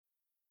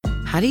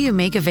how do you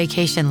make a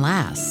vacation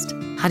last?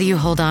 How do you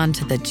hold on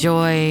to the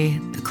joy,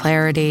 the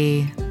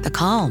clarity, the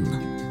calm?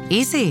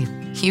 Easy.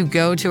 You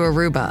go to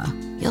Aruba.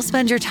 You'll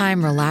spend your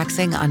time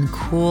relaxing on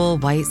cool,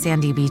 white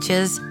sandy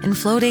beaches and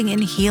floating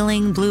in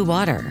healing blue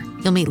water.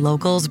 You'll meet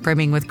locals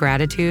brimming with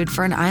gratitude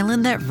for an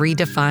island that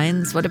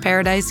redefines what a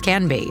paradise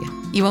can be.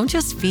 You won't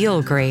just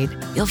feel great,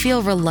 you'll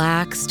feel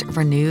relaxed,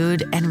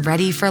 renewed, and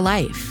ready for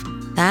life.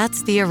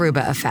 That's the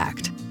Aruba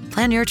effect.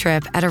 Plan your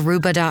trip at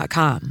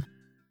Aruba.com.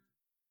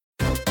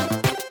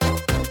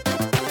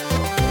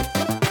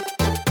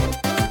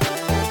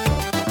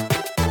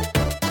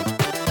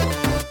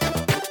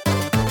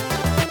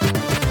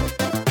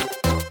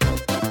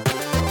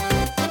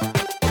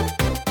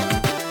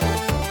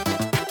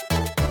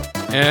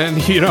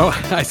 And,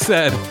 I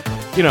said,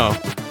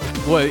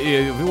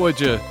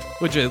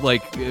 would you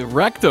like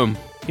wrecked him?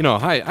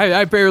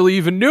 I barely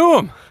even knew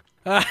him.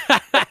 Oh,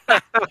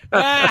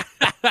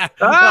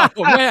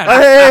 man.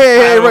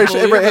 Hey,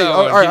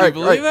 all right.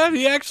 Believe that?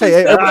 He actually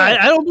Hey,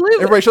 I don't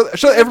believe it.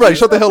 Everybody,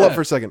 shut the hell up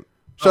for a second.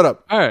 Shut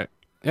up. All right.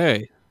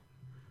 Hey.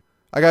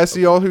 I gotta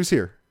see y'all who's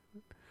here.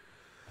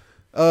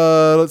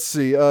 Let's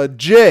see.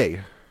 Jay.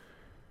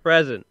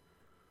 Present.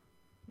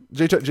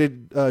 Jay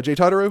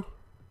Totoro?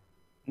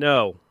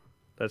 No,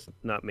 that's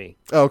not me.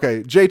 Oh,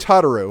 okay. Jay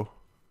Totoro.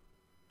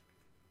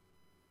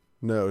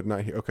 No,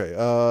 not here. Okay.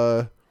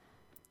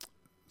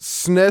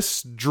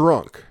 SNES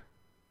Drunk.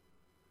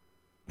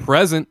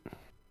 Present.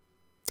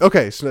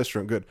 Okay, SNES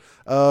Drunk. Good.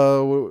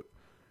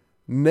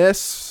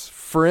 Ness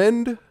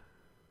Friend.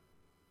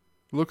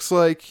 Looks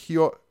like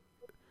you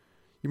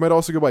might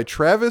also go by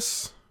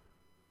Travis.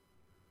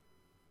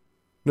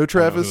 No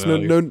Travis.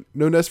 No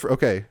Ness.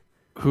 Okay.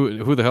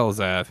 Who the hell is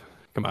that?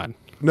 Come on.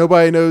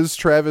 Nobody knows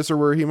Travis or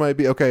where he might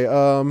be. Okay.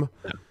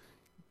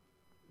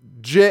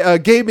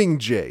 Gaming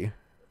J.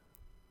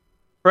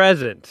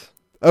 Present.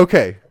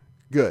 Okay.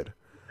 Good.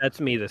 That's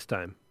me this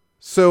time.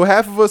 So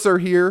half of us are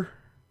here.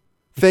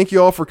 Thank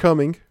you all for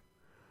coming.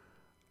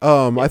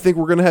 I think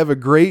we're going to have a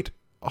great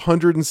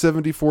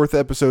 174th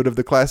episode of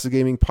the Classic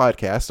Gaming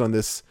Podcast on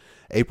this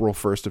April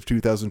 1st of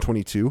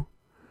 2022.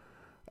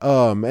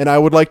 And I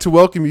would like to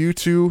welcome you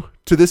to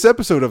this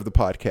episode of the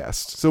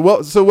podcast. So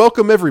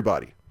welcome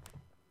everybody.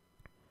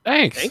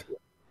 Thanks. Thank you.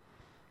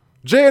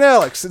 Jay and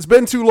Alex, it's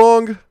been too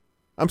long.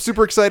 I'm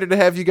super excited to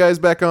have you guys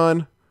back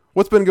on.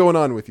 What's been going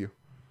on with you?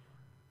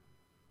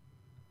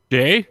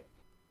 Jay,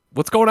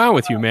 what's going on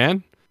with you,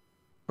 man?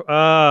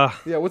 Yeah,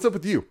 what's up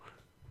with you?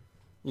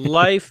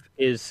 Life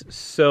is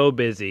so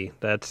busy.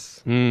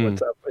 That's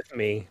what's up with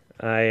me.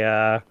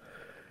 I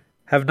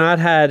have not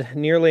had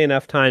nearly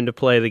enough time to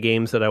play the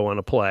games that I want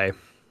to play.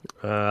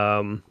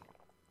 Only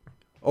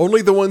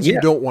the ones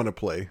you don't want to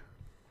play.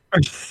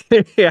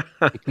 Yeah.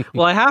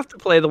 Well, I have to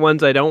play the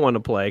ones I don't want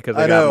to play because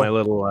I got my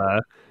little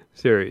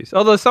series.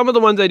 Although some of the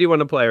ones I do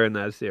want to play are in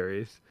that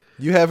series.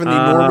 You have an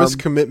enormous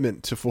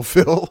commitment to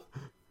fulfill.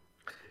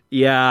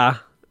 Yeah.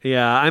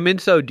 I'm in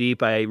so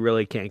deep I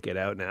really can't get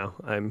out now.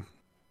 I'm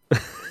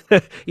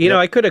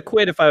I could have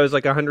quit if I was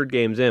like 100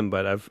 games in,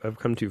 but I've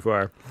come too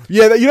far.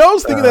 Yeah, I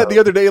was thinking that the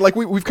other day. Like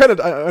we've kind of,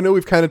 I know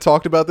we've kind of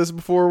talked about this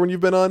before when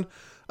you've been on.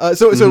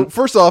 So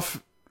first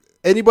off,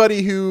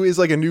 anybody who is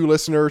like a new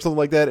listener or something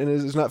like that and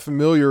is not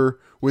familiar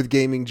with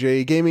Jay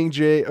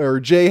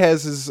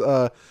has his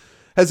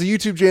has a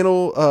YouTube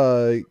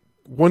channel.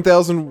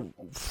 1000.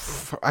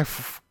 I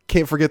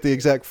can't forget the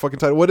exact fucking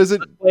title. What is it?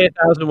 Let's play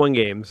 1001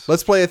 games.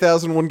 Let's play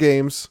 1001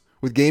 games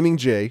with Gaming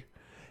Jay.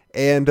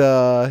 And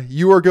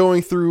you are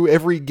going through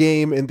every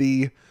game in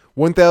the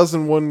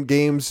 1001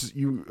 games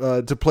you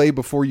to play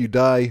before you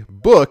die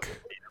book.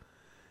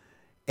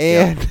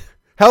 And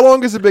how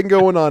long has it been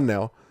going on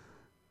now?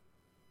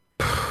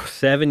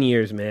 7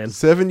 years, man.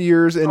 7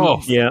 years, and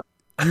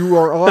you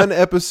are on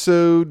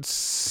episode.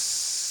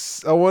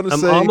 I want to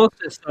say I'm almost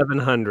at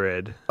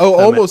 700. Oh,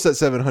 almost at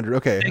 700.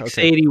 Okay,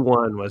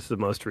 681 was the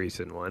most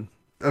recent one.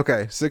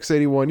 Okay,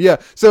 681. Yeah.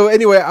 So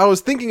anyway, I was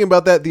thinking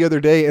about that the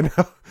other day, and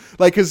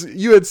like, because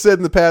you had said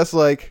in the past,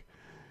 like,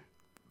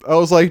 I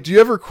was like, do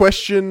you ever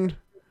question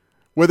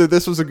whether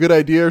this was a good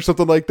idea or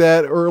something like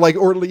that, or like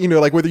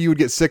whether you would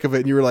get sick of it?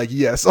 And you were like,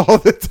 yes, all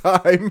the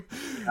time.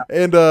 Yeah.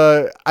 And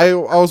I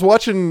was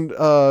watching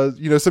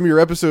some of your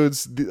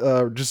episodes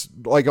just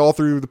like all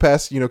through the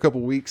past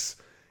couple weeks,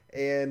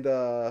 and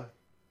I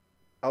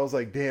was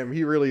like, damn,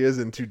 he really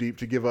isn't too deep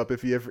to give up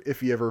if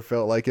he ever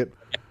felt like it.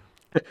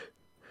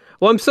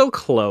 Well, I'm so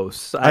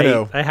close. I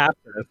know. I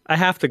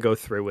have to go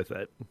through with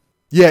it.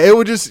 Yeah, it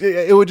would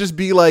just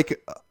be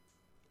like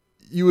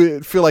you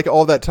would feel like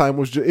all that time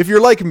was just, if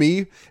you're like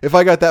me, if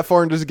I got that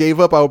far and just gave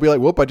up, I would be like,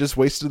 whoop, I just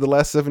wasted the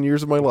last 7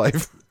 years of my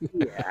life.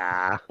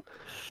 Yeah.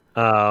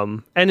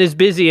 And as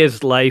busy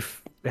as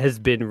life has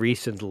been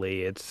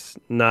recently, it's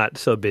not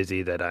so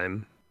busy that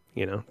I'm,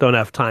 don't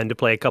have time to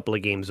play a couple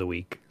of games a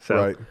week. So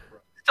right.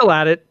 Still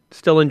at it,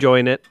 still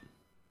enjoying it.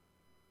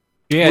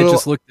 Yeah, I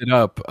just looked it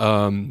up.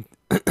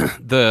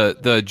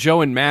 The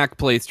Joe and Mac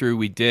playthrough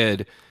we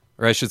did,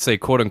 or I should say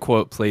quote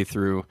unquote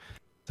playthrough,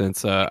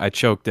 since I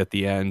choked at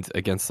the end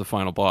against the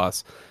final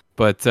boss.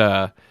 But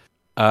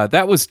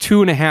That was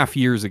 2.5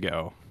 years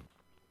ago.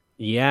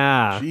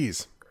 Yeah.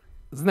 Jeez.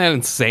 Isn't that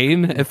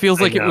insane? It feels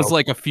like it was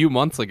like a few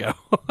months ago.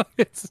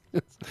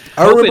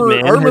 I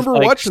remember has,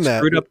 watching that.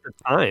 Screwed up the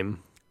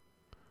time.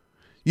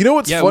 You know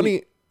what's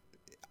funny?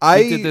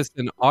 I did this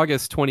in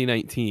August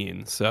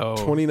 2019. So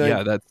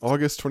that's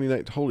August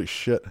 2019. Holy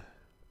shit.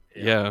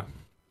 Yeah.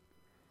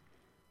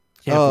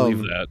 Can't believe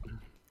that.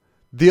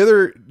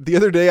 The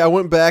other day I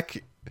went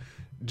back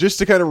just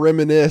to kind of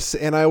reminisce,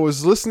 and I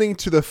was listening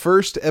to the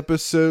first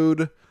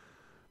episode,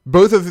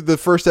 both of the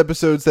first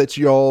episodes that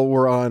y'all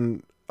were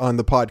on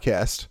the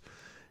podcast,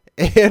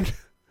 and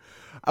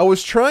I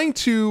was trying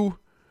to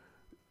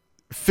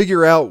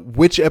figure out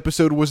which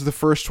episode was the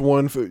first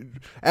one.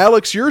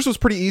 Alex, yours was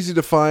pretty easy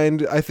to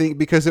find, I think,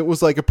 because it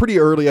was like a pretty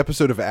early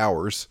episode of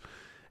ours,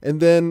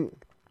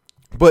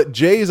 but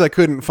Jay's I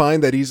couldn't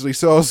find that easily,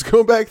 so I was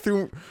going back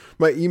through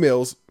my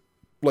emails,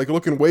 like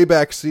looking way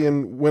back,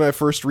 seeing when I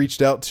first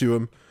reached out to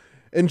him.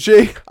 And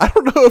Jay, I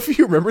don't know if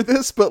you remember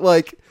this, but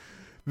like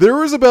there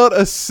was about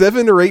a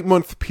 7 or 8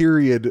 month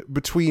period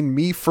between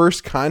me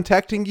first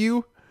contacting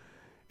you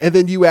and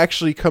then you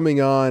actually coming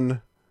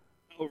on.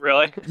 Oh,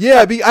 really?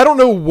 Yeah, I don't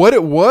know what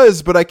it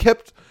was, but I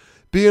kept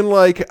being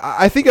like,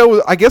 I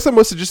guess I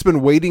must have just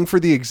been waiting for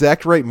the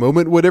exact right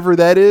moment, whatever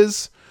that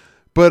is.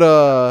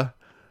 But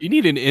you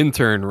need an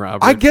intern,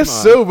 Robert. I guess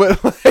so,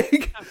 but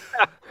like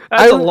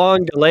That's a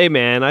long delay,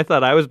 man. I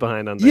thought I was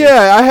behind on that.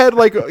 Yeah, I had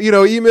like,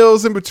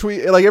 emails in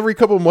between, like every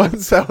couple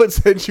months I would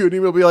send you an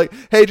email, be like,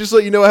 hey, just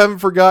let you know I haven't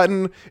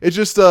forgotten. It's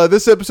just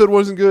this episode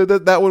wasn't good.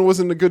 That one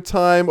wasn't a good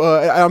time.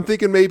 I'm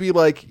thinking maybe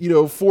like,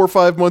 4 or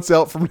 5 months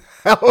out from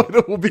now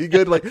it will be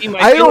good. Like,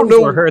 I don't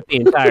know. Were hurt the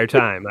entire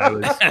time. I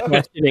was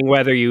questioning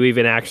whether you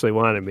even actually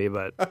wanted me,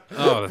 but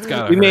that's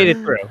gotta we hurt. made it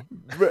through.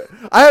 But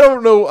I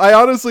don't know. I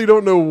honestly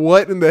don't know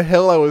what in the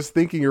hell I was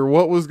thinking or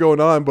what was going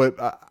on, but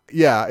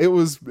yeah, it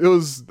was,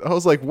 I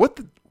was like, what?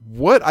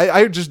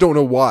 I just don't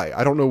know why.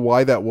 I don't know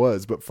why that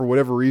was, but for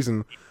whatever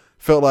reason,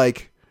 felt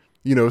like,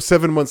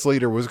 7 months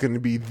later was going to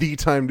be the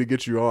time to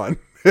get you on.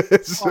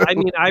 So, well, I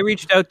mean, I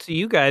reached out to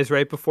you guys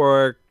right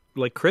before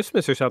like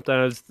Christmas or something.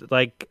 I was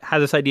like, had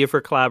this idea for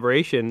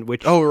collaboration,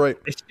 which right.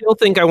 I still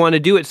think I want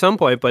to do at some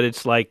point, but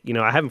it's like,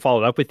 I haven't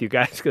followed up with you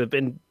guys because I've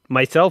been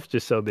myself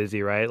just so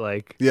busy, right?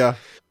 Like, yeah.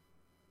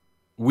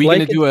 We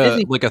gonna do a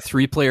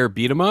 3-player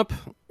beat 'em up,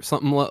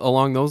 something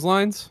along those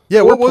lines?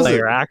 Yeah, what was it?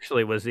 4-player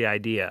actually was the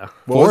idea.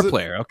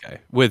 4-player, okay.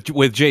 With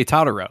Jay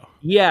Totaro.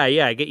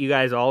 Yeah, get you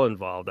guys all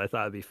involved. I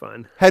thought it'd be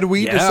fun. Had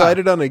we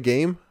decided on a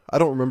game? I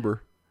don't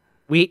remember.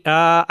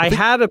 I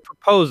had a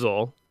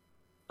proposal.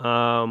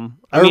 I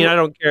mean, I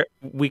don't care.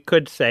 We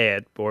could say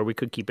it, or we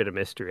could keep it a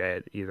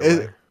mystery. Either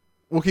way,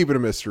 we'll keep it a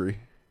mystery.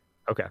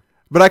 Okay.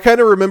 But I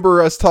kind of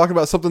remember us talking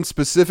about something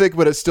specific,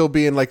 but it still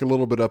being like a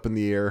little bit up in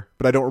the air.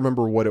 But I don't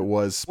remember what it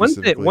was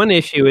specifically. One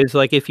issue is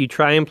like if you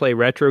try and play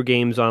retro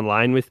games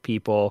online with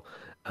people,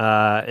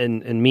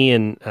 and me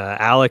and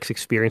Alex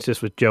experienced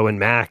this with Joe and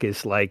Mac,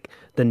 is like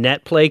the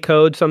net play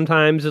code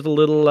sometimes is a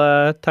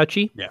little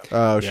touchy. Yeah.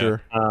 Oh,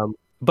 sure.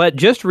 But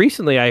just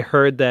recently I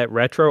heard that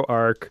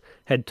RetroArch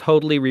had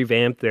totally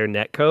revamped their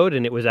net code,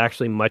 and it was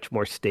actually much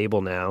more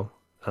stable now.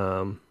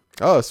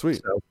 Oh, sweet.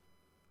 So,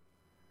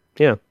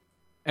 yeah.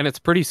 And it's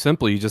pretty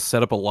simple. You just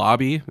set up a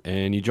lobby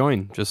and you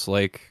join, just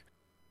like,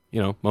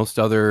 most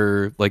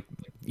other, like,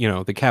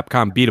 the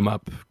Capcom beat 'em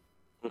up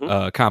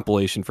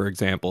compilation, for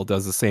example,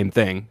 does the same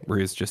thing, where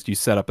it's just you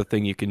set up a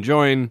thing you can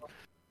join.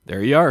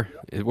 There you are.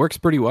 It works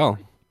pretty well.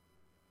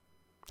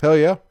 Hell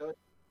yeah.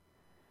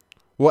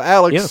 Well,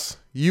 Alex,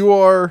 you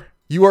are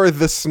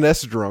the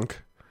SNES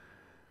drunk.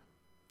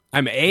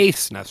 I'm a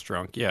SNES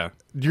drunk, yeah.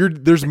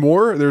 There's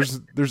more? There's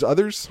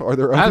others? Are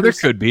there others?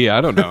 There could be.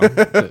 I don't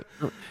know.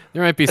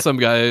 There might be some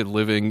guy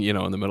living,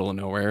 in the middle of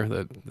nowhere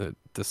that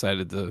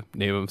decided to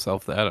name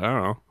himself that. I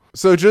don't know.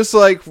 So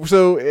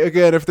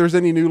again, if there's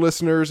any new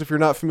listeners, if you're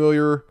not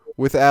familiar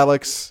with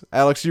Alex,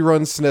 you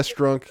run SNES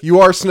Drunk. You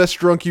are SNES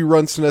Drunk. You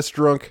run SNES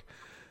Drunk,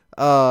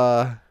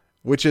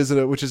 which is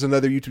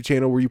another YouTube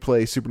channel where you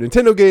play Super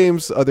Nintendo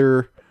games,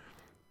 other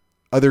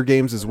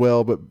games as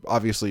well, but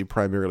obviously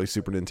primarily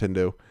Super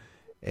Nintendo.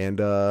 And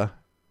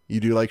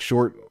you do like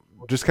short,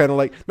 just kind of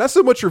like, not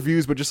so much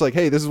reviews, but just like,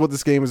 hey, this is what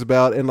this game is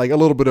about, and like a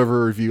little bit of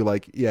a review,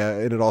 like, yeah,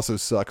 and it also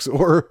sucks,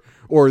 or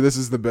this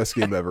is the best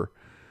game ever.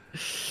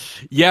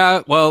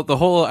 Yeah, well, the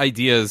whole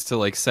idea is to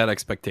like set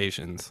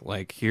expectations.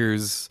 Like,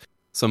 here's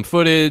some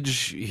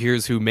footage,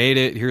 here's who made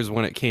it, here's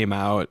when it came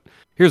out,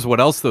 here's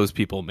what else those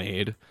people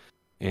made,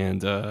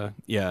 and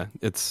yeah,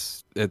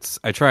 it's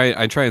I try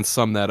and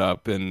sum that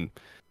up in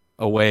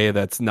a way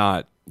that's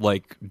not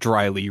like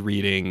dryly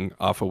reading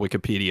off a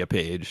Wikipedia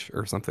page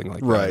or something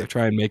like right. that. I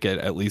try and make it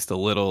at least a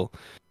little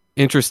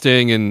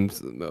interesting, and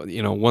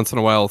once in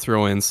a while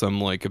throw in some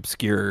like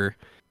obscure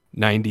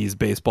 90s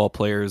baseball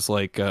players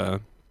like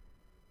Mark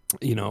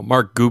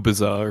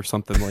Gubiza or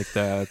something like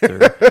that,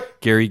 or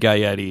Gary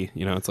Gaetti.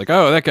 It's like,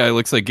 oh, that guy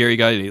looks like Gary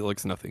Gaetti. He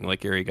looks nothing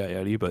like Gary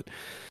Gaetti, but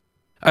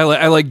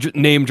I like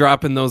name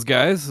dropping those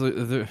guys.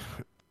 It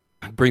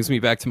brings me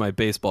back to my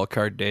baseball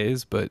card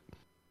days, but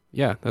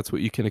yeah, that's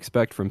what you can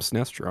expect from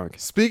SNES Drunk.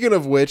 Speaking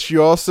of which,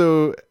 you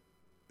also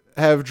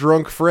have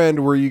Drunk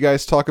Friend, where you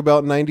guys talk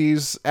about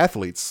 90s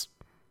athletes.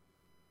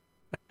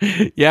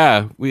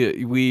 Yeah,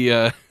 we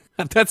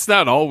that's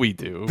not all we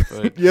do.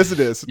 But Yes, it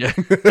is. yeah.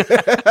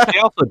 They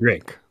also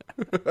drink.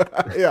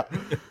 Yeah.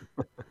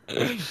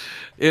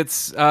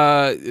 It's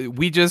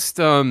we just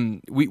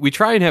we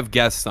try and have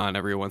guests on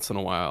every once in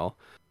a while.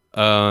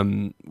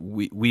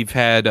 We've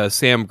had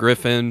Sam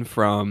Griffin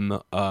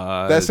from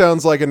That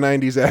sounds like a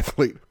 90s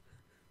athlete.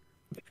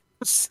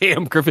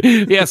 Sam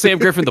Griffin. Yeah, Sam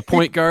Griffin, the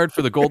point guard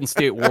for the Golden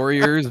State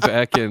Warriors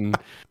back in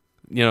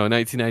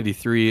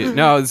 1993.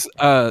 No, it's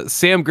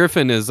Sam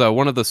Griffin is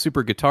one of the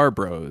Super Guitar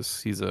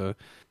Bros. He's a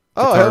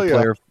guitar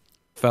player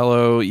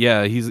fellow.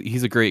 Yeah,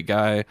 he's a great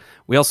guy.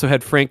 We also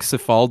had Frank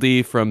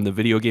Cifaldi from the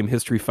Video Game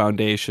History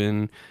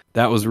Foundation.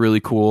 That was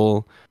really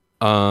cool.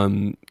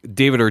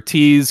 David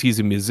Ortiz, he's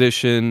a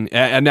musician,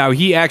 and now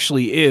he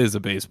actually is a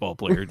baseball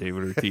player,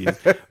 David Ortiz,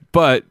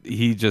 but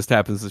he just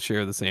happens to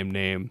share the same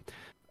name.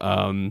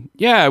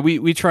 Yeah,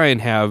 we try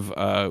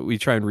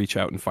and reach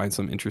out and find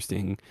some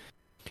interesting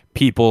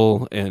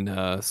people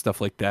and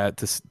stuff like that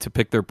to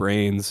pick their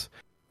brains.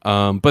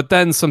 But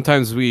then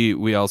sometimes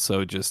we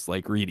also just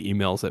like read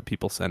emails that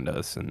people send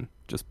us and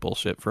just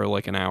bullshit for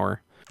like an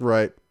hour.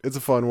 Right. It's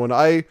a fun one.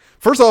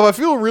 First off, I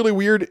feel really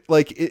weird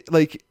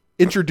like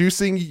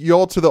introducing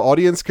y'all to the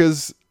audience,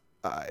 because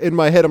in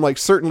my head I'm like,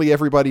 certainly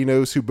everybody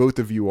knows who both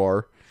of you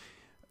are.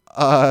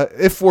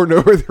 If for no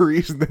other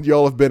reason than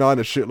y'all have been on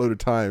a shitload of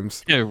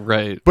times. Yeah,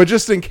 right. But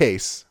just in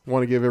case,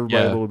 want to give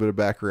everybody a little bit of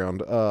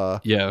background.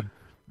 Yeah.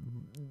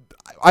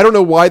 I don't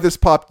know why this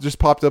just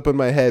popped up in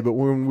my head, but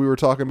when we were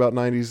talking about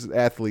 90s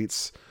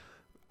athletes,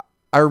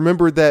 I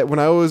remembered that when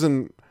I was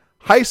in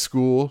high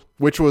school,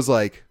 which was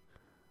like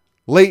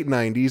late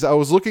 90s, I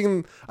was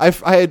looking, I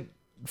had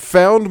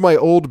found my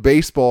old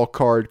baseball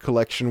card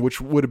collection, which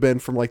would have been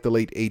from like the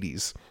late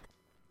 80s.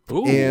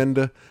 Ooh.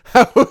 And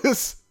I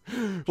was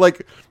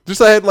like,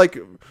 I had like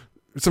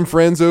some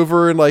friends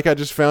over, and like I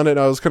just found it and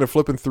I was kind of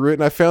flipping through it,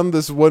 and I found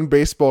this one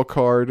baseball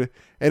card,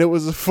 and it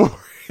was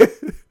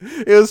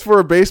for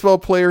a baseball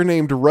player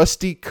named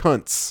Rusty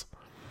Kuntz.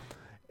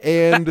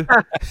 And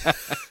I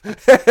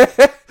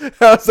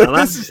was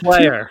like, this is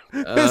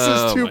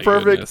too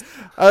perfect. Goodness.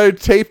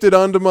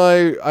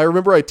 I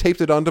remember I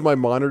taped it onto my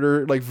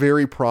monitor like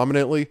very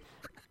prominently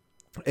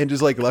and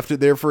just like left it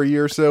there for a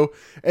year or so.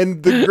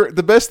 And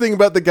the best thing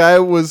about the guy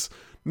was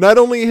not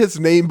only his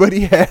name, but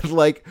he had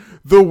like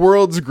the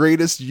world's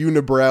greatest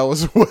unibrow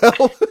as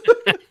well.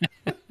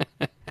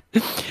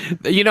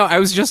 I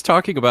was just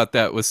talking about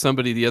that with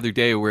somebody the other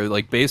day, where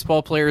like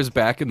baseball players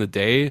back in the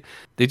day,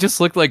 they just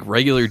looked like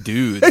regular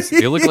dudes.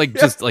 They look like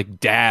just like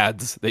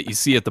dads that you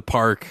see at the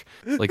park,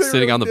 like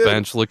sitting really on the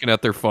bench looking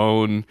at their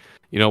phone,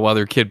 while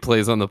their kid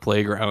plays on the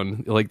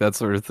playground, like that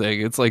sort of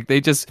thing. It's like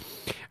I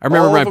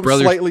remember my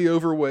brother slightly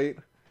overweight.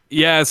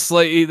 Yeah,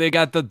 slightly. They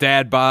got the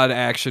dad bod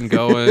action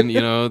going.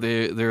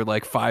 They're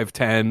like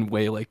 5'10",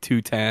 weigh like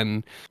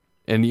 210.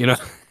 And,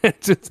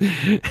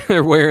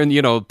 they're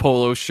wearing,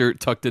 polo shirt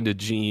tucked into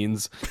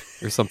jeans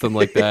or something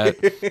like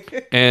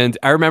that. And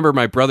I remember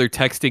my brother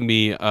texting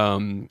me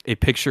a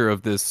picture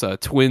of this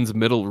Twins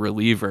middle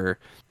reliever.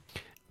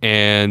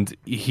 And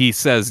he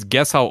says,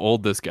 guess how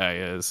old this guy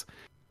is.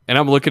 And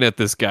I'm looking at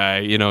this guy,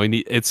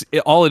 and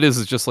all it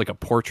is just like a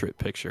portrait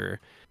picture.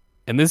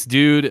 And this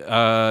dude,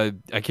 I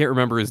can't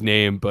remember his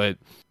name, but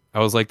I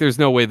was like, there's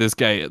no way this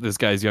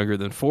guy's younger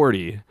than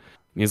 40.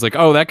 And he's like,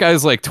 oh, that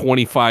guy's like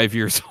 25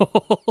 years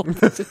old.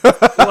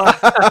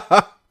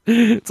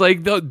 It's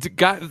like the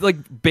guy, like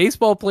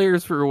baseball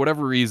players for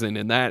whatever reason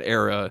in that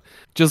era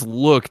just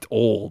looked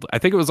old. I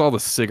think it was all the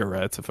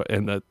cigarettes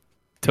and the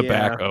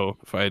tobacco,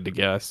 if I had to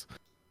guess.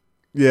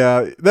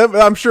 Yeah,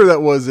 I'm sure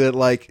that was it.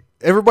 Like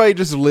everybody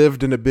just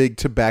lived in a big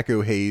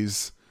tobacco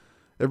haze.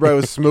 Everybody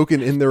was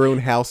smoking in their own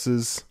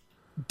houses.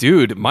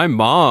 Dude, my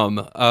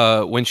mom,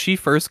 when she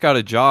first got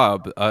a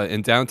job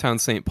in downtown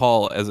St.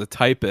 Paul as a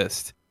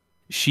typist,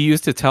 she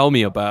used to tell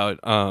me about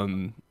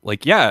in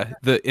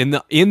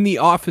the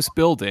office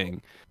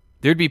building,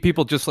 there'd be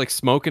people just like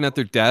smoking at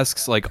their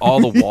desks, like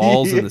all the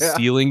walls and the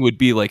ceiling would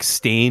be like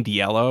stained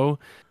yellow.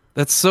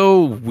 That's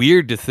so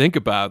weird to think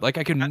about. Like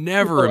I could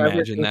never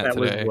imagine that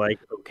today. Was like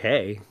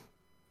okay.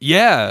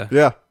 Yeah.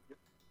 Yeah.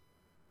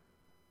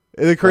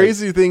 And the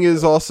crazy thing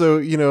is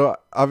also,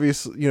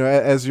 obviously,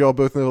 as y'all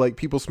both know, like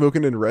people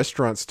smoking in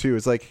restaurants too.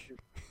 It's like,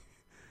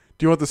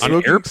 do you want the smoking?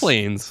 On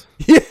airplanes.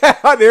 Yeah,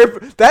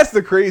 that's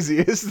the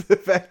craziest. The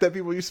fact that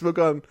people used to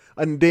smoke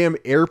on damn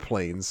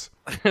airplanes.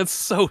 That's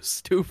so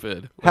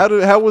stupid.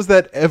 How was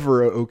that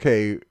ever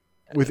okay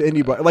with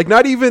anybody? Like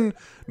not even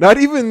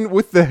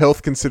with the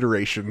health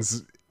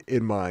considerations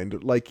in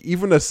mind. Like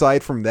even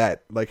aside from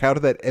that, like how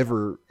did that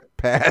ever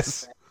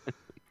pass?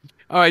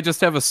 Oh, I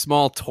just have a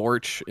small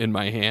torch in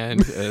my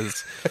hand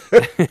as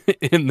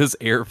in this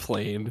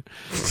airplane.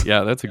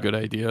 Yeah, that's a good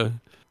idea.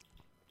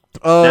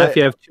 Now if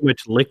you have too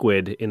much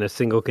liquid in a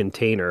single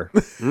container.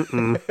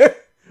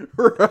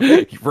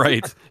 Right.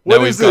 Right. What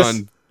now is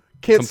this?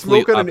 Can't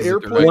smoke on an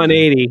airplane?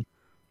 180.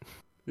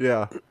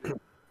 Yeah.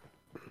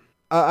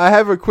 I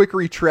have a quick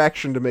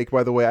retraction to make,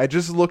 by the way. I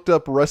just looked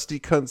up Rusty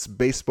Cunt's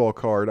baseball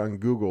card on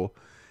Google,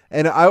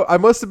 and I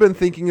must have been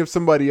thinking of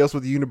somebody else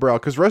with unibrow,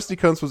 because Rusty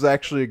Kuntz was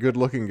actually a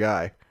good-looking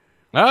guy.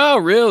 Oh,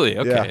 really?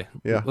 Okay.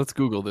 Yeah. Let's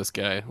Google this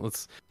guy.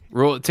 Let's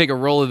take a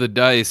roll of the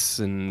dice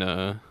and.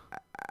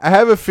 I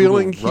have a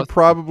feeling he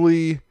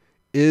probably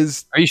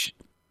is.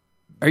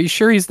 Are you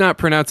sure he's not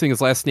pronouncing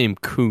his last name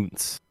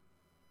Kuntz?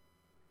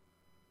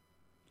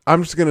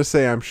 I'm just gonna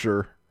say I'm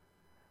sure.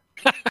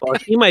 Well,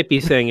 he might be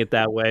saying it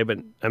that way, but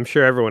I'm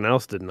sure everyone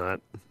else did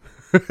not.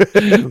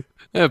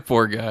 That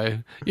poor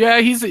guy. Yeah,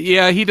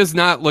 he does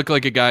not look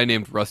like a guy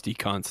named Rusty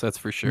Kuntz, that's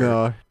for sure.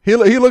 No, he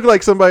looked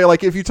like somebody.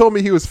 Like if you told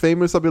me he was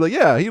famous, I'd be like,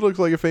 yeah, he looks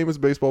like a famous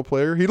baseball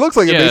player. He looks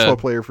like a baseball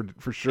player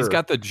for sure. He's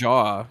got the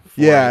jaw.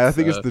 Yeah, I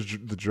think it's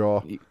the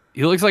jaw.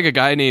 He looks like a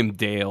guy named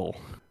Dale.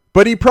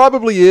 But he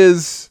probably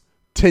is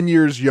 10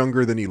 years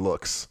younger than he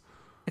looks.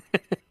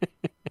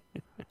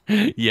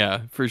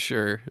 Yeah, for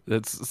sure.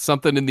 That's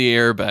something in the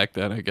air back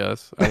then, I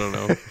guess. I don't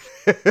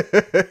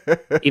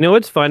know. You know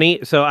what's funny?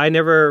 So I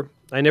never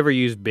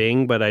used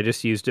Bing, but I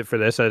just used it for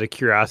this out of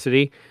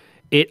curiosity.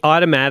 It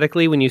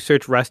automatically, when you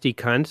search Rusty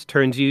Kuntz,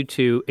 turns you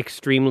to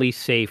extremely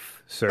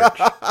safe search.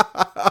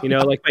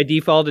 Like by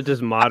default, it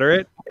does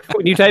moderate.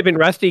 When you type in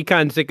Rusty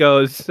Kuntz, it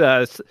goes,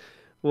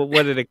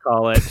 what did it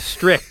call it?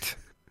 Strict.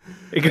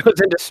 It goes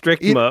into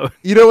strict mode.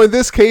 In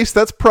this case,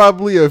 that's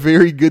probably a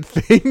very good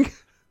thing.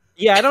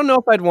 Yeah, I don't know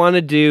if I'd want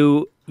to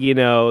do,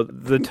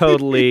 the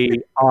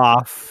totally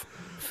off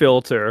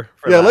filter.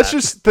 For that. Let's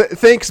just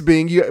thanks,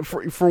 Bing. You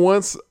for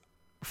once,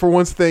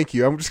 thank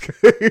you. I'm just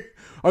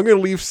I'm gonna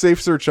leave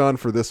safe search on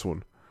for this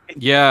one.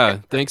 Yeah,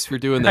 thanks for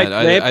doing that.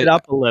 I ramped it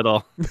up a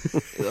little.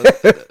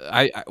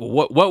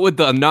 What would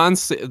the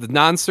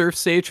non-surf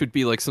sage would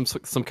be, like some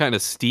kind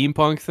of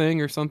steampunk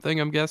thing or something?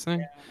 I'm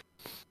guessing.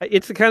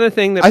 It's the kind of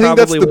thing that I think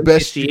probably that's the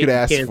best you could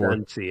ask can't for.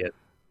 unsee it.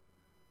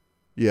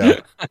 Yeah,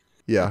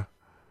 yeah.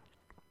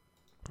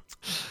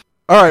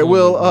 All right.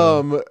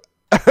 Well,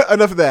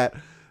 enough of that.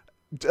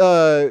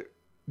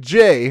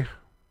 Jay,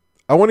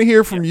 I want to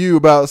hear from you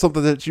about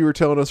something that you were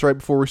telling us right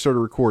before we started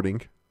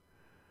recording.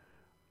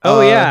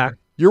 Oh, yeah.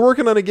 You're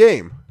working on a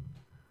game.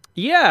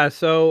 Yeah.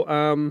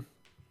 So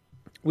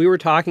we were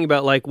talking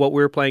about like what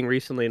we were playing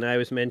recently, and I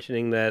was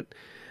mentioning that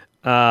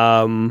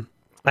I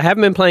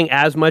haven't been playing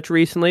as much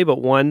recently,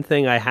 but one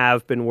thing I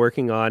have been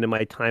working on in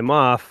my time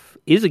off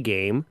is a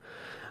game.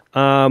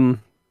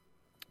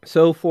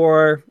 So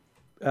for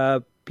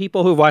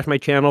people who've watched my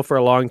channel for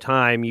a long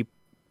time,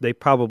 they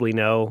probably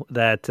know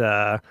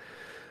that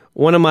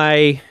one of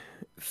my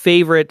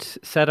favorite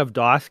set of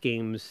DOS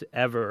games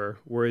ever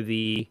were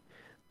the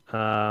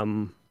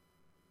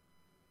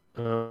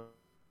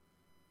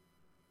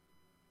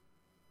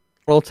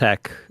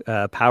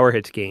BattleTech Power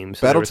Hits games.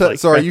 So BattleTech. like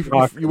sorry,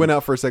 you went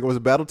out for a second. Was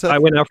it BattleTech? I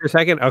went out for a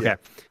second. Okay.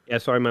 Yeah.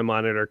 Sorry, my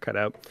monitor cut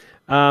out.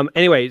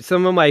 Anyway,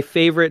 some of my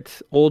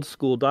favorite old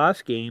school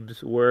DOS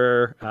games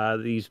were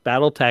these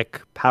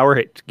BattleTech Power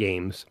Hits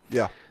games.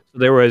 Yeah. So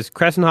there was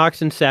Crescent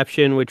Hawk's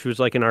Inception, which was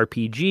like an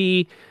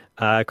RPG.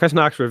 Crescent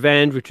Hawk's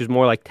Revenge, which was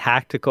more like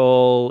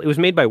tactical. It was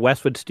made by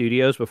Westwood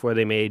Studios before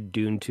they made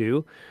Dune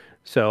 2.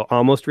 So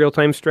almost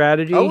real-time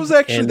strategy. I was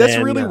actually, that's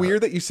really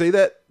weird that you say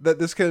that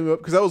this came up,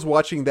 because I was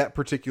watching that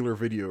particular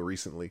video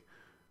recently.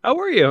 Oh,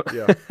 were you?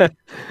 Yeah.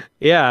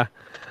 Yeah.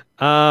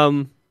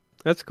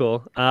 That's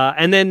cool.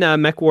 And then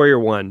Mech Warrior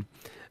 1.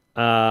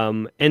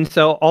 And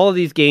so all of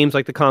these games,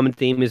 like the common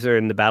theme is they're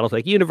in the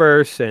BattleTech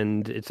universe,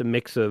 and it's a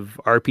mix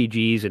of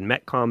RPGs and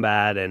mech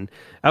combat. And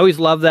I always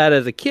loved that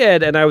as a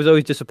kid, and I was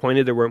always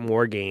disappointed there weren't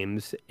more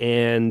games.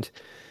 And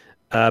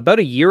about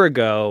a year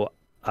ago,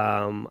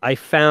 I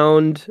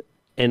found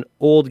an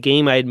old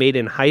game I had made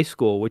in high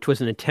school, which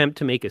was an attempt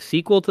to make a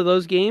sequel to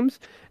those games.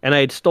 And I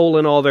had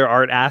stolen all their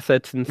art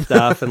assets and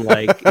stuff, and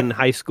like in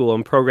high school,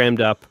 and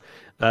programmed up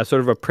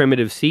sort of a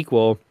primitive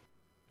sequel.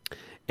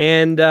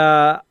 And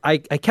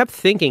I kept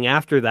thinking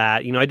after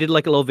that, I did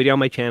like a little video on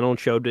my channel and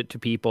showed it to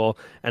people,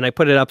 and I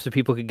put it up so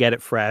people could get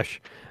it fresh.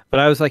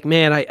 But I was like,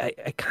 man, I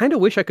kind of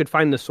wish I could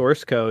find the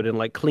source code and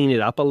like clean it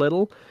up a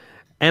little.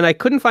 And I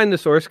couldn't find the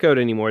source code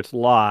anymore. It's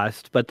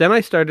lost. But then I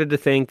started to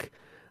think,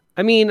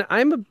 I mean,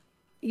 I'm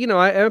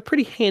a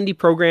pretty handy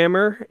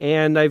programmer,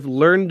 and I've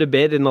learned a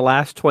bit in the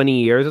last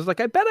 20 years. I was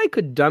like, I bet I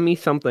could dummy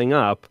something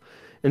up.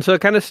 And so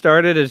it kind of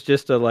started as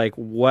just a like,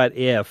 what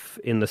if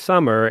in the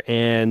summer,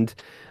 and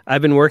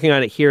I've been working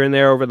on it here and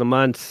there over the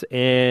months,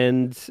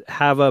 and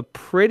have a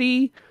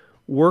pretty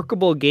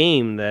workable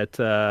game that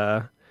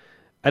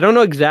I don't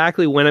know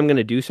exactly when I'm going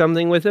to do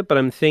something with it, but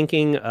I'm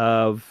thinking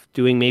of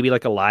doing maybe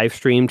like a live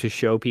stream to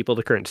show people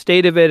the current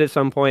state of it at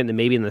some point, and then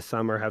maybe in the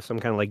summer have some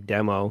kind of like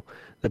demo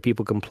that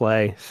people can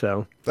play.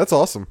 So that's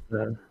awesome.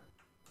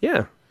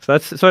 Yeah. So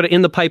that's sort of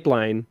in the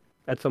pipeline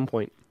at some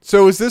point.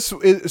 So this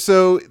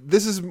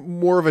is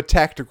more of a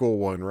tactical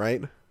one,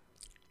 right?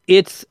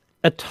 It's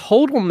a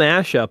total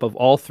mashup of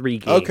all three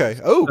games. Okay.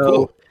 Oh,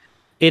 cool.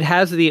 It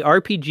has the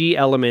RPG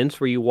elements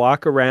where you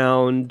walk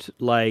around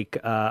like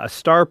a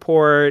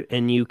starport,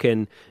 and you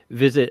can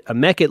visit a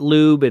mech at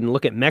Lube and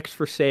look at mechs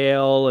for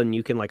sale, and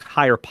you can like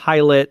hire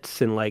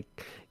pilots and like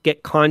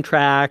get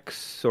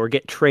contracts or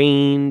get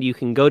trained. You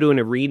can go to an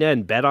arena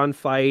and bet on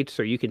fights,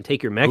 or you can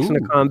take your mechs into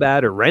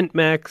combat or rent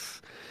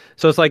mechs.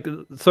 So it's like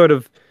sort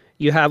of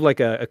you have like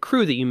a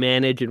crew that you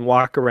manage and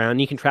walk around.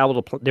 You can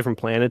travel to different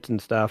planets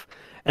and stuff.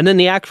 And then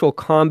the actual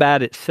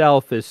combat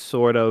itself is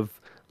sort of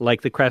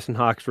like the Crescent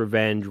Hawk's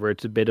Revenge, where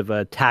it's a bit of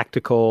a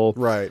tactical,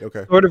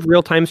 sort of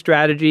real-time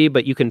strategy,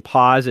 but you can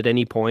pause at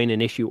any point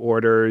and issue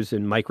orders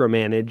and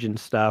micromanage and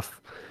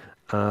stuff.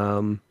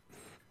 And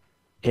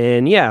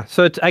yeah,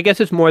 so I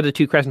guess it's more the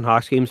two Crescent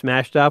Hawks games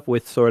mashed up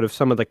with sort of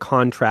some of the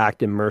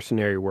contract and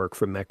mercenary work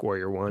from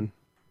MechWarrior 1.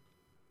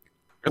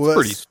 That's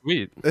pretty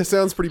sweet. That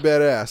sounds pretty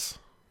badass.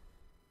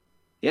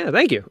 Yeah,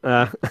 thank you.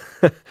 Well,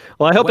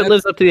 I hope it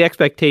lives up to the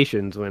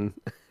expectations when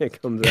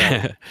it comes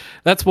out.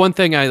 That's one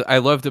thing I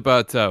loved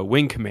about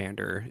Wing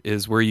Commander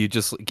is where you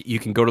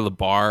can go to the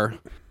bar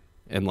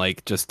and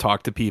like just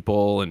talk to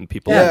people, and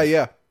people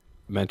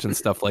mention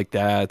stuff like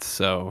that.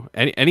 So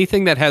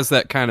anything that has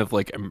that kind of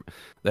like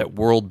that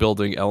world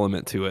building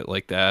element to it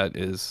like that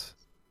is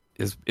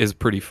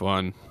pretty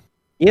fun.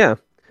 Yeah,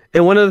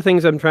 and one of the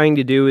things I'm trying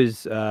to do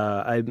is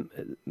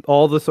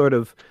all the sort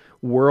of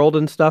world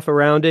and stuff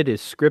around it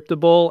is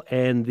scriptable,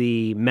 and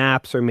the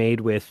maps are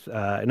made with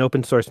an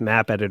open source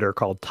map editor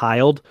called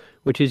Tiled,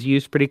 which is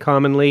used pretty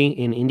commonly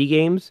in indie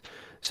games.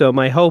 So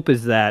my hope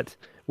is that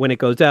when it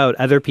goes out,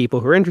 other people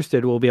who are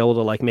interested will be able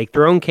to like make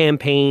their own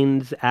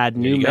campaigns, add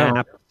new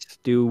maps,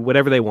 do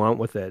whatever they want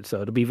with it.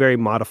 So it'll be very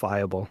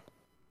modifiable.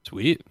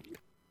 Sweet.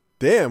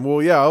 Damn.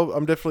 Well, yeah,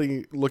 I'm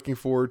definitely looking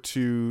forward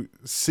to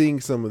seeing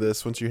some of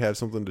this once you have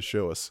something to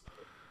show us.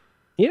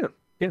 Yeah.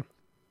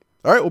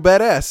 All right, well,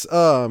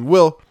 badass.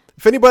 Well,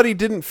 if anybody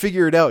didn't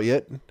figure it out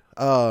yet,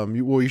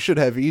 you should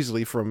have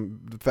easily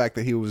from the fact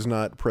that he was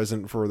not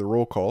present for the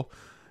roll call.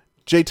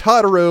 Jay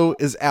Totoro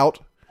is out.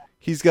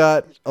 He's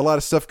got a lot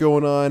of stuff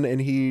going on, and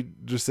he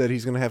just said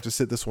he's going to have to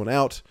sit this one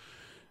out.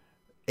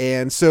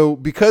 And so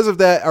because of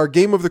that, our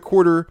game of the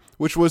quarter,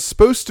 which was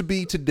supposed to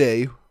be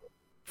today,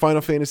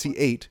 Final Fantasy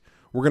VIII,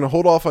 we're going to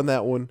hold off on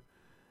that one.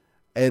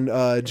 And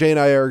Jay and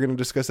I are going to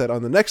discuss that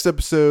on the next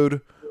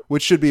episode,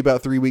 which should be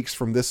about 3 weeks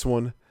from this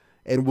one.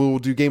 And we'll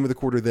do game of the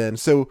quarter then.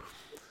 So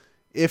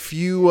if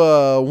you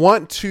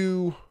want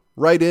to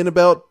write in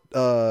about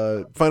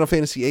Final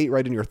Fantasy VIII,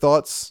 write in your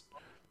thoughts.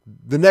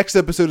 The next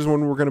episode is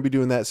when we're going to be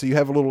doing that. So you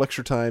have a little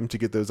extra time to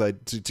get those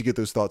to get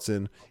those thoughts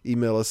in.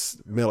 Email us,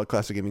 mail at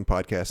Classic Gaming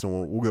Podcast, and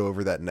we'll go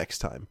over that next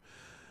time.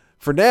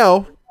 For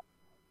now,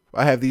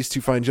 I have these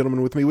two fine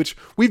gentlemen with me, which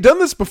we've done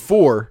this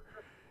before.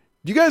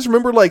 Do you guys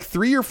remember like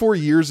 3 or 4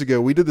 years ago,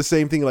 we did the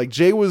same thing. Like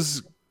Jay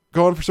was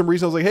gone for some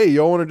reason. I was like, hey,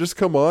 y'all want to just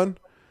come on?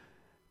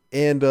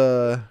 And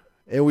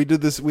we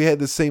did this. We had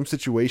the same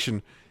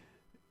situation.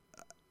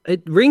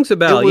 It rings a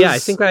bell. Yeah, I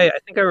think I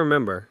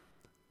remember.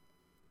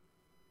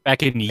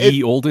 Back in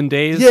ye olden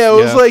days. Yeah,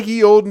 it was like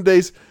ye olden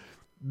days.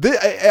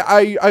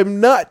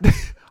 I'm not.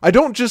 I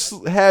don't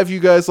just have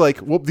you guys like,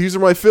 well, these are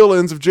my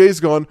fill-ins if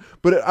Jay's gone.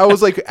 But I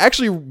was like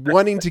actually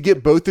wanting to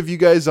get both of you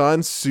guys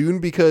on soon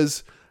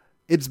because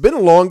it's been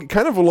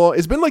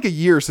it's been like a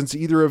year since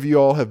either of you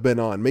all have been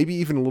on, maybe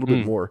even a little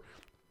bit more.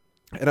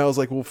 And I was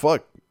like, well,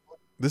 fuck.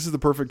 This is the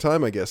perfect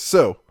time, I guess.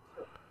 So,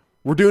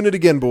 we're doing it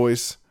again,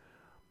 boys.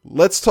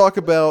 Let's talk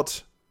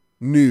about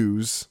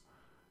news.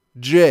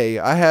 Jay,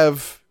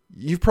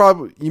 you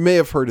may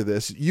have heard of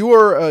this. You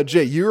are,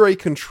 Jay, you're a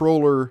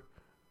controller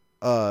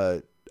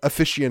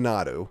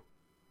aficionado.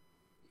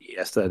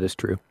 Yes, that is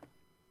true.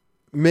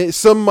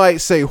 Some might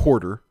say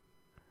hoarder.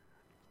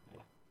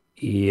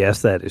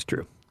 Yes, that is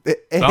true.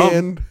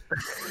 And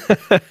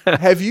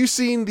have you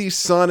seen the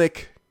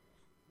Sonic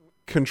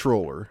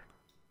controller?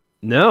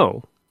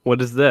 No. What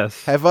is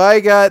this? Have I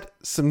got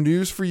some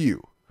news for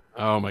you?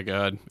 Oh my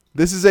god.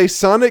 This is a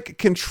Sonic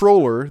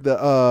controller.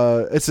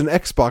 It's an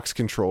Xbox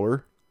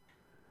controller.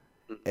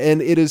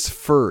 And it is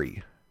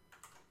furry.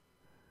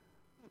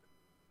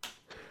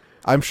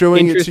 I'm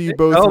showing it to you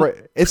both. Oh.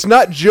 Right. It's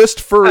not just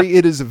furry,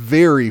 it is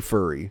very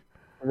furry.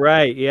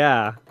 Right,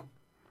 yeah.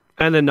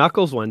 And the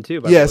Knuckles one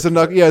too. Yes,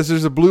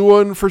 there's a blue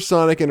one for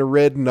Sonic and a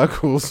red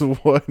Knuckles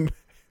one.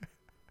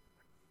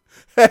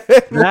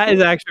 That is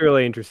actually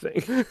really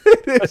interesting.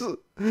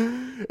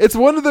 It's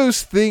one of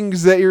those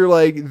things that you're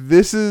like,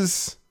 this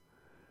is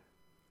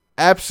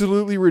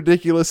absolutely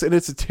ridiculous and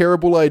it's a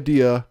terrible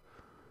idea.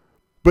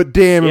 But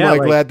damn, am I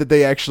glad that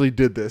they actually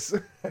did this.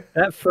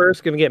 That fur's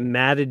going to get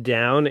matted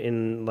down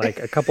in like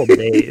a couple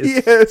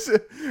days. Yes,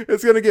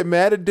 it's going to get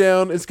matted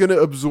down. It's going to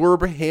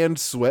absorb hand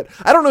sweat.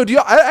 I don't know.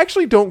 I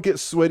actually don't get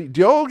sweaty.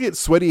 Do y'all get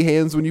sweaty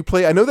hands when you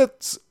play? I know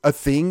that's a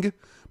thing.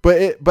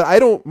 But I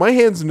don't. My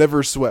hands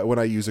never sweat when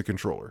I use a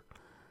controller.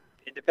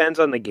 It depends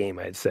on the game,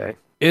 I'd say.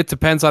 It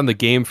depends on the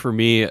game for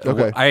me.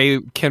 Okay. I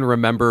can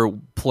remember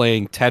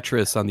playing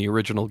Tetris on the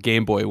original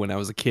Game Boy when I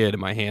was a kid, and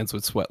my hands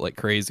would sweat like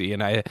crazy,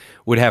 and I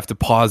would have to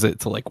pause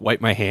it to like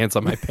wipe my hands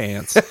on my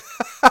pants.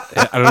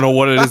 I don't know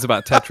what it is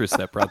about Tetris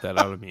that brought that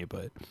out of me,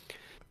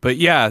 but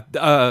yeah,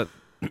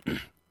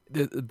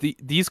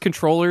 these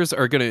controllers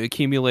are going to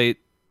accumulate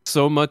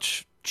so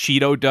much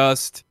Cheeto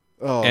dust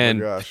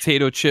and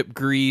potato chip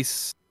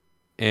grease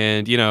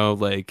and,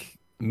 like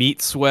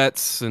meat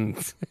sweats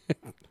and...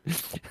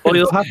 Well,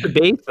 you'll have to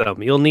bathe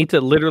them. You'll need to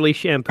literally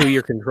shampoo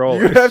your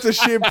controller. You have to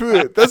shampoo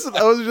it. That's what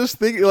I was just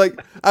thinking. Like,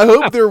 I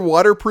hope they're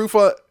waterproof.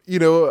 I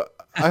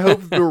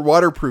hope they're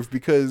waterproof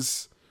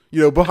because,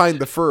 behind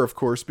the fur, of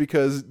course,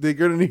 because they're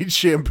gonna need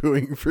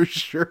shampooing for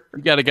sure.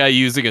 You got a guy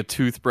using a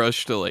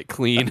toothbrush to like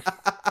clean.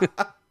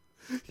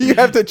 You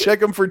have to check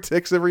them for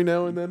ticks every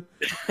now and then,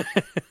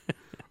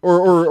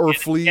 or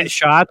fleas. Get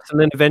shots and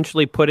then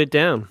eventually put it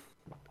down.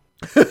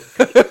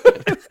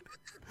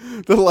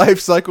 The life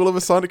cycle of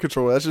a Sonic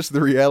controller. That's just the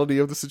reality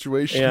of the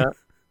situation. Yeah.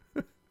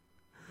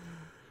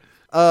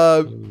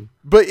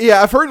 But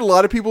yeah, I've heard a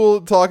lot of people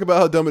talk about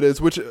how dumb it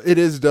is, which it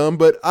is dumb,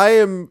 but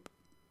I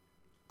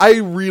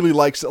really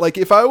like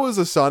if I was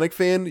a Sonic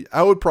fan,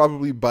 I would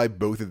probably buy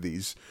both of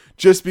these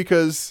just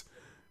because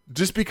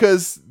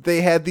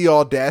they had the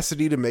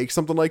audacity to make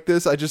something like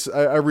this.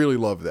 I really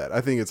love that. I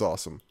think it's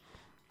awesome.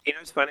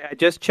 It's funny. I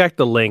just checked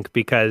the link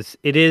because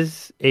it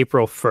is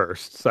April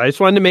 1st. So I just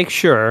wanted to make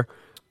sure.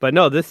 But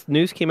no, this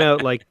news came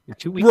out like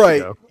 2 weeks ago.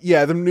 Right.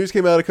 Yeah, the news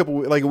came out a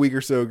week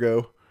or so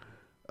ago.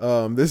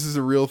 This is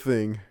a real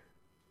thing.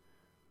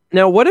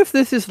 Now, what if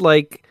this is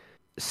like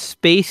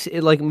space,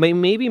 like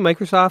maybe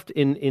Microsoft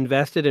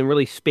invested in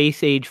really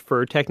space age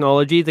fur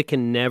technology that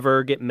can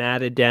never get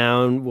matted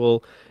down,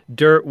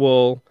 dirt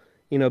will,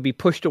 be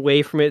pushed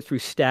away from it through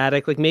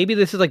static. Like maybe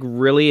this is like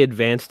really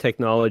advanced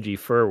technology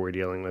fur we're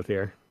dealing with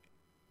here.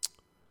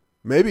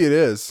 Maybe it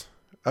is.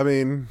 I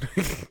mean,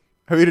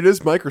 it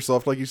is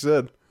Microsoft, like you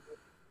said.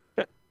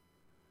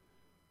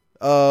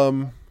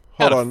 Hold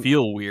on.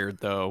 Feel weird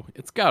though.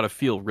 It's gotta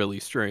feel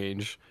really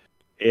strange.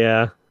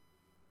 Yeah.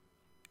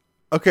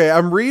 Okay,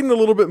 I'm reading a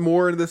little bit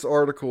more into this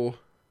article,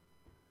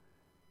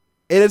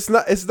 and it's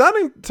not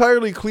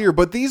entirely clear,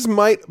 but these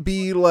might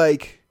be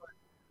like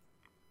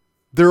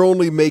they're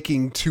only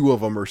making 2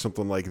 of them or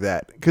something like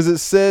that, because it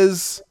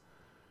says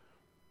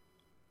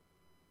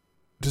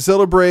to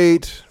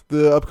celebrate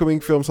the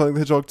upcoming film Sonic the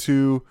Hedgehog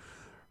 2.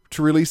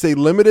 To release a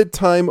limited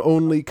time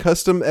only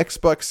custom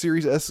Xbox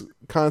Series S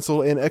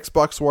console and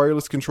Xbox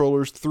wireless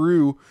controllers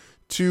through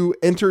to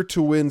Enter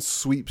to Win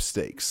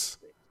sweepstakes.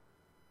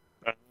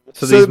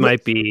 So these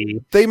might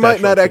be. They might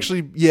not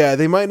actually. Yeah,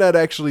 they might not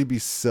actually be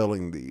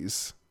selling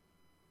these.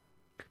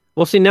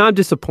 Well, see, now I'm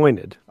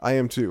disappointed. I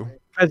am too.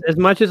 As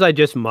much as I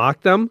just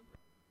mocked them,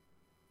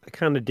 I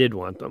kind of did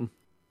want them.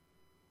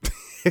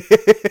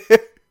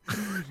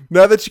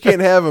 Now that you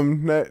can't have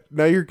them,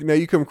 now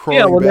you come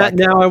crawling back.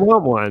 Now I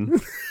want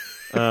one.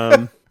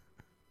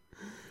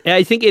 Yeah,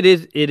 I think it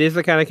is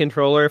the kind of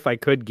controller if I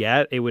could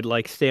get, it would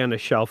like stay on a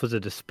shelf as a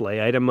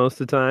display item most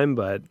of the time,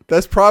 but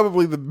that's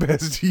probably the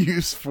best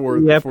use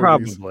for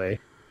probably.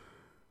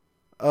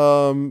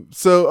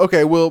 So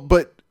okay, well,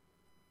 but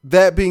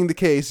that being the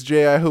case,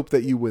 Jay, I hope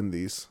that you win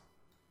these.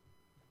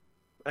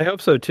 I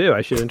hope so too.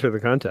 I should enter the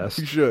contest.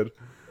 You should.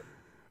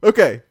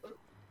 Okay.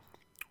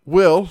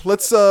 Well,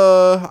 let's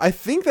I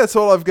think that's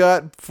all I've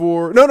got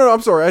for No,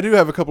 I'm sorry. I do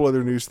have a couple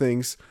other news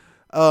things.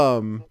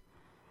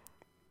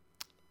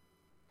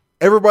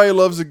 Everybody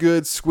loves a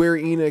good Square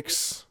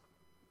Enix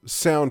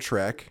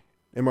soundtrack.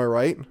 Am I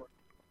right?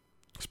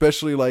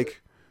 Especially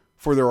like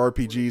for their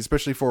RPGs,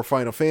 especially for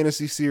Final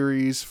Fantasy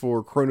series,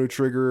 for Chrono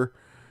Trigger.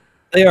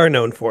 They are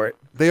known for it.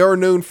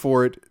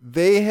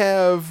 They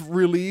have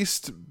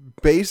released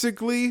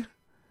basically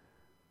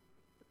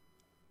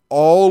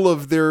all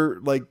of their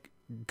like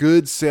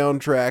good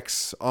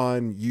soundtracks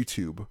on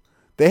YouTube.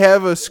 They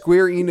have a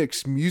Square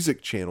Enix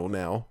music channel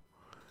now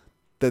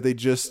that they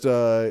just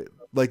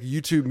like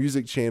YouTube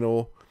music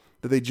channel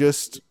that they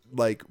just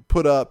like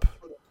put up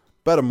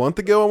about a month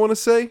ago, I want to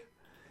say.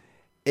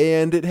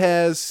 And it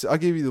has, I'll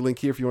give you the link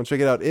here if you want to check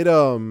it out.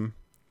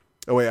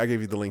 Oh wait, I gave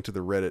you the link to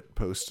the Reddit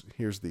post.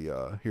 Here's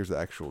the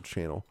actual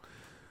channel.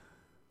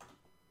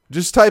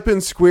 Just type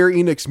in Square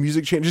Enix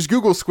music channel. Just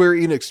Google Square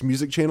Enix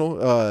music channel.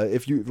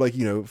 If you like,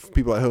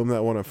 people at home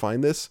that want to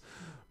find this,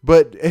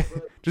 but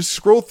just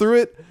scroll through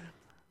it.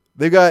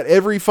 They've got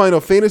every Final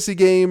Fantasy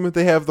game.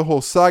 They have the whole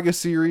Saga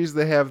series.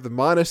 They have the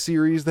Mana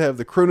series. They have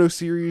the Chrono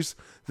series,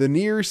 the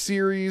Nier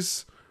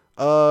series,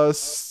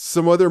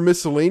 some other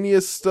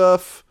miscellaneous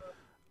stuff.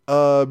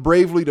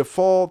 Bravely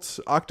Default,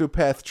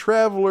 Octopath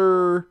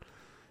Traveler,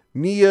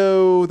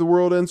 Neo, The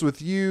World Ends With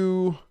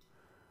You.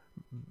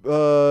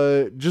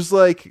 Just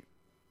like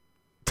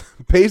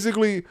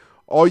basically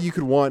all you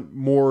could want,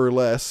 more or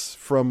less,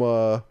 from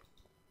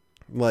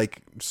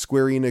like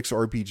Square Enix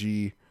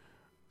RPG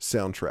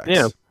soundtracks.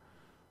 Yeah,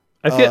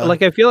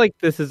 I feel like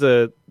this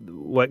is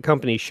what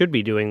companies should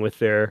be doing with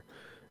their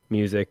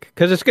music,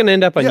 because it's going to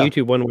end up on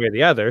YouTube one way or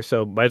the other.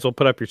 So might as well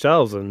put up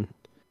yourselves and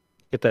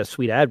get that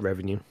sweet ad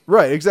revenue.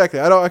 Right, exactly.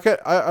 I'm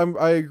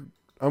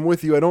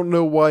with you. I don't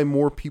know why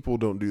more people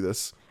don't do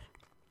this,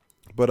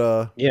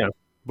 but yeah.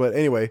 But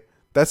anyway,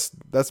 that's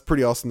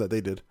pretty awesome that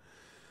they did.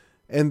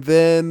 And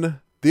then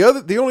the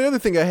only other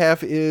thing I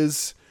have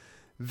is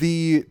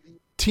the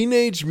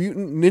Teenage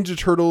Mutant Ninja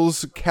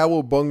Turtles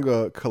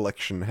Cowabunga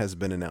collection has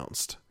been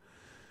announced.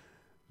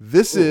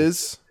 This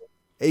is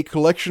a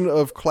collection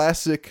of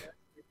classic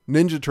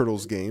Ninja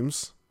Turtles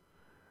games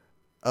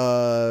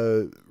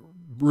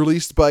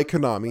released by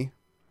Konami.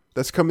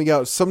 That's coming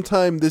out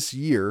sometime this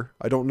year.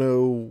 I don't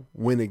know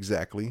when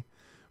exactly.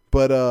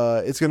 But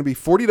it's going to be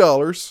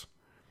 $40.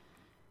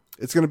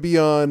 It's going to be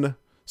on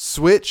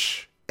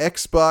Switch,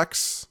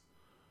 Xbox,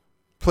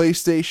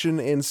 PlayStation,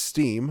 and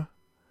Steam.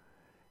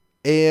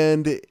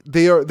 And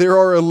there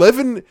are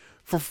 11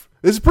 for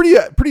this is pretty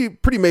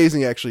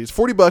amazing actually. It's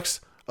 $40,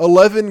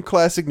 11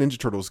 classic Ninja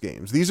Turtles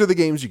games. These are the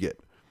games you get.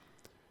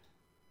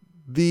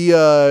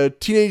 The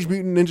Teenage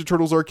Mutant Ninja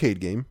Turtles arcade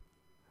game.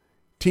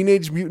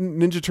 Teenage Mutant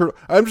Ninja Turtle.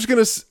 I'm just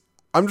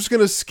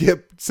gonna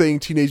skip saying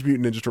Teenage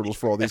Mutant Ninja Turtles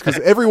for all these because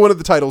every one of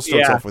the titles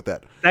starts off with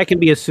that. That can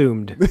be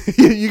assumed.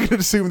 You can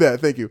assume that.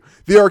 Thank you.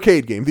 The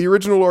arcade game, the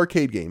original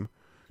arcade game.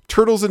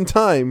 Turtles in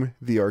Time,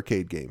 the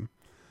arcade game.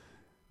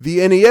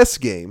 The NES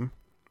game.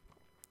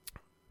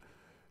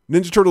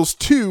 Ninja Turtles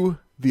 2,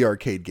 the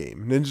arcade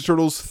game. Ninja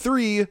Turtles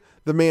 3,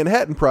 the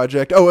Manhattan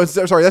Project. Oh,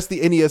 sorry, that's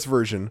the NES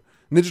version.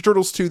 Ninja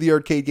Turtles 2, the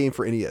arcade game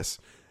for NES.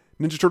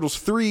 Ninja Turtles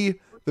 3,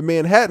 the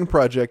Manhattan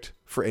Project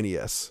for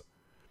NES.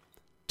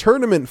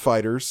 Tournament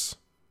Fighters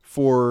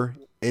for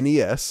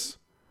NES.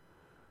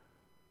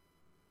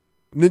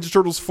 Ninja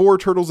Turtles 4,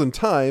 Turtles in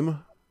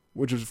Time,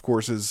 which of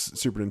course is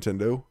Super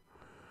Nintendo.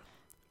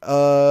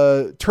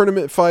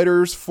 Tournament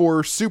Fighters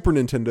for Super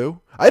Nintendo.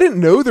 I didn't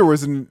know there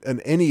was an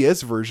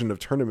NES version of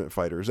Tournament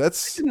Fighters. I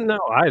didn't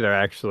know either,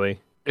 actually.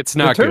 It's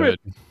not good.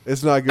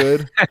 It's not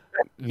good.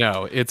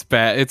 No, it's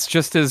bad. It's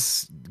just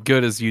as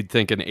good as you'd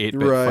think an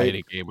 8-bit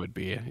fighting game would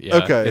be. Yeah,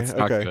 okay, it's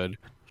not good.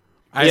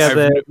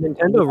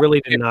 Nintendo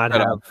really did not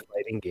have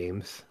fighting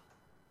games.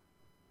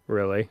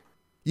 Really?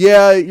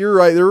 Yeah, you're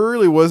right. There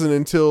really wasn't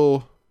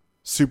until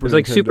Super Nintendo. It was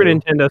like Super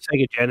Nintendo,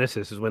 Sega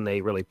Genesis is when they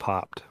really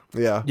popped.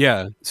 Yeah.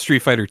 Yeah, Street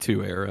Fighter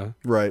 2 era.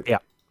 Right. Yeah.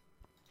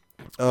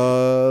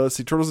 Let's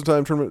see. Turtles in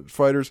Time, Tournament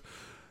Fighters.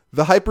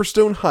 The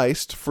Hyperstone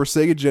Heist for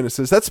Sega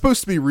Genesis. That's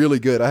supposed to be really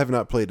good. I have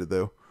not played it,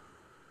 though.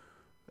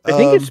 I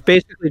think it's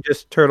basically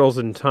just Turtles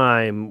in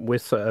Time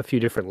with a few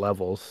different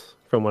levels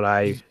from what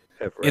I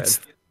have read.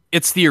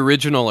 It's the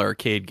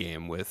arcade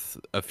game with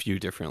a few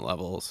different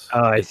levels.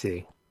 Oh, I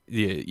see.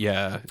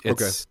 Yeah.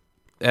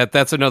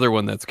 That's another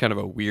one that's kind of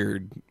a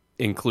weird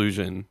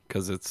inclusion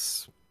because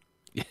it's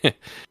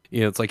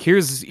it's like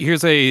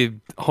here's a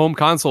home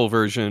console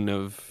version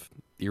of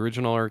the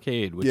original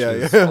arcade, which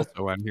is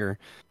also on here.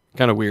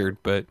 Kind of weird,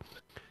 but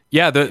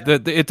yeah,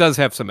 the it does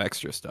have some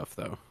extra stuff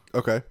though.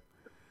 Okay.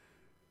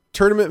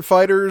 Tournament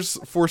Fighters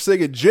for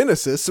Sega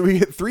Genesis. So we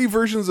get 3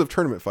 versions of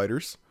Tournament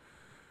Fighters.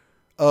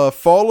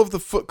 Fall of the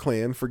Foot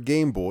Clan for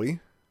Game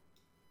Boy.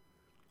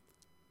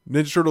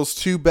 Ninja Turtles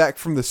 2 Back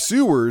from the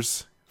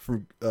Sewers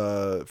for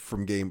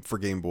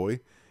Game Boy.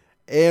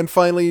 And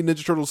finally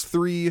Ninja Turtles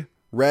 3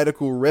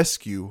 Radical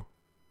Rescue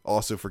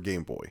also for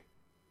Game Boy.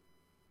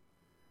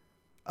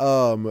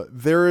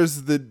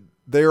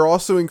 They're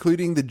also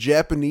including the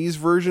Japanese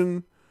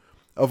version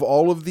of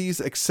all of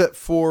these except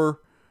for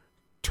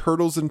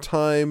Turtles in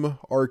Time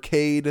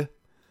Arcade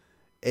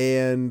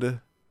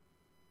and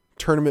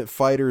Tournament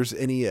Fighters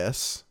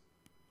NES.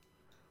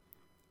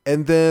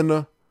 And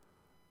then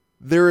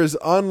there is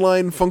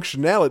online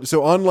functionality.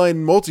 So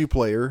online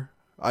multiplayer,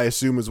 I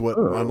assume is what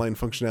online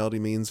functionality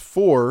means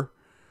for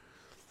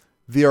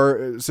for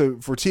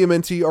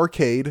TMNT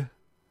Arcade,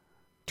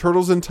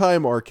 Turtles in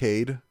Time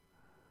Arcade,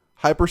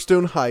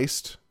 Hyperstone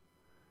Heist,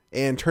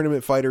 and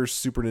Tournament Fighters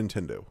Super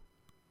Nintendo.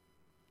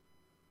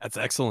 That's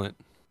excellent.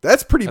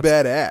 That's pretty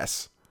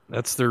badass.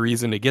 That's the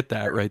reason to get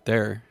that right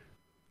there.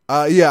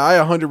 Yeah, I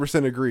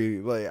 100% agree.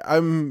 Like,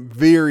 I'm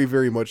very,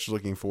 very much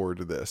looking forward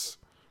to this.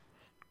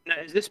 Now,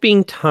 is this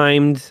being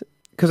timed?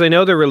 Because I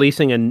know they're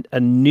releasing a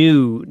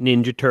new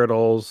Ninja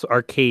Turtles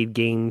arcade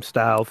game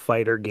style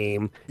fighter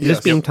game. Is this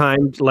being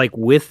timed like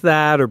with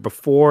that or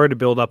before to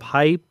build up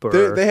hype?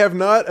 Or? They have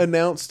not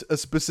announced a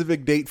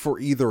specific date for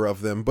either of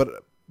them, but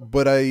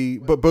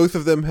both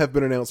of them have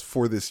been announced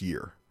for this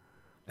year.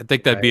 I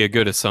think that'd be a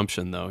good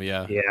assumption, though.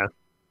 Yeah. Yeah.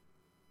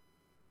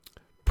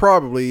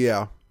 Probably,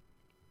 yeah.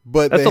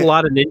 But that's a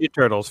lot of Ninja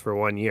Turtles for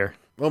 1 year.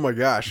 Oh my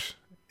gosh,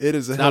 it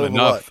is not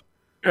enough.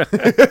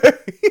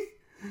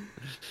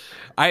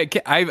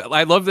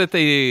 I love that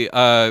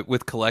they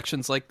with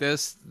collections like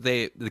this,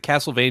 the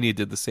Castlevania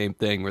did the same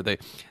thing where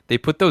they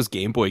put those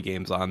Game Boy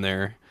games on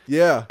there.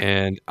 Yeah.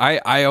 And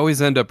I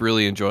always end up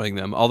really enjoying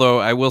them. Although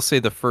I will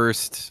say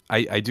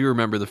I do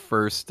remember the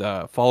first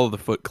Fall of the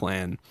Foot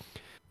Clan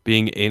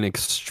being an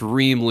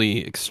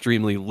extremely,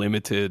 extremely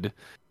limited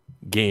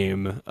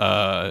game,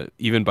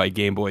 even by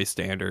Game Boy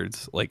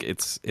standards. Like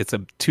it's a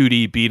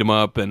 2D beat 'em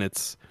up, and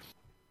it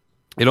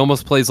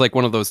almost plays like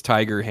one of those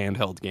Tiger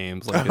handheld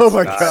games. Like oh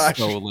my gosh,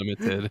 so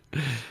limited.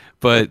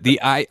 But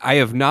I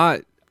have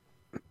not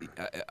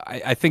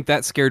I think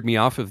that scared me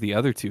off of the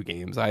other two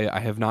games. I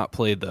have not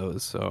played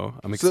those, so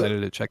I'm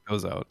excited to check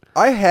those out.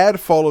 I had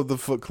followed the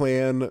Foot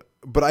Clan,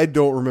 but I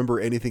don't remember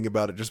anything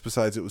about it just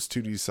besides it was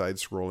 2D side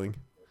scrolling.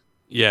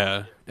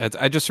 Yeah,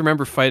 I just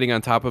remember fighting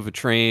on top of a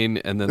train,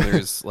 and then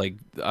there's like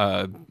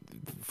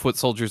foot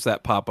soldiers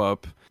that pop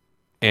up,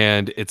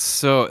 and it's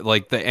so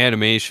like the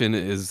animation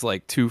is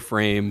like 2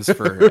 frames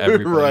for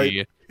everybody.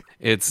 Right.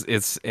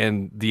 It's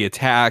and the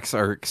attacks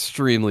are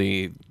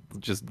extremely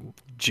just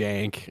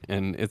jank,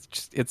 and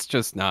it's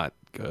just not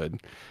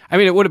good. I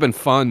mean, it would have been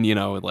fun,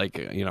 like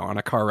on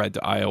a car ride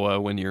to Iowa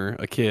when you're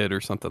a kid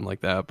or something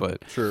like that,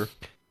 but Sure.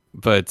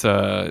 But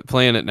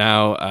playing it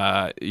now,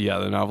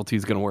 the novelty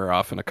is going to wear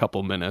off in a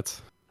couple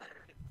minutes.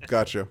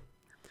 Gotcha.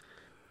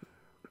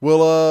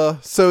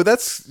 Well, so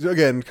that's,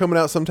 again, coming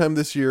out sometime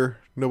this year.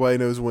 Nobody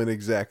knows when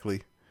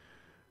exactly.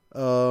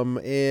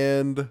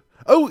 Okay,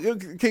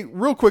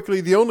 real quickly,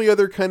 the only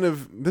other kind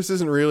of, this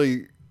isn't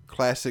really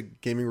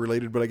classic gaming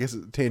related, but I guess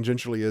it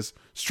tangentially is,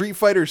 Street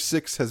Fighter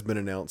 6 has been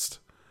announced.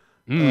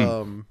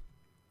 Oh,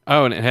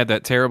 and it had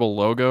that terrible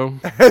logo.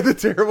 Had the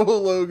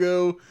terrible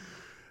logo.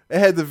 It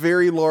had the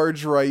very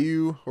large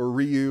Ryu.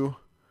 Oh,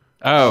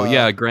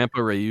 yeah, Grandpa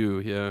Ryu,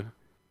 yeah.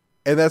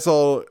 And that's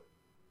all.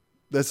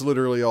 That's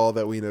literally all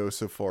that we know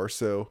so far.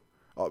 So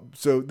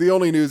the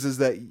only news is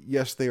that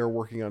yes, they are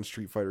working on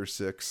Street Fighter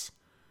 6,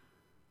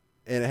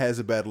 and it has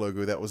a bad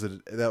logo. That was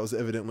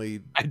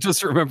evidently. I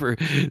just remember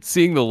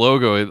seeing the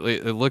logo.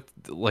 It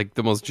looked like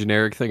the most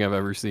generic thing I've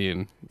ever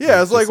seen. Yeah,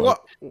 it's like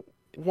what?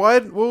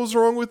 What was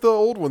wrong with the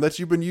old one that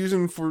you've been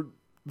using for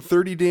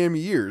 30 damn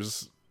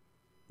years?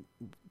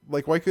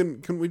 Like, why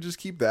couldn't we just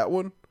keep that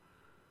one?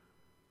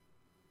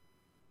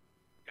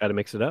 Got to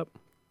mix it up,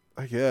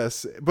 I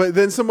guess. But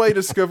then somebody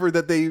discovered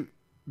that they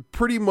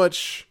pretty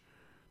much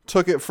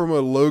took it from a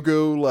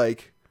logo,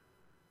 like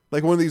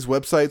one of these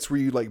websites where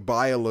you like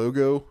buy a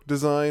logo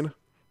design.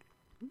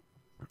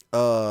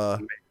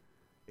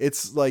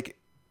 It's like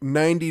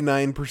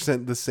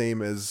 99% the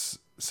same as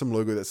some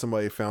logo that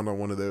somebody found on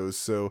one of those.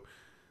 So,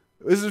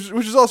 which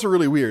is also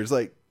really weird. It's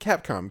like,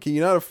 Capcom, can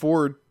you not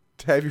afford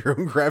to have your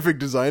own graphic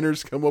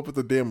designers come up with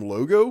a damn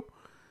logo?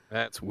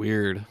 That's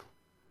weird.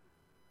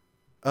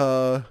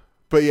 But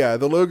yeah,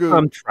 the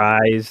logo.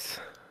 Tries,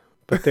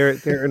 but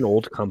they're an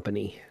old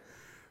company.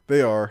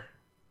 They are.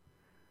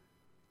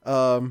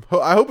 I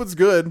hope it's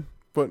good,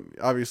 but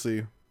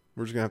obviously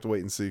we're just gonna have to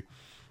wait and see.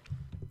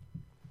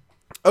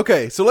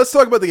 Okay, so let's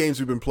talk about the games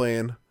we've been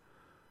playing.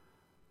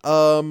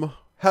 How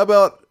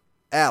about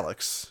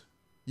Alex?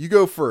 You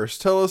go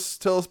first. Tell us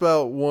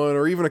about one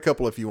or even a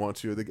couple if you want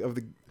to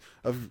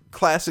of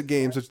classic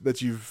games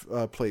that you've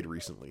played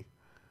recently.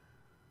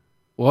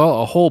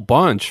 Well, a whole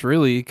bunch,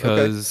 really,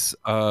 because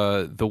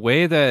the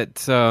way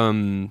that,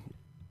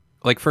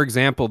 like for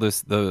example,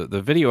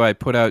 the video I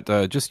put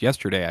out just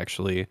yesterday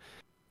actually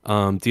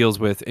deals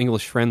with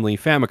English-friendly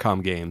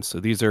Famicom games. So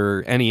these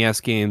are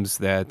NES games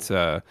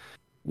that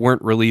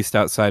weren't released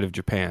outside of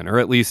Japan, or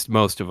at least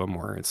most of them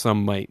were.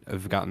 Some might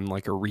have gotten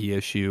like a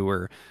reissue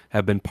or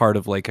have been part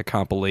of like a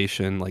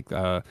compilation. Like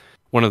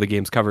one of the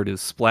games covered is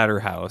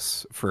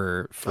Splatterhouse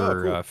for cool.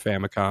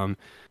 Famicom,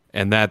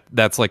 and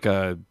that's like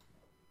a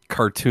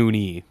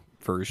cartoony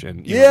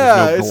version.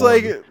 It's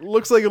like it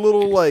looks like a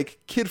little like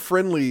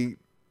kid-friendly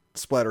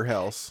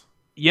Splatterhouse.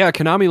 Yeah,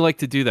 Konami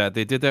liked to do that.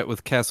 They did that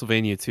with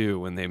Castlevania 2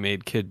 when they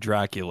made Kid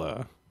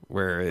Dracula,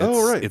 where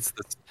it's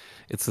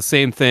the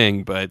same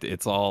thing, but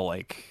it's all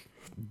like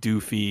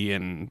doofy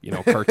and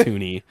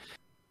cartoony.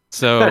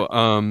 So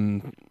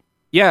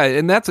yeah,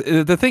 and that's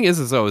the thing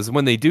is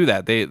when they do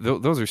that,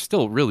 those are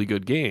still really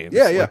good games.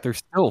 Yeah. Like, they're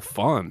still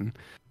fun.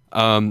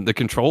 The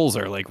controls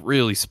are like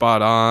really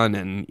spot on,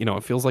 and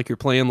it feels like you're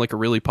playing like a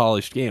really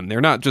polished game. They're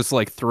not just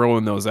like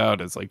throwing those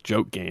out as like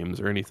joke games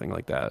or anything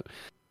like that.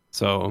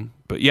 So,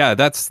 but yeah,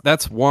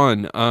 that's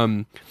one.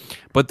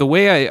 But the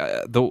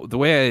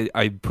way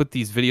I put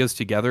these videos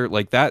together,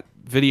 like that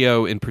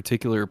video in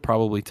particular,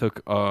 probably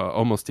took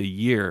almost a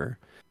year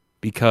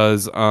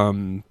because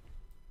I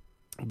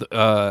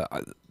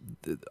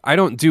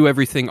don't do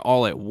everything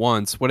all at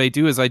once. What I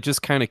do is I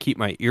just kind of keep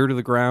my ear to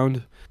the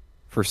ground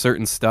for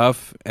certain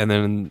stuff, and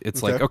then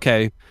it's like,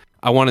 okay,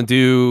 I want to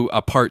do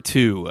a part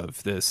 2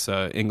 of this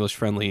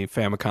English-friendly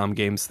Famicom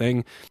games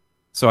thing.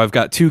 So I've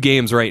got 2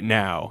 games right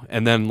now,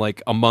 and then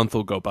like a month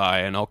will go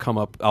by, and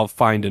I'll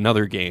find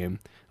another game,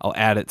 I'll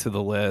add it to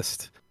the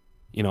list,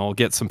 I'll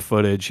get some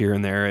footage here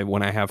and there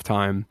when I have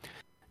time,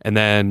 and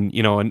then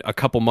in a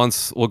couple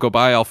months will go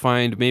by, I'll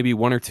find maybe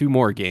 1 or 2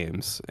 more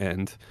games,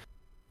 and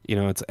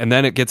and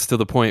then it gets to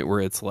the point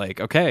where it's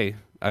like, okay,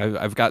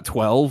 I've got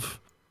 12.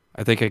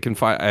 I think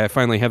I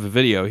finally have a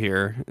video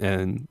here,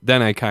 and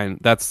then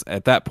that's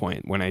at that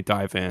point when I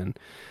dive in.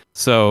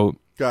 So,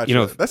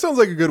 gotcha. That sounds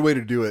like a good way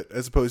to do it,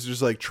 as opposed to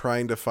just like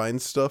trying to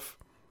find stuff.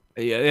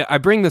 Yeah, I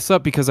bring this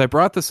up because I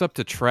brought this up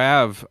to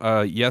Trav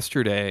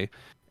yesterday,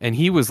 and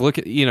he was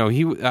looking.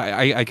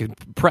 I could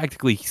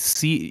practically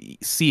see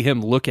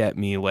him look at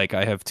me like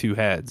I have 2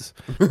 heads.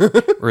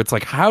 Where it's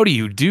like, how do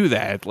you do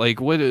that? Like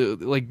what?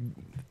 Like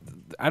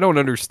I don't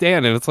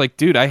understand. And it's like,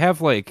 dude, I have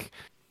like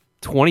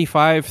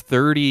 25,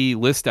 30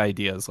 list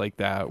ideas like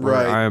that where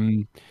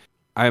Right.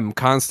 I'm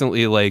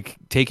constantly like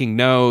taking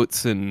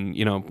notes and,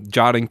 you know,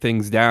 jotting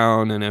things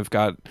down. And I've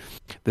got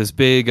this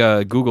big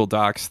Google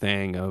Docs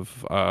thing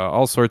of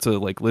all sorts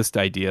of like list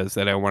ideas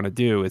that I want to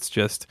do. It's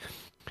just,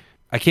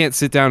 I can't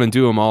sit down and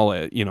do them all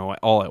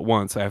at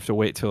once. I have to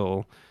wait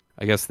till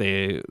I guess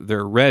they're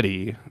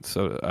ready.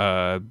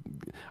 So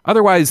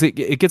otherwise it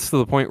gets to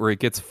the point where it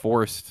gets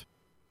forced,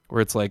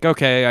 where it's like,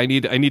 okay, I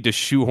need to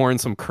shoehorn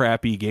some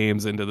crappy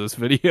games into this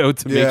video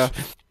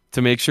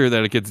to make sure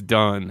that it gets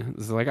done.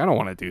 It's like, I don't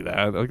want to do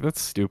that. Like,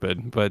 that's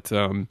stupid. But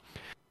but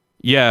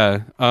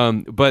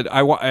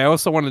I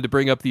also wanted to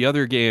bring up the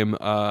other game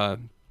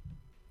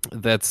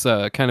that's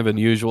kind of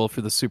unusual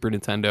for the Super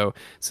Nintendo,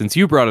 since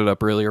you brought it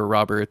up earlier,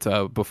 Robert,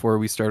 before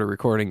we started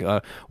recording.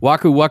 Waku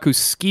Waku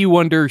Ski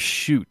Wonder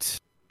Shoot.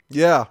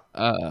 Yeah.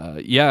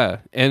 Yeah,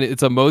 and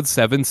it's a Mode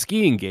 7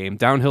 skiing game,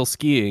 downhill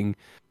skiing.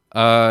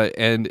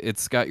 And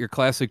it's got your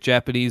classic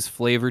Japanese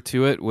flavor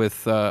to it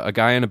with a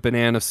guy in a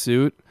banana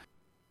suit.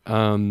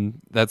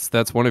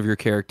 That's one of your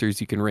characters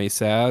you can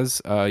race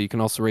as. You can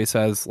also race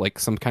as like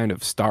some kind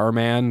of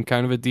Starman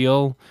kind of a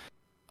deal.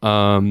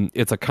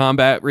 It's a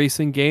combat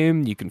racing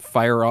game. You can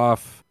fire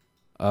off,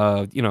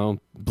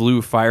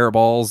 blue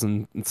fireballs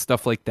and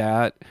stuff like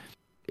that.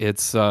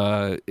 It's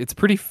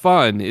pretty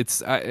fun.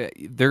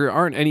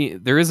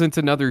 There isn't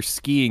another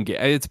skiing game.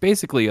 It's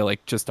basically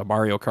like just a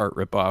Mario Kart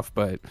ripoff,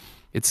 but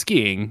it's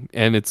skiing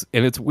and it's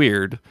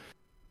weird,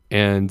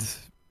 and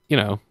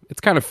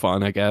it's kind of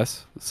fun, I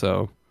guess.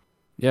 So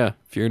yeah,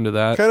 if you're into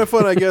that, Kind of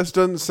fun, I guess.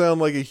 Doesn't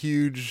sound like a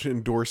huge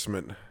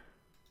endorsement.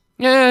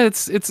 yeah,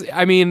 it's.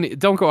 I mean,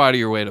 don't go out of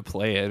your way to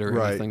play it or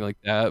Right. anything like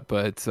that.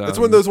 But It's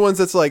one of those ones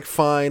that's like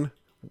fine.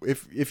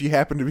 If you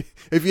happen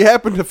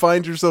to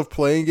find yourself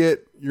playing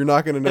it, you're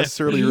not going to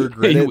necessarily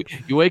regret it.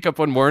 You wake up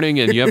one morning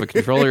and you have a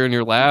controller in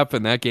your lap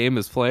and that game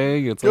is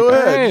playing. It's Go like,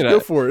 ahead, hey, just go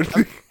for it.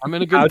 I'm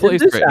in a How good place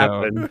did this right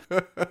happen?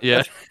 now.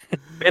 Yeah.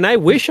 And I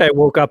wish I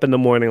woke up in the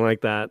morning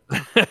like that.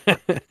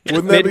 Wouldn't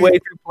that Midway be?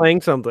 through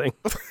playing something.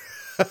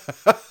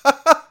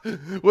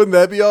 Wouldn't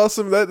that be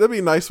awesome? That'd be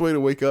a nice way to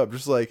wake up.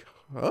 Just like,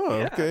 oh,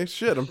 Yeah. okay,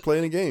 shit, I'm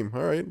playing a game.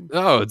 All right,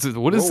 Oh, what is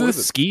Roll with this?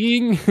 it.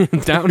 Skiing?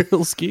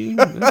 Downhill skiing?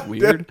 That's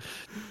weird.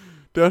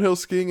 downhill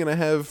skiing, and I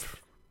have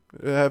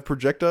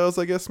projectiles.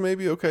 I guess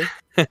maybe. Okay.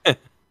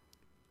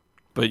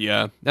 But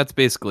yeah, that's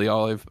basically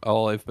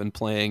all I've been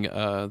playing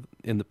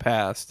in the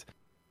past.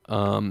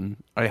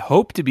 I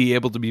hope to be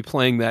able to be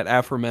playing that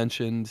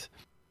aforementioned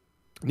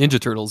Ninja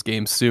Turtles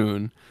game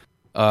soon,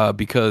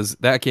 because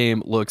that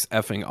game looks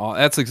effing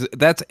awesome.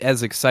 That's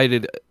as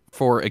excited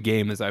for a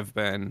game as I've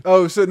been.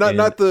 Oh, so not And-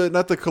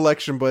 not the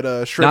collection, but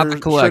Not the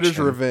collection. Shredder's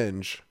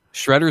Revenge.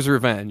 Shredder's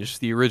Revenge,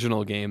 the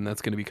original game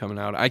that's going to be coming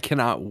out. I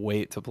cannot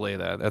wait to play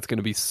that. That's going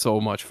to be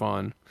so much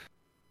fun.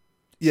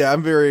 Yeah,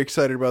 I'm very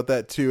excited about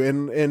that too,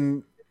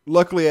 and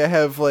luckily I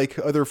have like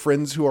other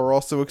friends who are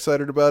also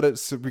excited about it,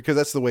 so, because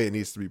that's the way it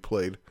needs to be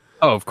played.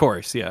 Oh, of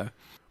course, yeah.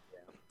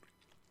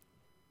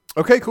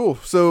 Okay, cool.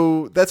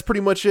 So that's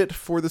pretty much it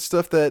for the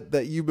stuff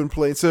that you've been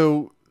playing.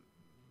 So,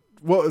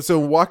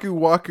 so Waku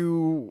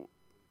Waku,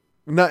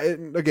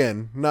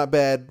 not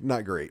bad,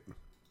 not great.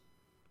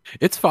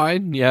 It's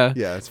fine, yeah.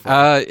 Yeah, it's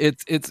fine.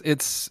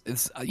 It's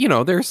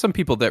there's some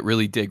people that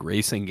really dig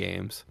racing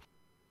games.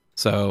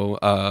 So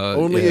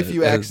Only yeah, if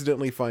you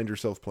accidentally find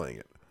yourself playing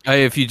it.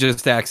 if you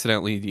just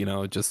accidentally,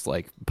 just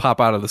like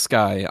pop out of the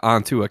sky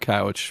onto a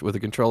couch with a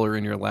controller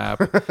in your lap,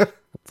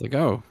 it's like,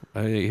 oh,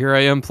 here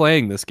I am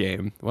playing this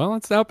game. Well,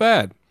 it's not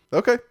bad.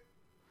 Okay.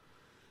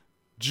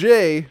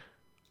 Jay,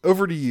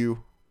 over to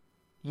you.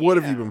 What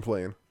have you been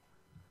playing?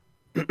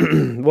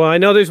 Well, I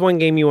know there's one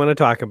game you want to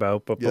talk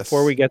about, but Yes.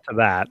 before we get to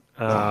that,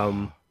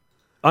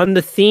 on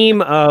the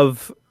theme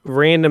of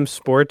random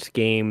sports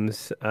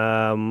games,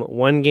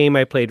 one game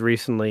I played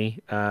recently,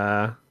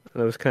 that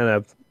was kind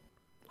of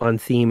on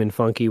theme and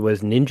funky,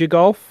 was Ninja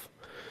Golf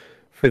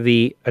for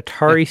the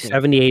Atari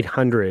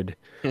 7800,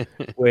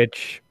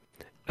 which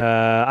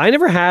I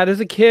never had as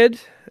a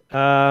kid.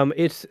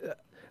 It's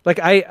like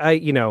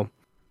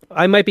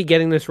I might be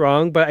getting this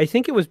wrong, but I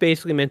think it was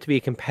basically meant to be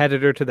a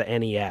competitor to the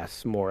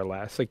NES, more or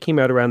less. It came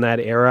out around that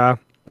era.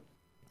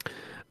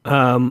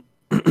 And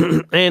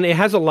it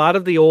has a lot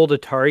of the old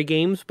Atari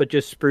games, but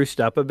just spruced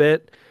up a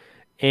bit.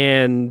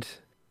 And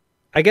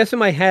I guess in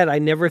my head, I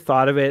never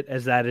thought of it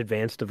as that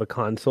advanced of a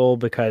console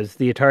because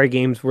the Atari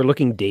games were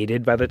looking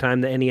dated by the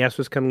time the NES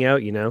was coming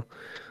out,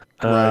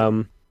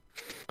 Right.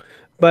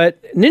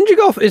 But Ninja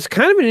Golf is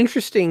kind of an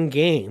interesting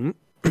game.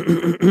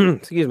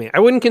 Excuse me. I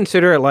wouldn't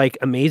consider it like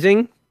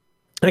amazing.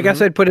 I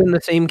guess I'd put it in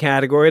the same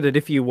category that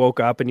if you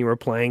woke up and you were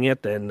playing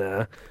it,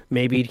 then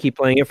maybe you'd keep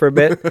playing it for a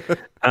bit.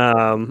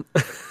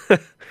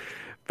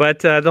 But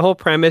the whole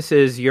premise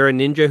is you're a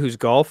ninja who's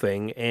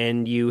golfing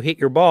and you hit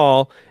your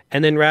ball,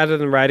 and then rather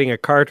than riding a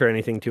cart or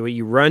anything to it,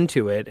 you run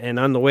to it. And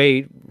on the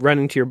way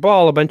running to your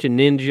ball, a bunch of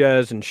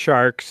ninjas and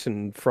sharks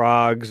and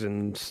frogs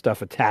and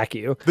stuff attack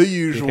you. The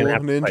usual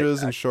have to fight ninjas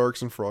back. and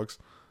sharks and frogs.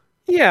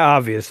 Yeah,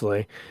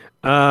 obviously.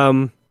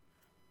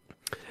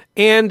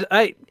 And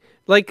I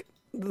like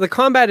the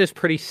combat is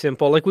pretty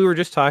simple. Like we were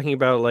just talking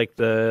about, like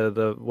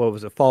the what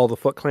was it, Fall of the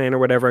Foot Clan or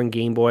whatever on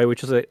Game Boy,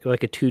 which is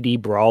like a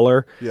 2D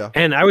brawler. Yeah.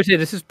 And I would say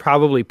this is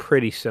probably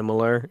pretty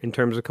similar in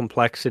terms of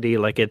complexity.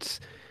 Like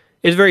it's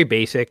very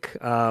basic.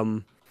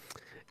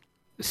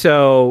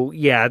 So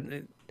yeah,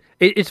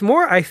 it's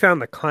more. I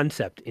found the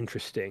concept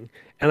interesting,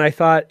 and I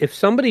thought if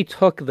somebody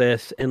took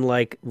this and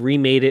like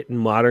remade it in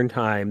modern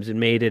times and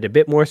made it a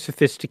bit more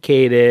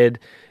sophisticated,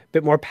 a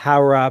bit more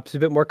power ups, a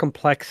bit more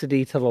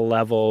complexity to the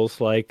levels,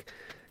 like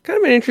kind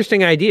of an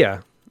interesting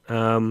idea.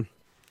 And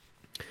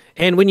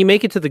when you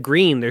make it to the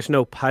green, there's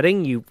no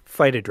putting; you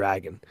fight a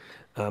dragon,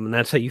 and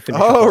that's how you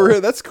finish. Oh, really?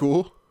 That's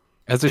cool.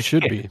 As it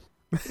should be.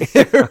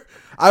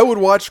 I would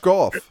watch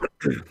golf.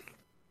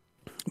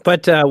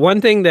 But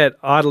one thing that,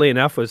 oddly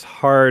enough, was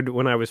hard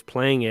when I was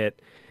playing it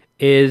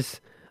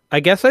is, I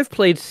guess I've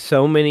played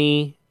so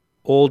many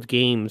old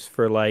games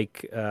for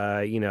like,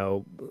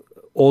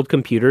 old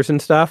computers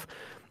and stuff,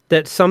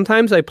 that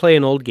sometimes I play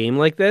an old game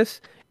like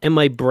this, and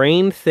my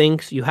brain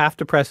thinks you have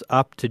to press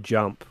up to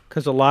jump,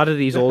 because a lot of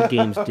these old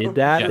games did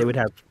that. Yeah.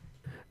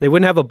 They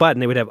wouldn't have a button;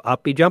 they would have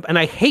up be jump, and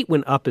I hate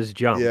when up is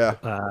jump. Yeah.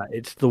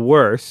 It's the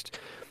worst.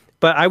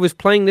 But I was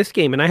playing this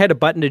game, and I had a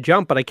button to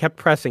jump, but I kept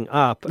pressing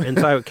up, and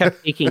so I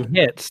kept taking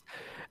hits.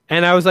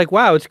 And I was like,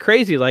 wow, it's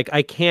crazy. Like,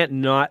 I can't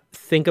not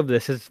think of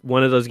this as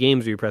one of those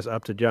games where you press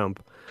up to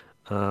jump.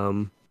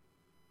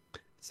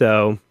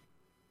 So,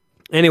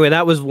 anyway,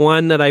 that was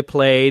one that I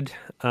played.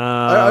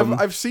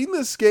 I've seen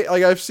this game.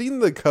 Like, I've seen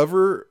the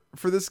cover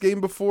for this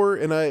game before,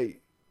 and I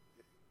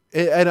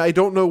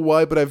don't know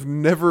why, but I've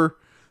never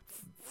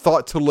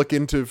thought to look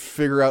into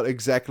figure out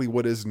exactly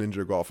what is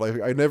Ninja Golf.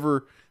 Like, I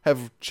never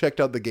have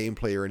checked out the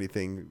gameplay or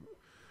anything,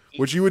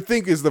 which you would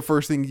think is the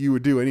first thing you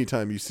would do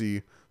anytime you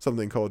see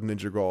something called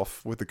Ninja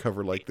Golf with a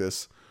cover like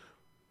this.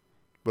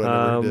 But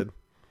I never did.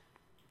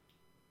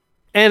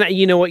 And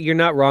you know what? You're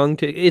not wrong.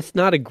 It's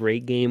not a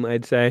great game,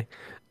 I'd say,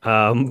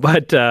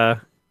 but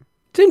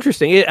it's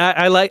interesting.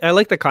 I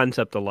like the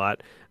concept a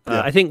lot.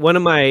 Yeah. I think one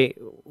of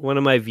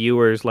my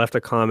viewers left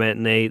a comment,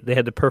 and they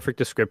had the perfect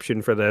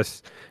description for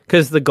this,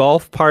 because the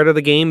golf part of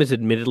the game is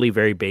admittedly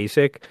very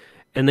basic.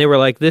 And they were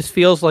like, this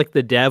feels like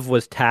the dev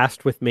was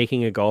tasked with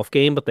making a golf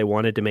game, but they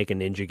wanted to make a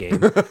ninja game.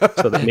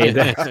 So they made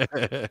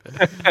that.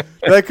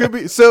 That could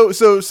be. So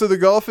the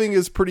golfing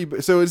is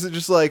pretty. So is it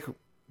just like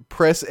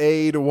press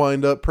A to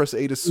wind up, press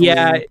A to swing?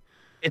 Yeah,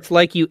 it's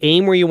like you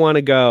aim where you want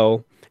to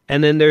go,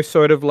 and then there's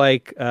sort of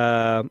like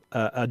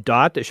a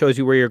dot that shows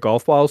you where your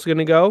golf ball is going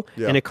to go,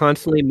 and it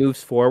constantly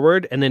moves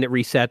forward, and then it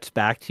resets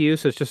back to you.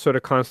 So it's just sort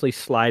of constantly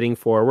sliding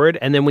forward,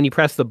 and then when you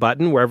press the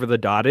button, wherever the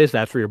dot is,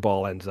 that's where your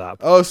ball ends up.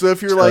 Oh, so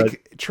if you're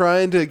like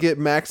trying to get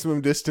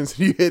maximum distance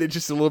and you hit it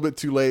just a little bit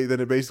too late, then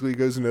it basically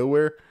goes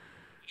nowhere?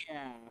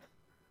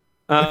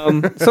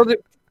 So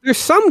there's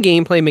some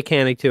gameplay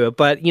mechanic to it,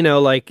 but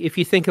like if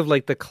you think of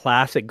like the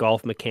classic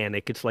golf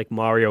mechanic, it's like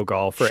Mario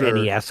Golf or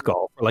NES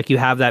Golf. Like you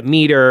have that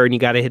meter and you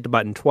got to hit the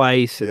button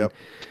twice. And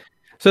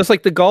so it's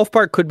like the golf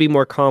part could be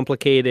more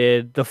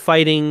complicated. The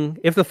fighting,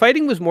 if the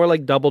fighting was more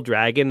like Double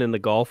Dragon and the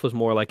golf was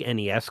more like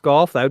NES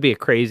Golf, that would be a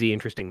crazy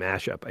interesting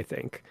mashup, I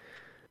think.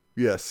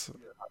 Yes,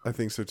 I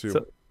think so too.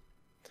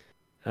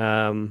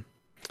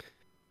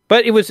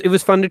 But it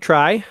was fun to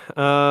try.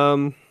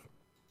 And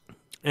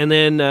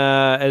then,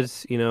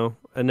 as you know,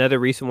 another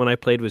recent one I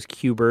played was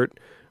Q*bert,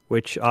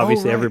 which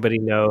obviously everybody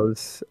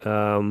knows.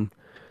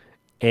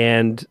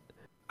 And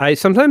I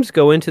sometimes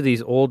go into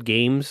these old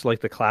games,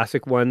 like the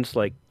classic ones,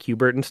 like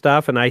Q*bert and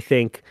stuff, and I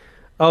think,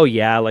 oh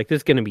yeah, like this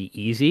is gonna be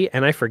easy,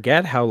 and I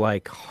forget how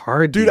like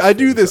hard. Dude, I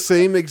do the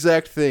same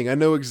exact thing. I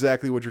know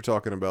exactly what you're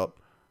talking about.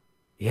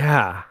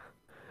 Yeah,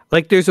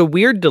 like there's a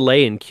weird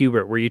delay in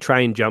Q*bert where you try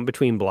and jump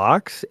between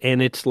blocks,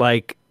 and it's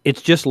like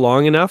it's just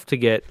long enough to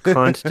get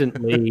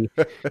constantly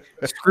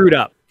screwed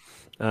up.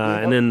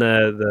 And then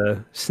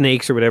the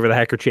snakes or whatever the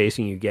heck are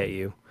chasing you get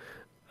you.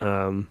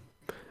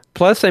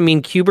 Plus, I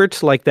mean,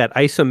 Q*bert's like that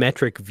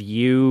isometric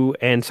view,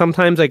 and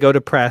sometimes I go to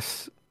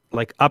press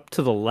like up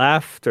to the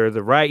left or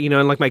the right,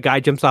 and like my guy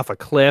jumps off a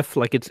cliff.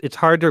 Like it's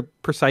hard to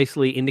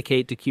precisely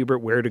indicate to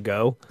Q*bert where to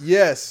go.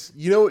 Yes,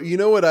 you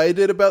know what I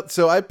did about.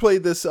 So I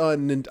played this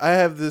on. I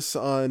have this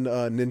on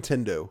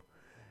Nintendo,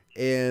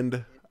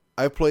 and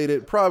I played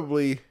it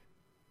probably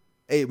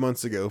 8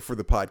 months ago for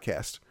the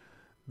podcast.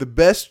 The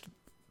best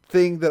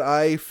thing that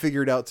I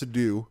figured out to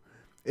do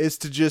is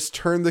to just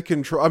turn the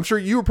control. I'm sure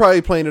you were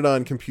probably playing it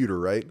on computer,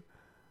 right?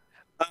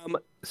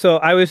 So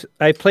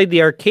I played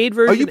the arcade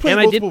version, and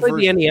I did play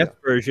the NES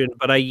version,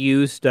 but I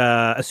used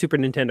a Super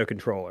Nintendo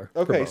controller.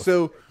 Okay,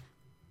 so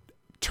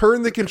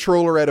turn the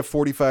controller at a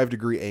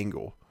 45-degree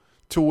angle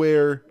to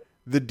where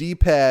the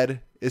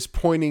D-pad is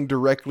pointing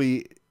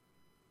directly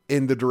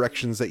in the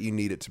directions that you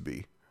need it to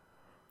be.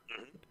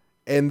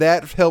 And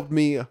that helped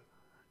me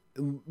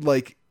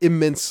like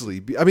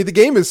immensely. I mean, the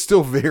game is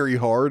still very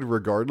hard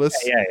regardless.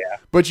 Yeah.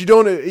 But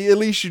at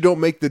least you don't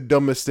make the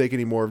dumb mistake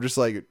anymore of just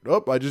like,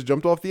 oh, I just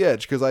jumped off the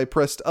edge because I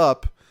pressed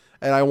up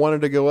and I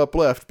wanted to go up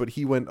left, but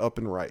he went up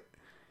and right.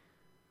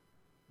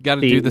 Got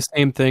to do the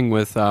same thing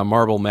with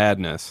Marble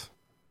Madness.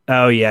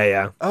 Oh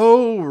yeah.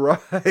 Oh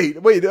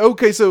right. Wait.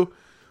 Okay. So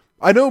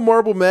I know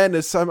Marble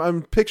Madness.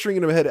 I'm picturing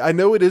it in my head. I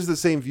know it is the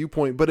same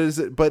viewpoint, but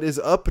is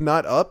up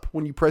not up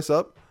when you press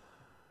up?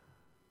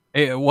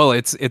 Well,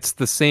 it's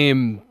the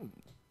same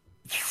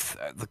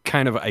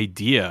kind of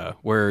idea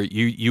where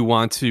you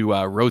want to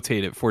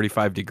rotate it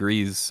 45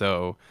 degrees,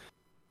 so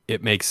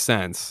it makes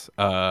sense.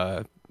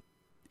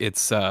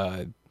 It's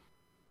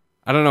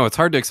I don't know. It's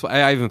hard to explain.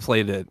 I haven't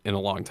played it in a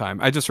long time.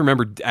 I just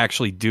remember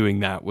actually doing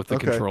that with the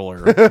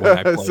controller when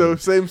I played. So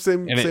same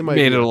and it idea.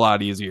 Made it a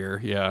lot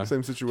easier. Yeah.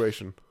 Same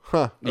situation.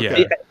 Huh. Yeah.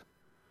 Okay.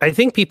 I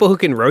think people who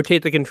can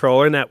rotate the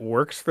controller and that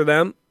works for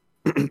them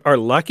are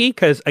lucky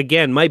because,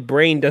 again, my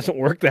brain doesn't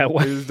work that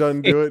way. It just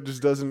doesn't do it.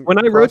 Just doesn't. When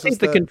I process rotate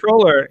the that.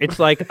 controller, it's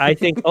like I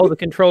think, oh, the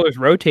controller's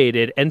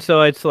rotated, and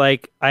so it's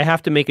like I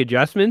have to make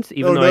adjustments,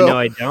 even though I know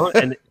I don't,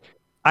 and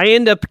I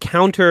end up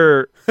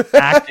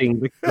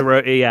counteracting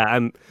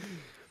I'm.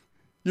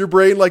 Your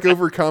brain like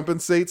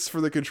overcompensates for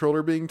the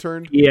controller being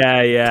turned.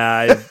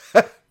 Yeah.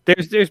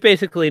 There's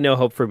basically no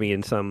hope for me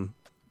in some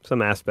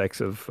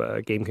aspects of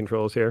game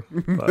controls here.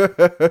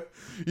 But.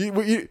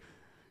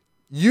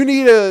 You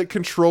need a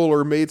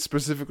controller made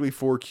specifically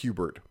for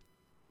Qbert.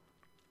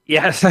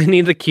 Yes, I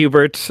need the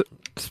Qbert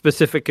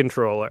specific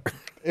controller.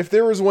 If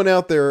there was one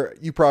out there,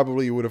 you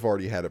probably would have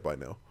already had it by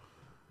now.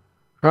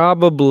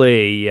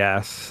 Probably,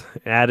 yes.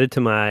 Added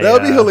to my... That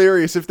would be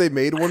hilarious if they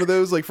made one of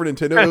those, like for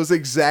Nintendo. It was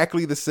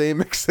exactly the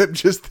same, except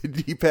just the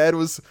D-pad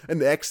was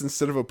an X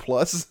instead of a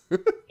plus.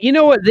 You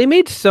know what? They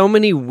made so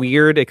many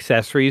weird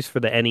accessories for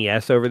the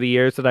NES over the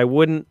years that I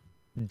wouldn't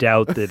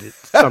doubt that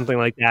something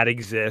like that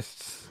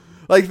exists.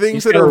 Like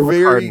things that are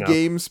very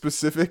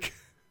game-specific.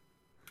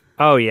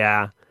 Oh,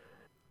 yeah.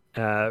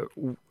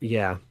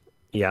 Yeah.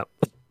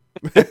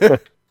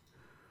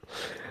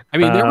 I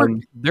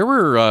mean, there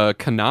were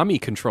Konami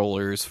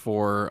controllers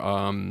for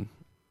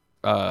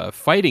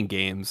fighting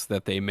games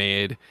that they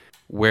made,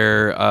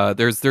 where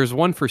there's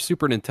one for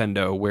Super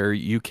Nintendo where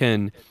you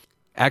can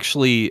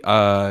actually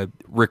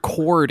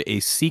record a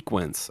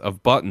sequence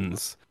of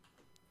buttons,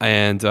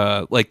 and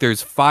like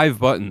there's 5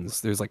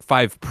 buttons. There's like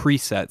 5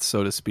 presets,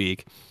 so to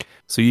speak.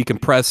 So you can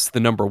press the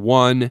number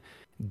 1,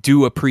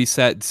 do a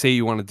preset. Say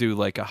you want to do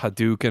like a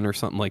Hadouken or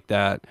something like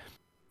that.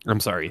 I'm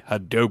sorry,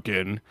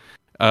 Hadouken.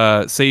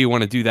 Say you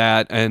want to do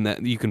that,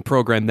 and you can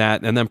program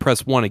that, and then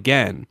press 1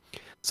 again.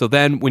 So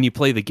then, when you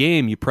play the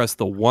game, you press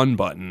the 1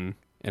 button,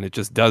 and it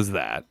just does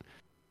that.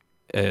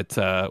 It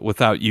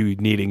without you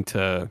needing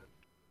to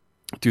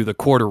do the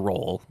quarter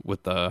roll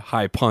with the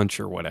high punch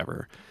or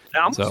whatever. It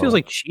almost feels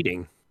like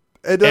cheating.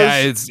 It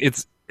does. Yeah,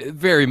 it's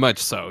very much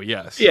so.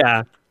 Yes.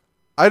 Yeah.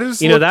 I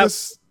just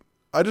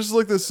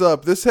looked this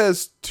up. This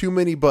has too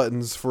many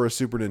buttons for a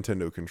Super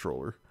Nintendo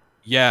controller.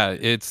 Yeah,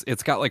 it's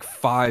got like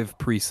 5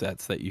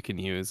 presets that you can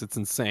use. It's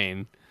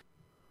insane.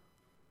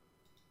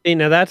 See,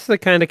 now that's the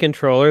kind of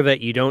controller that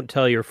you don't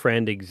tell your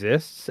friend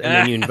exists, and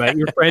then you invite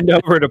your friend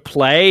over to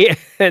play,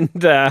 and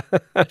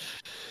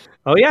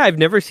oh yeah, I've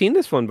never seen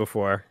this one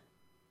before.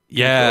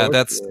 Yeah,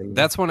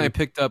 that's one I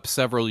picked up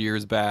several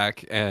years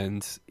back,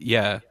 and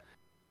yeah,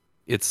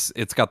 it's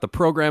got the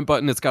program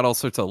button. It's got all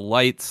sorts of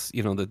lights,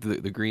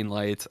 the green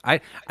lights.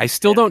 I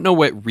still don't know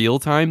what real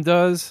time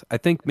does. I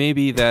think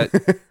maybe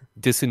that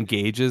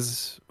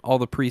disengages all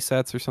the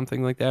presets or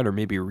something like that, or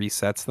maybe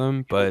resets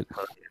them, but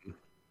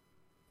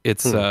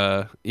it's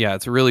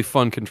it's a really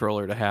fun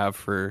controller to have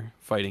for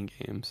fighting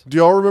games. Do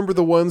y'all remember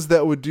the ones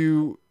that would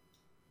do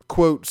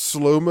quote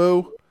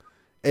slow-mo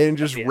and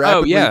just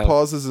rapidly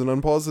pauses and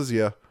unpauses?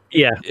 Yeah,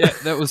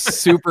 that was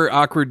super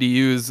awkward to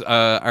use.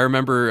 I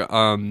remember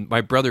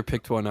my brother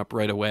picked one up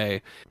right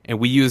away, and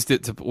we used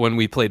it when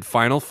we played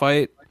Final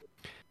Fight.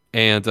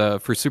 And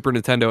for Super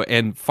Nintendo,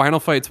 and Final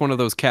Fight's one of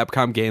those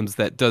Capcom games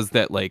that does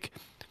that like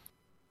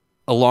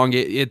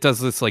it does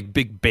this like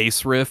big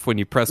bass riff when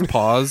you press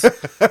pause. So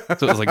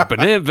it was like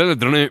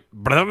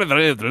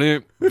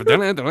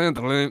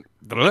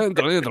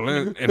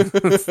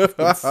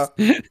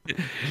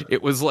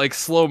it was like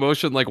slow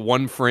motion, like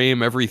 1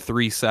 frame every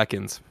 3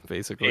 seconds,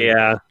 basically.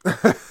 Yeah.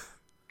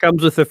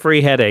 Comes with a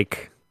free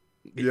headache.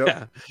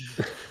 Yep.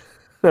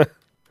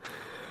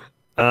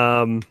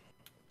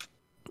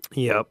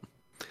 Yep.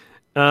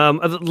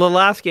 The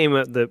last game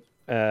that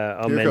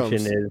I'll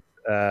mention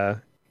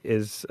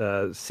is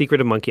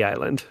Secret of Monkey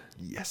Island.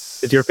 Yes,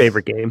 it's your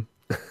favorite game.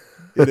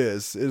 It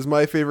is. It is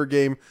my favorite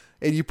game,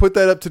 and you put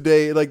that up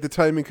today. Like the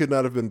timing could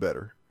not have been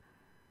better.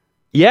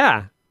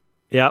 Yeah.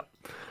 Yep.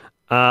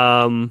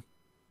 And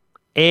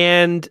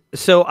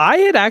so I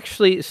had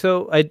actually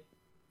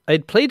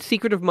I'd played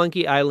Secret of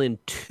Monkey Island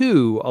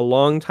 2 a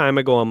long time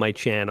ago on my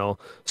channel.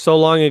 So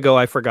long ago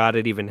I forgot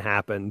it even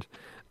happened.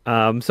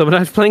 So when I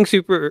was playing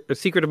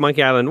Secret of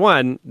Monkey Island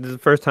 1, this is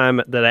the first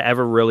time that I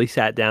ever really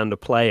sat down to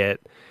play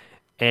it.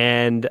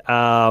 And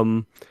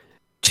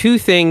 2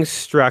 things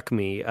struck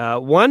me.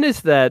 One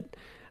is that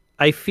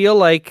I feel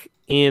like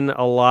in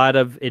a lot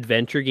of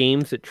adventure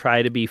games that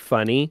try to be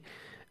funny,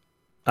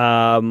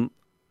 a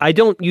I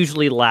don't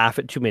usually laugh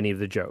at too many of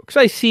the jokes.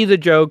 I see the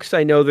jokes,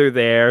 I know they're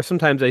there.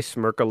 Sometimes I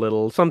smirk a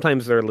little.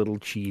 Sometimes they're a little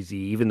cheesy,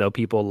 even though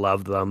people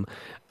love them.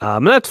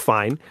 And that's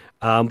fine.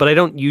 But I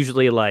don't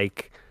usually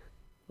like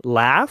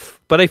laugh.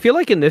 But I feel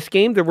like in this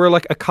game there were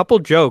like a couple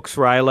jokes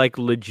where I like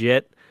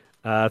legit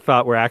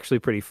thought were actually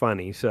pretty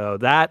funny. So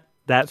that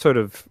sort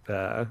of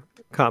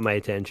caught my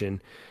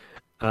attention.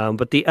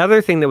 But the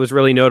other thing that was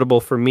really notable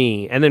for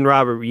me, and then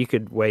Robert, you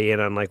could weigh in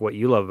on like what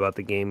you love about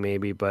the game,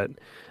 maybe, but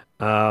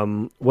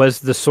was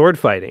the sword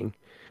fighting.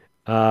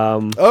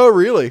 Oh,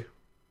 really?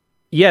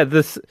 Yeah,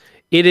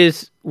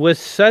 was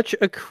such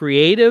a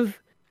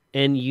creative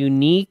and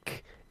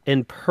unique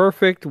and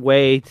perfect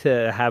way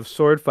to have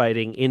sword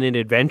fighting in an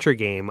adventure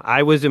game.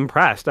 I was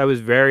impressed. I was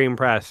very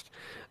impressed.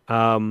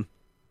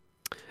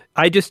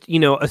 I just,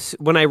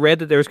 when I read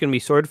that there was going to be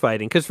sword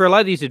fighting, because for a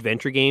lot of these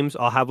adventure games,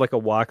 I'll have like a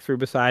walkthrough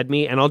beside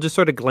me, and I'll just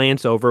sort of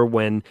glance over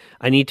when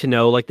I need to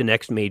know like the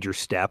next major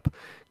step.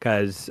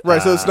 Cause,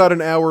 right, so it's not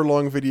an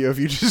hour-long video of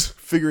you just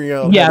figuring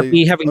out. Yeah,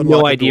 me having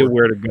no idea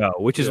where to go,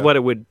 which is Yeah. what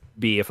it would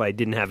be if I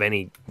didn't have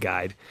any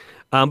guide.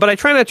 But I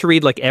try not to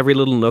read like every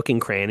little nook and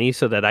cranny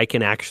so that I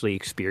can actually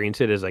experience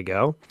it as I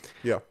go.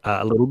 Yeah.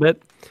 A little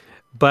bit.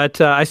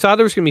 But I saw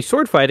there was going to be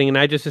sword fighting, and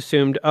I just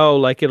assumed,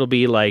 like it'll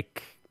be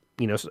like,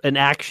 an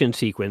action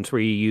sequence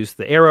where you use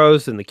the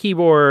arrows and the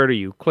keyboard, or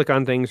you click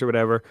on things or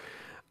whatever.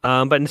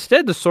 But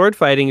instead, the sword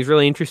fighting is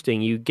really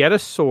interesting. You get a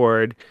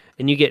sword,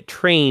 and you get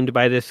trained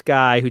by this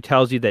guy who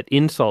tells you that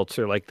insults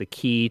are like the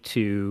key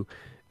to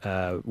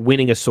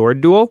winning a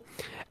sword duel.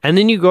 And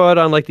then you go out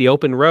on like the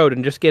open road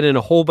and just get in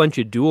a whole bunch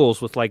of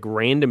duels with like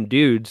random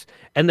dudes,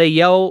 and they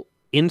yell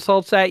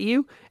insults at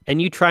you,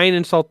 and you try and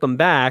insult them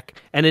back.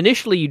 And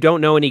initially, you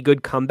don't know any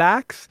good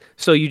comebacks,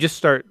 so you just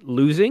start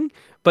losing.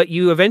 But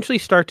you eventually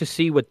start to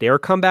see what their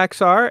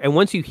comebacks are, and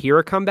once you hear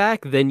a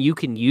comeback, then you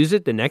can use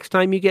it the next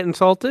time you get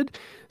insulted.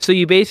 So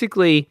you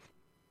basically,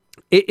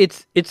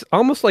 it's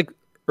almost like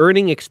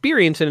earning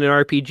experience in an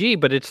RPG,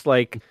 but it's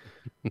like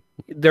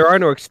there are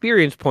no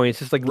experience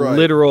points. It's like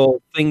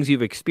literal things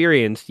you've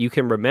experienced you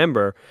can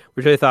remember,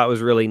 which I thought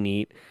was really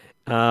neat.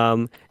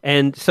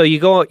 And so you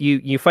go,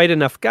 you fight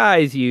enough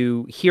guys,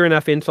 you hear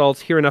enough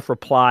insults, hear enough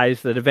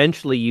replies that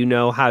eventually you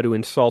know how to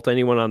insult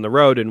anyone on the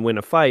road and win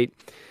a fight.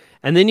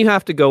 And then you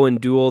have to go and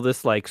duel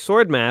this like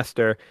sword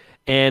master.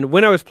 And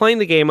when I was playing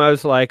the game, I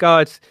was like,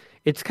 oh,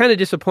 it's kind of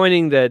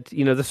disappointing that,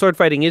 the sword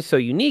fighting is so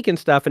unique and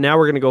stuff. And now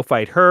we're going to go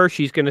fight her.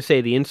 She's going to say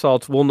the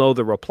insults. We'll know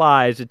the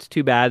replies. It's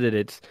too bad that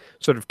it's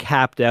sort of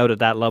capped out at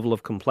that level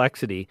of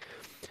complexity.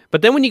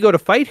 But then when you go to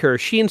fight her,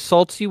 she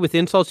insults you with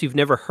insults you've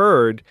never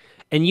heard.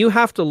 And you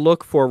have to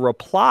look for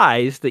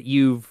replies that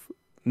you've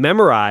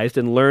memorized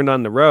and learned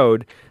on the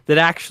road that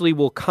actually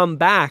will come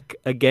back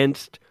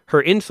against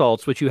her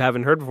insults, which you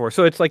haven't heard before.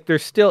 So it's like there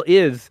still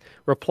is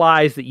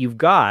replies that you've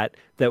got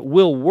that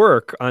will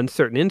work on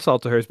certain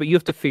insults of hers, but you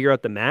have to figure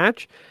out the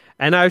match.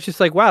 And I was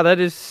just like, wow, that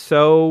is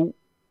so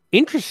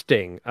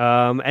interesting.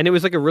 And it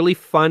was like a really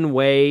fun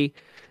way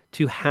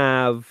to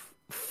have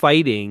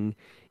fighting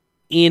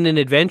in an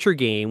adventure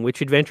game, which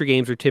adventure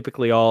games are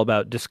typically all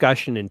about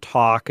discussion and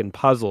talk and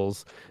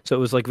puzzles. So it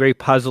was like very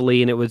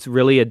puzzly, and it was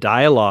really a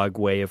dialogue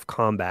way of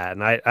combat.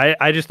 And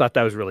I just thought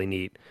that was really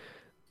neat.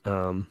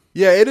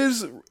 Yeah, it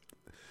is.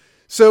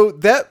 So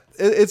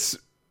it's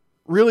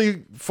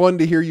really fun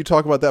to hear you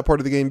talk about that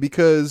part of the game,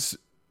 because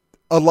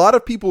a lot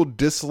of people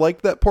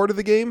dislike that part of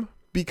the game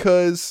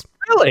because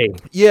really,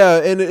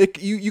 yeah, and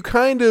you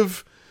kind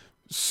of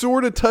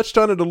sort of touched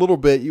on it a little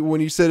bit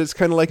when you said it's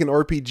kind of like an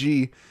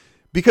RPG,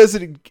 because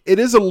it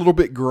is a little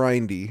bit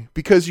grindy,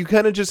 because you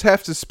kind of just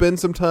have to spend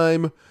some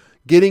time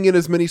getting in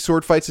as many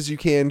sword fights as you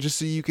can, just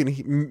so you can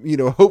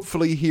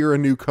hopefully hear a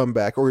new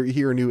comeback or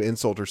hear a new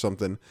insult or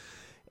something.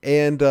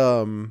 And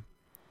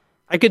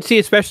I could see,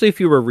 especially if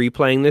you were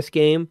replaying this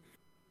game,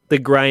 the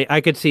grind. I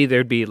could see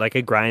there'd be like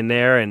a grind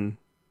there, and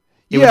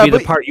it would be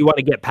the part you want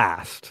to get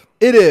past.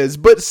 It is,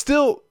 but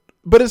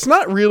it's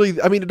not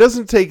really. I mean, it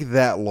doesn't take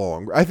that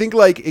long. I think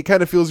like it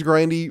kind of feels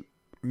grindy,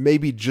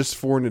 maybe just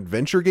for an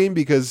adventure game,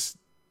 because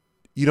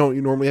you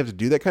normally have to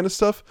do that kind of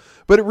stuff.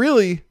 But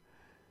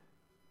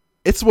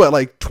it's what,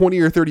 like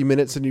 20 or 30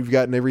 minutes, and you've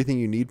gotten everything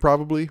you need,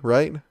 probably,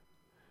 right?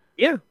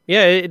 Yeah,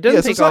 it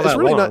doesn't take all that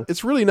long.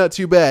 It's really not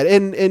too bad.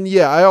 And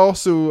yeah, I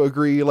also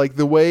agree, like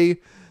the way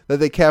that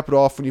they cap it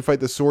off when you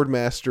fight the sword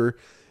master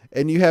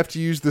and you have to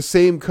use the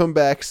same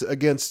comebacks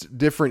against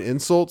different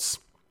insults.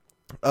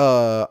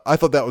 I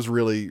thought that was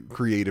really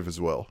creative as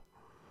well.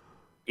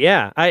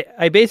 Yeah,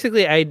 I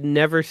basically, I'd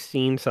never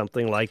seen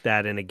something like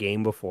that in a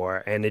game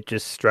before, and it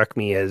just struck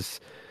me as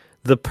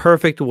the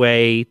perfect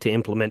way to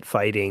implement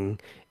fighting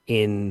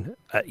in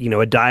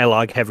a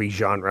dialogue heavy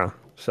genre.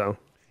 So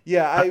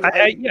yeah,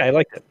 I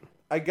liked it.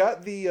 I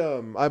got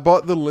I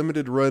bought the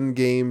limited run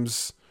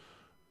games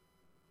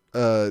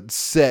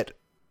set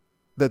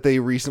that they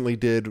recently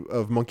did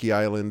of Monkey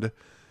Island,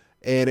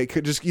 and it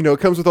could just it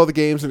comes with all the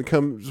games, and it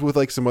comes with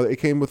like some other. It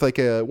came with like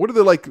what are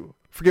they, like,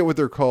 forget what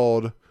they're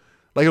called,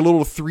 like a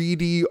little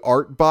 3D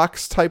art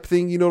box type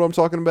thing. You know what I'm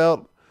talking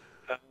about?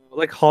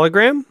 Like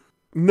hologram?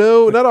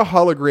 No, not a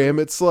hologram.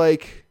 It's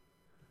like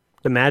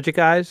The magic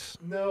eyes?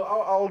 no.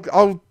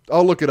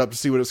 I'll look it up to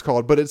see what it's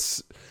called. But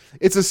it's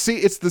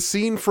the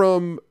scene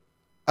from.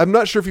 I'm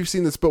not sure if you've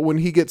seen this, but when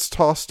he gets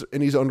tossed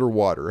and he's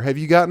underwater, have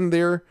you gotten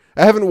there?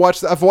 I haven't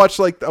watched. I watched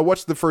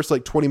the first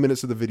 20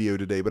 minutes of the video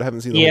today, but I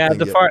haven't seen the whole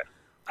thing yet.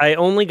 I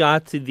only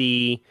got to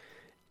the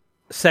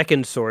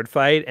second sword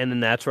fight, and then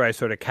that's where I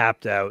sort of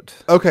capped out.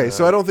 Okay,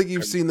 so I don't think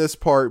you've seen this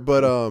part,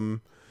 but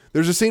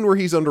there's a scene where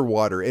he's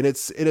underwater, and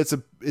it's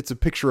a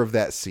picture of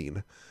that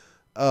scene.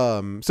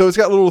 So it's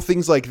got little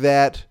things like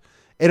that,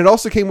 and it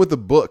also came with the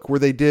book where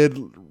they did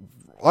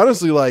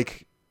honestly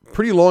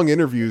pretty long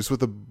interviews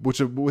with a bunch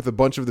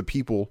of the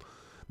people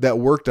that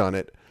worked on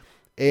it.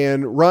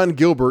 And Ron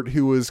Gilbert,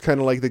 who was kind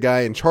of like the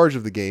guy in charge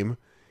of the game,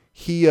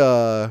 he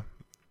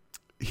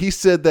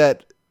said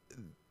that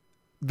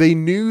they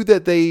knew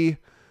that they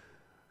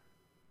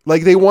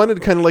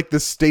wanted kind of like the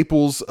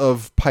staples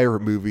of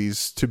pirate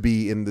movies to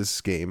be in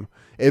this game.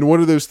 And one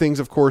of those things,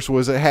 of course,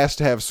 was it has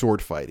to have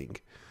sword fighting.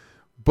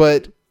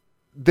 But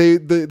they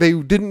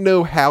didn't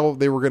know how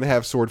they were going to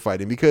have sword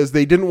fighting because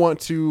they didn't want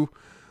to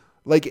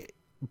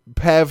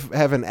have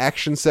an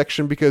action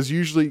section because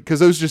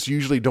those just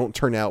usually don't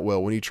turn out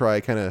well when you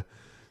try kind of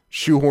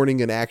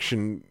shoehorning an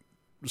action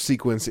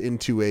sequence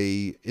into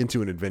a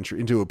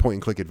point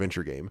and click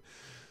adventure game.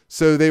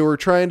 So they were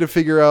trying to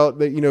figure out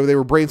that, they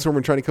were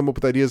brainstorming, trying to come up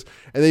with ideas,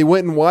 and they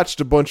went and watched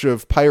a bunch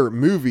of pirate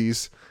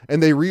movies,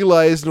 and they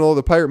realized in all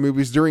the pirate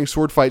movies during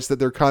sword fights that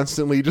they're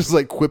constantly just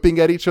quipping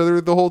at each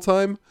other the whole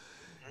time.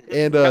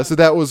 And so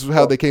that was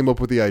how they came up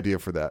with the idea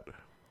for that.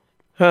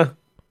 Huh.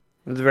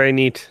 That's very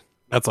neat.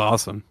 That's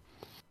awesome.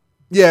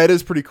 Yeah, it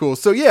is pretty cool.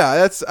 So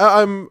yeah,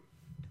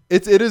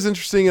 it is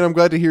interesting, and I'm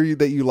glad to hear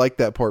that you like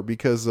that part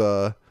because,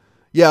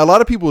 yeah, a lot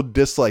of people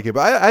dislike it,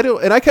 but I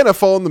don't, and I kind of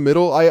fall in the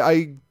middle.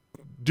 I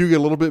do get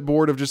a little bit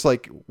bored of just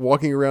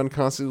walking around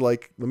constantly,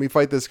 let me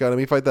fight this guy, let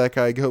me fight that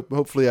guy.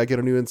 Hopefully I get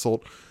a new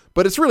insult,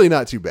 but it's really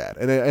not too bad.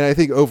 And I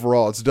think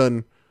overall it's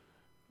done.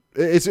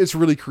 It's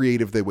really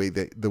creative the way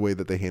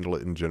that they handle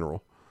it in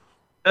general.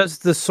 Does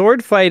the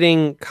sword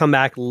fighting come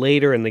back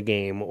later in the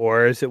game,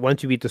 or is it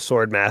once you beat the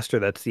sword master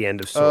that's the end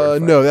of sword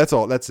fighting? No, that's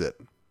all. That's it.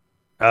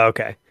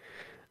 Okay.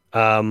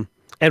 And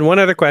one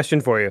other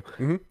question for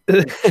you,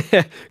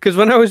 because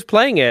when I was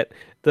playing it,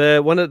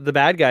 one of the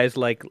bad guys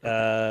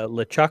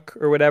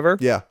LeChuck or whatever,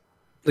 yeah,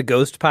 the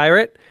ghost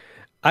pirate,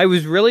 I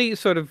was really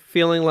sort of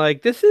feeling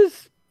like this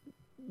is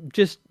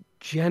just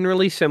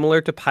generally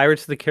similar to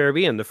Pirates of the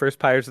Caribbean, the first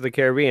Pirates of the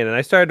Caribbean, and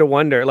I started to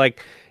wonder, I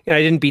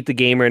didn't beat the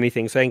game or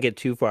anything, so I didn't get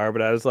too far,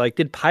 but I was like,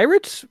 did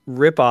Pirates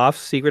rip off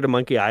Secret of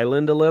Monkey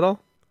Island a little?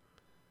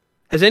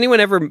 Has anyone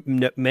ever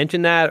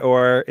mentioned that,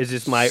 or is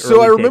this my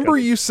So I remember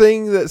you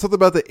saying that something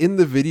about that in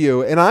the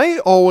video, and I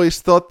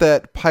always thought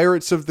that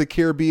Pirates of the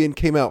Caribbean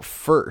came out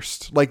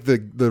first, like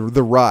the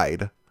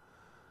ride.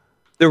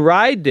 The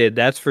ride did,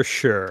 that's for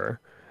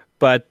sure.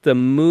 But the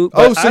movie...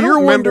 Oh, so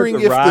you're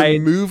wondering if the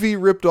movie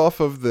ripped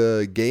off of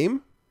the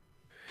game?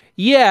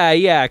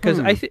 Yeah, because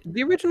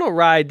the original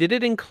ride, did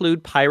it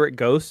include pirate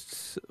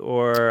ghosts?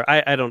 Or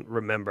I don't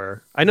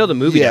remember. I know the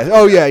movie. Yeah.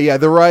 Oh, yeah.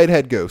 The ride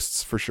had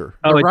ghosts for sure.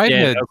 The ride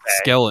had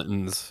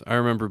skeletons. I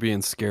remember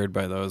being scared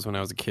by those when I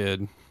was a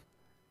kid.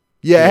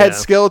 Yeah, it had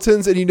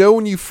skeletons, and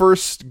when you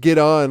first get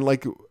on,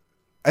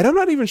 and I'm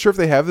not even sure if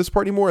they have this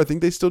part anymore. I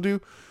think they still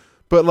do.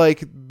 But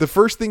the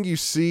first thing you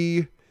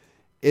see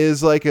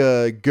is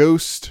a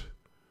ghost.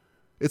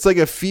 It's like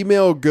a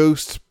female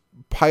ghost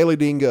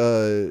piloting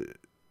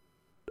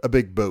a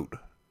big boat,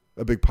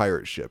 a big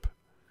pirate ship.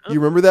 You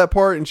remember that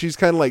part? And she's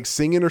kind of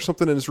singing or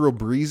something, and it's real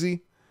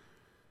breezy.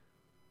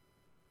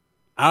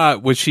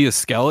 Was she a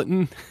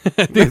skeleton?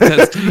 I think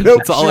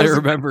that's all I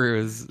remember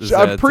is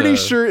I'm pretty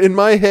sure in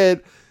my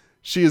head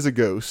she is a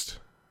ghost.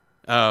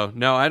 Oh,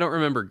 no, I don't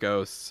remember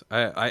ghosts.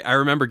 I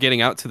remember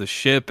getting out to the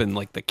ship and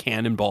the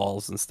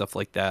cannonballs and stuff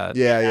like that.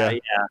 Yeah.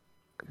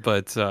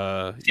 But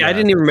I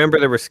didn't even remember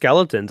there were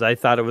skeletons. I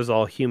thought it was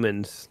all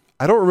humans.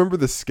 I don't remember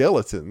the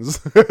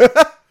skeletons.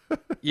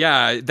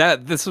 Yeah,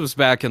 this was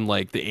back in the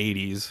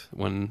 80s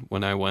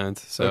when I went.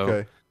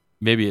 So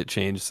maybe it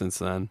changed since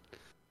then.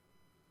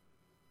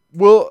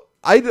 Well,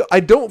 I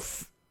don't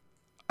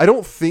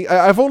think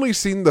I've only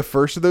seen the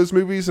first of those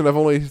movies, and I've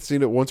only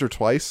seen it once or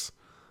twice.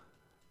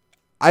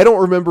 I don't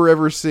remember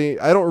ever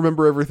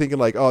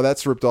thinking oh,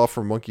 that's ripped off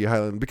from Monkey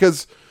Island,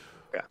 because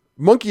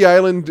Monkey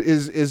Island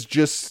is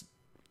just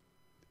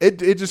it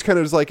just kind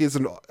of is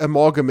an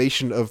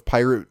amalgamation of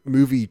pirate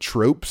movie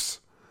tropes,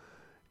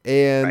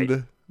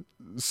 and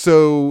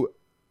so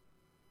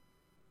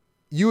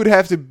you would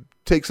have to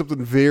take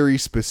something very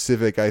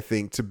specific, I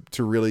think,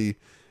 to really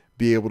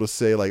be able to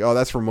say oh,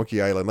 that's from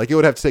Monkey Island. It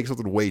would have to take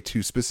something way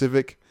too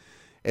specific.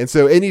 And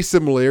so any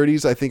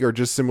similarities, I think, are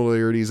just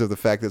similarities of the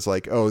fact that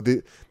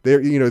it's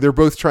they're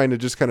both trying to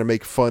just kind of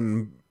make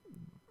fun,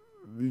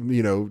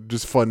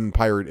 just fun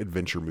pirate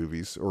adventure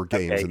movies or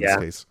games in this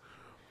case.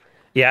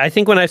 Yeah, I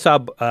think when I saw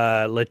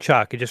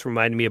LeChuck, it just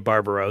reminded me of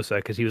Barbarossa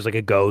because he was like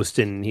a ghost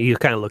and he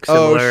kind of looked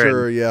similar. Oh,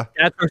 sure, yeah.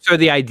 That's where sort of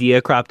the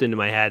idea cropped into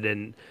my head.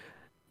 And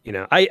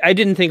I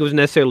didn't think it was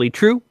necessarily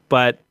true,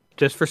 but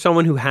just for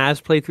someone who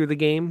has played through the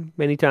game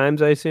many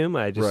times, I assume,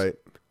 I just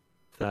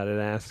thought I'd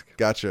ask.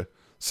 Gotcha.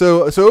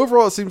 So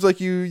overall, it seems like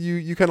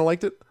you kind of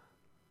liked it.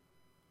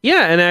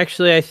 Yeah, and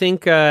actually, I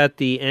think at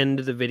the end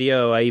of the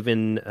video, I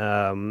even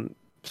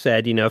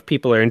said, if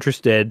people are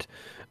interested,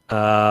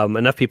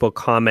 enough people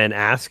comment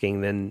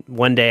asking, then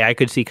one day I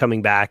could see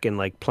coming back and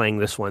like playing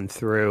this one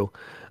through,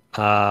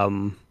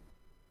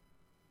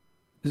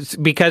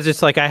 because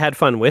it's like I had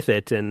fun with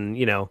it, and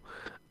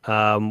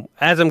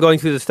as I'm going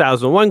through this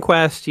 1001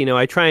 quest,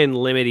 I try and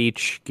limit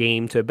each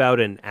game to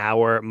about an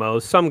hour at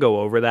most. Some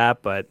go over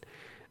that, but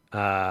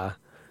for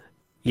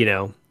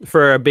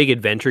a big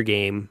adventure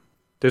game,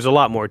 there's a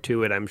lot more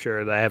to it, I'm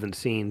sure, that I haven't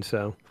seen.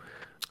 So,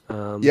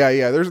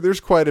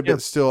 there's quite a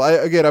bit still.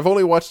 I've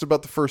only watched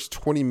about the first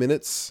 20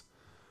 minutes,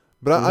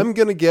 but I'm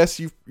gonna guess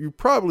you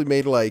probably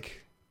made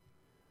like,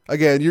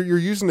 again, you're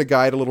using the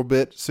guide a little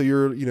bit, so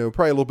you're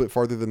probably a little bit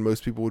farther than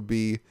most people would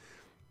be.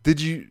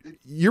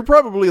 You're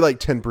probably like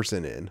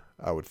 10% in,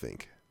 I would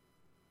think.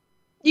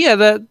 Yeah,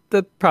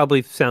 that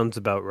probably sounds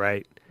about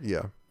right.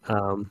 Yeah.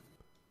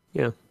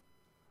 Yeah.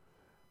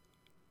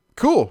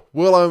 Cool.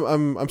 Well,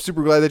 I'm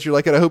super glad that you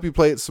like it. I hope you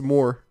play it some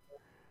more.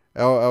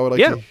 I would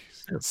like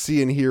to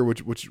see and hear what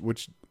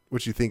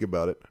you think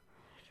about it.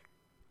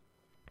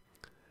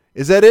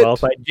 Is that it? Well,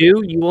 if I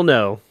do, you will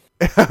know.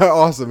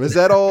 Awesome. Is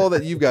that all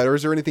that you've got, or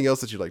is there anything else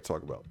that you'd like to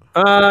talk about?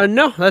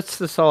 No,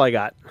 that's all I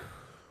got.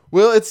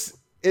 Well, it's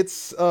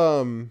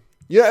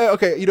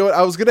okay. You know what?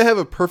 I was gonna have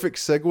a perfect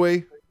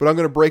segue, but I'm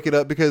gonna break it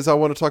up because I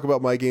want to talk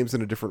about my games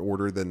in a different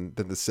order than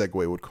the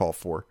segue would call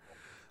for.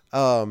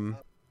 So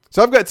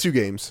I've got two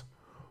games.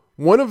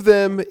 One of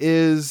them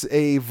is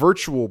a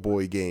Virtual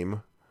Boy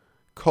game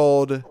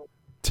called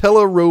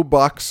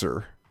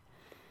Teleroboxer.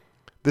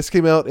 This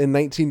came out in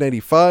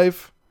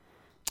 1995,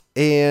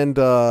 and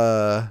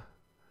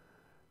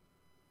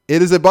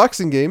it is a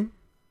boxing game,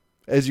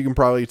 as you can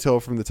probably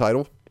tell from the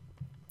title.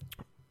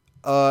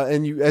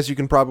 As you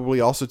can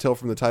probably also tell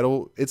from the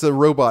title, it's a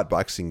robot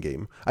boxing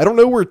game. I don't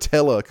know where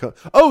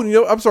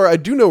I'm sorry, I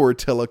do know where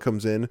Tele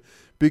comes in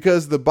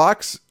because the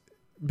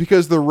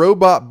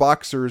robot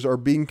boxers are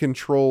being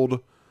controlled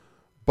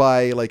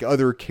by like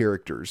other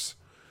characters.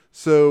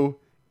 So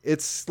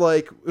it's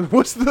like,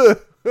 wasn't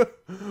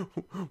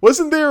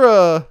there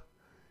a,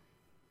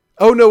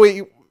 oh no,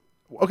 wait.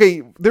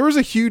 Okay. There was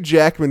a Hugh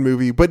Jackman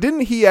movie, but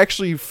didn't he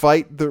actually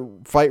fight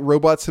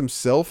robots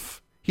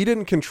himself? He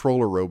didn't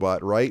control a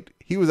robot, right?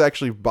 He was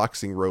actually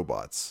boxing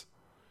robots.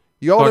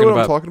 You all know what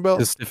I'm talking about?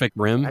 Pacific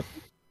Rim?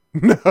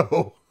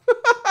 No.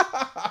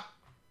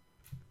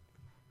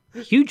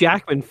 Hugh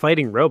Jackman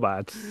fighting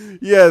robots.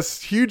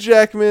 Yes, Hugh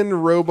Jackman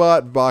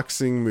robot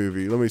boxing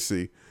movie. Let me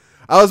see.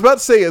 I was about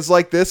to say it's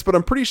like this, but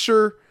I'm pretty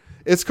sure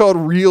it's called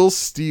Real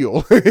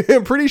Steel.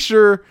 I'm pretty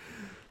sure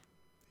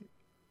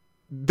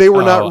they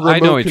were not remote. I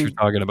know what you're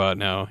talking about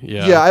now.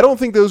 Yeah. Yeah, I don't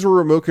think those were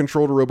remote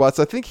controlled robots.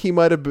 I think he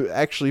might have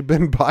actually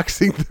been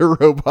boxing the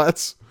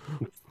robots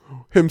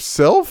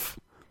himself.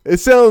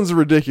 It sounds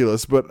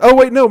ridiculous, but oh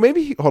wait, no,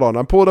 maybe hold on.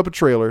 I'm pulling up a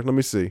trailer. Let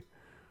me see.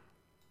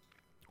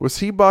 Was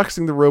he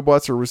boxing the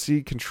robots, or was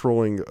he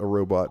controlling a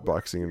robot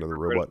boxing another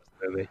robot?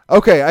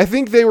 Okay, I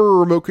think they were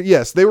remote.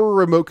 Yes, they were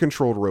remote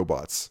controlled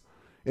robots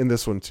in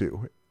this one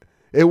too.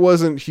 It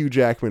wasn't Hugh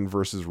Jackman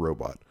versus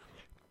robot.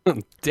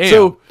 Damn.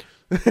 So,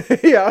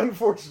 yeah,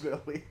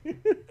 unfortunately.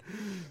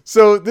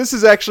 So this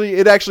is actually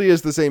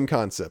is the same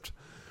concept.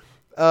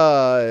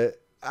 I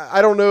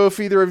don't know if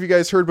either of you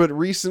guys heard, but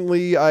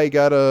recently I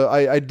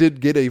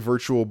did get a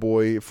Virtual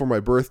Boy for my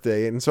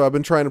birthday, and so I've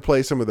been trying to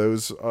play some of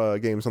those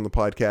games on the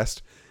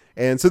podcast.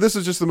 And so this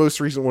is just the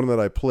most recent one that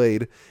I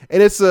played,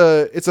 and it's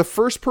a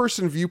first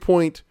person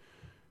viewpoint,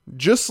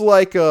 just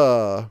like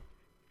God.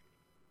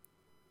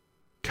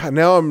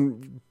 Now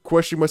I'm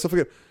questioning myself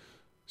again.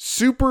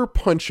 Super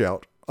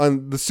Punch-Out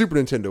on the Super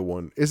Nintendo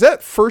one, is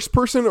that first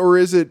person, or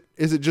is it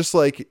just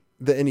like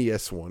the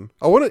NES one?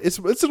 It's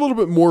a little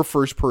bit more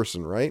first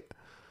person, right?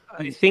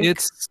 I think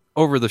it's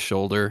over the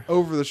shoulder.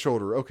 Over the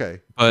shoulder, okay.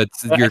 But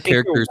your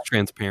character is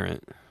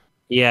transparent.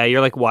 Yeah,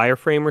 you're like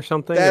wireframe or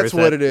something. That's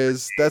what it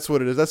is. That's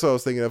what it is. That's what I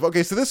was thinking of.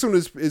 Okay, so this one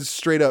is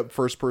straight up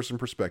first person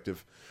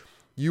perspective.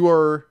 You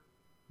are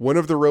one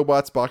of the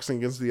robots boxing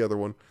against the other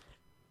one.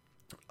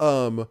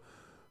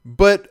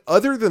 But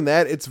other than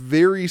that, it's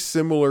very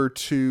similar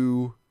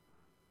to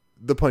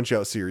the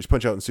Punch-Out series,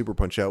 Punch-Out and Super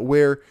Punch-Out,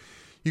 where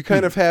you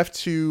kind of have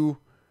to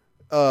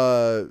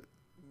kind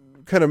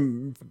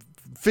of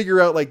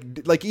figure out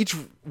like each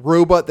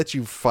robot that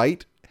you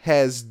fight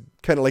has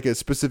kind of like a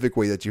specific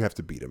way that you have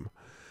to beat him.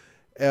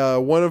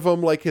 One of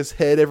them, like his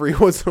head every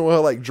once in a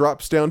while, like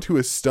drops down to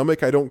his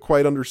stomach. I don't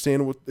quite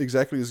understand what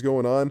exactly is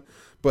going on,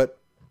 but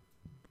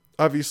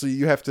obviously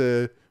you have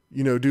to,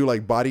 do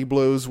like body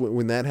blows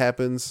when that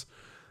happens.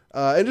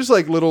 And just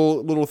like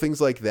little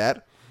things like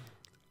that.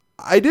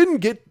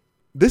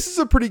 This is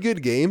a pretty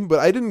good game, but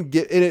I didn't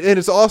get, and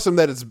it's awesome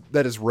that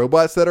it's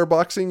robots that are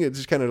boxing. It's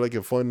just kind of like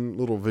a fun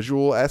little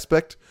visual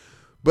aspect,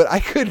 but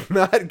I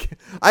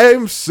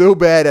am so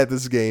bad at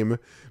this game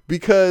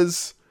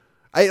because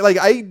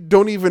I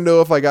don't even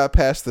know if I got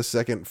past the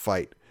second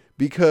fight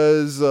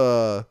because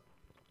there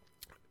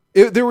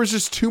was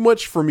just too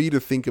much for me to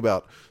think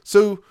about.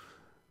 So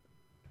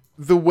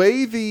the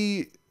way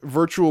the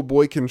Virtual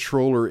Boy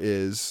controller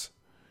is,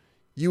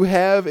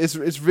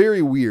 it's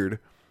very weird.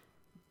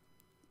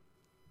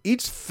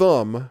 Each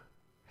thumb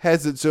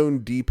has its own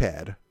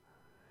D-pad.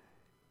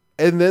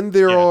 And then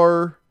there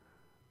are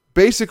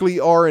basically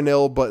R and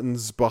L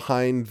buttons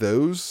behind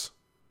those.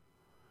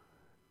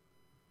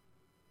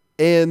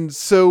 And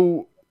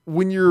so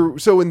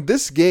in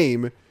this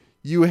game,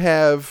 you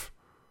have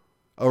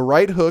a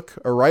right hook,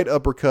 a right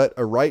uppercut,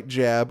 a right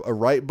jab, a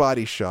right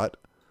body shot,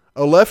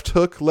 a left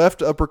hook,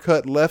 left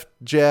uppercut, left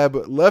jab,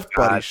 left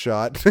body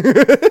shot,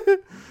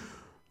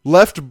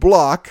 left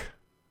block,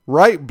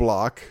 right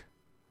block,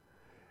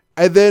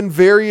 and then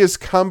various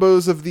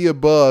combos of the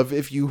above.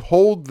 If you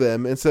hold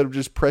them instead of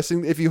just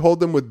pressing, if you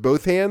hold them with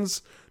both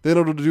hands, then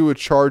it'll do a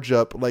charge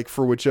up like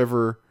for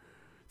whichever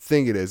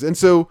thing it is. And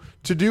so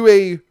to do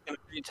a... Can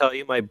I tell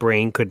you my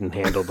brain couldn't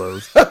handle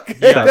those? Okay.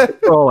 Yeah.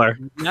 Controller.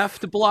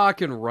 Left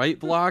block and right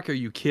block? Are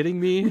you kidding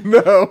me?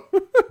 No.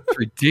 It's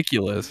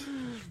ridiculous.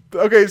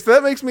 Okay, so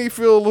that makes me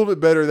feel a little bit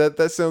better.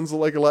 That sounds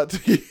like a lot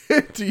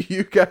to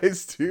you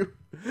guys too,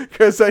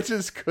 because I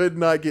just could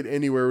not get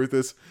anywhere with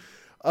this.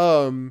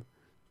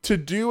 To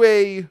do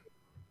a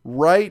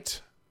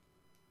right...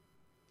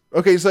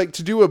 Okay, it's like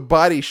to do a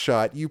body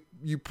shot, you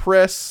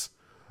press...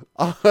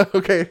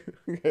 Okay.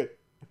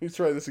 Let's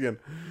try this again.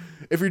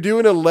 If you're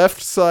doing a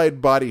left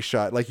side body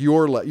shot, like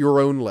your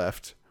own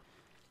left,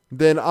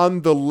 then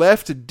on the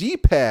left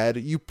D-pad,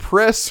 you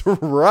press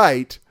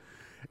right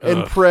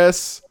and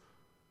press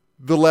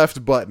the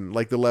left button,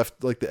 like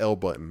the L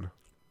button.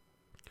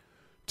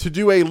 To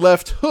do a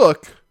left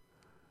hook,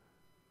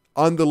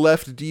 on the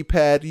left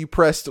D-pad, you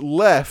press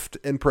left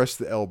and press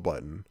the L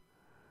button.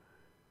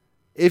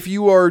 If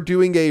you are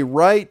doing a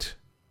right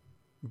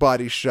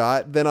body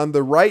shot, then on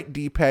the right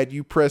D-pad,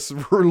 you press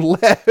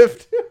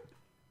left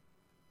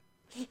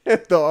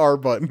and the R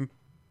button.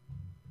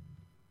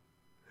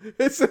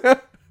 It's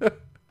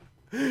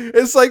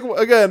like,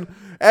 again,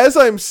 as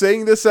I'm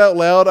saying this out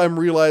loud, I'm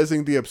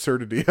realizing the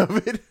absurdity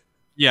of it.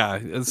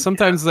 Yeah,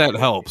 sometimes that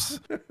helps.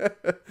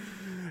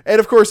 And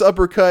of course,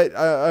 uppercut,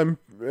 I'm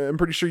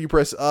pretty sure you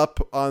press up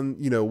on,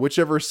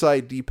 whichever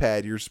side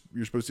D-pad you're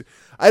supposed to.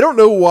 I don't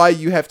know why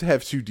you have to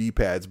have two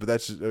D-pads, but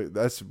this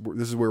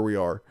is where we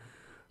are.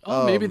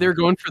 Oh, maybe they're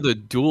going for the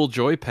dual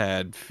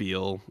joypad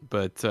feel,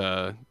 but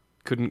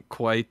couldn't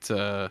quite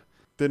wrap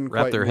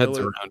their heads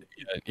around it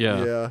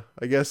yet. Yeah,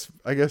 I guess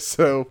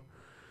so.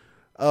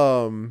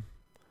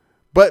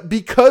 But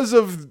because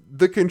of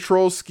the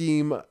control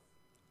scheme,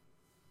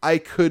 I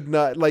could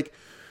not, like,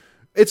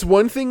 it's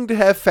one thing to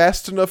have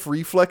fast enough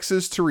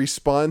reflexes to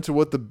respond to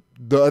what the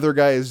other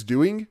guy is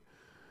doing,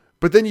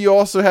 but then you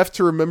also have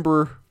to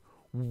remember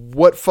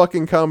what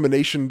fucking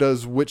combination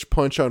does which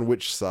punch on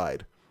which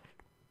side.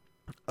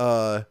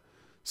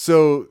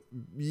 So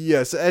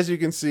yes, as you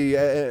can see,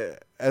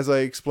 as I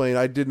explained,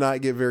 I did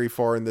not get very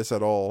far in this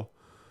at all.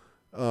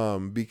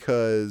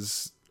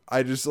 Because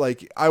I just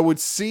I would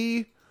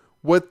see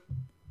what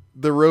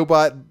the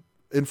robot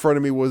in front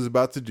of me was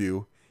about to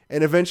do.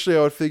 And eventually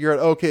I would figure out,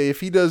 okay,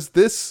 if he does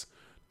this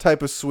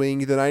type of swing,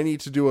 then I need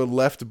to do a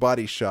left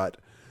body shot.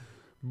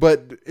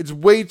 But it's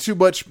way too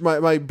much.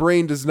 My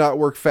brain does not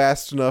work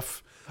fast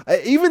enough.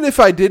 Even if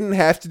I didn't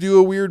have to do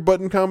a weird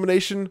button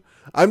combination,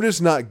 I'm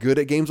just not good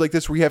at games like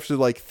this where you have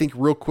to think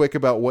real quick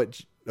about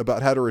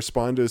how to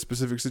respond to a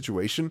specific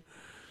situation.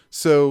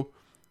 So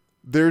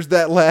there's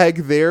that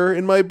lag there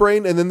in my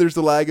brain. And then there's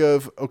the lag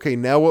of, okay,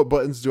 now what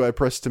buttons do I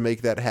press to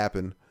make that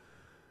happen?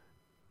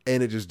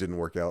 And it just didn't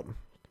work out.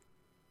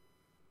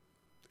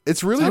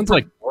 It's really sounds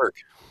like work.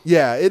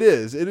 Yeah, it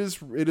is. It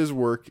is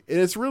work. And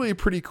it's really a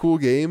pretty cool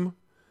game,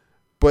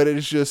 but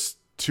it's just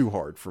too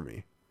hard for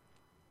me.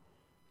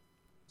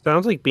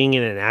 Sounds like being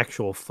in an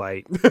actual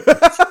fight.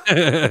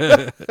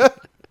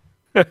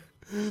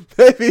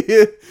 Maybe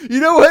you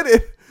know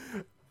what?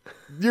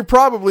 You're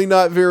probably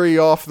not very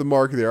off the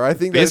mark there. I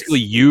think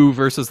basically you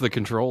versus the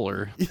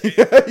controller.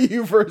 Yeah,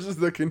 you versus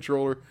the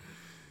controller.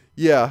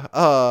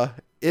 Yeah,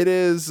 it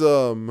is.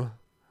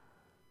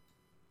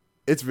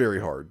 It's very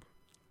hard.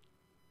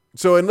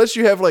 So unless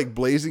you have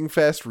blazing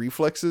fast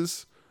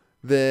reflexes,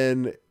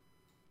 then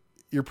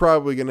you're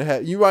probably gonna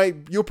have.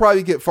 You'll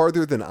probably get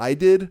farther than I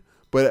did.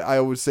 But I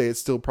would say it's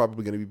still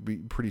probably going to be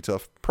pretty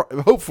tough.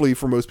 Hopefully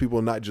for most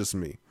people, not just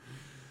me.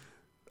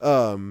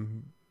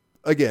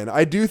 Again,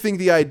 I do think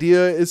the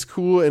idea is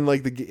cool and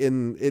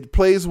it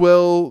plays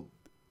well.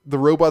 The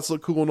robots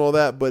look cool and all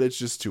that, but it's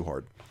just too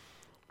hard.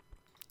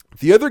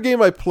 The other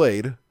game I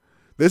played,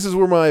 this is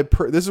where my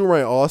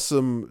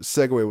awesome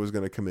segue was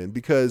going to come in,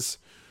 because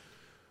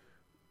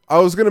I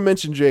was going to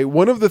mention, Jay,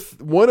 one of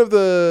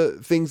the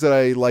things that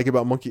I like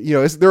about Monkey,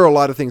 there are a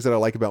lot of things that I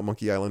like about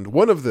Monkey Island.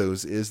 One of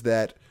those is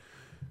that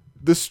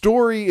the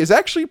story is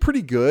actually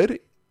pretty good,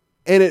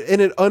 and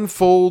it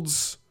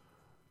unfolds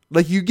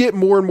like you get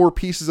more and more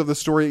pieces of the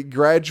story. It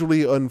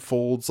gradually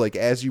unfolds like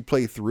as you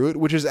play through it,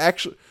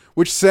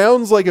 which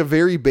sounds like a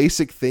very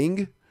basic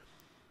thing,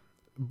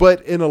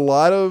 but in a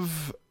lot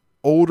of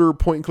older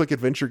point and click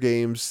adventure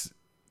games,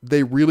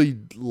 they really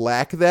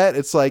lack that.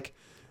 It's like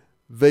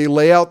they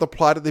lay out the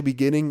plot at the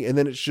beginning and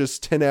then it's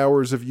just 10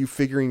 hours of you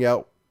figuring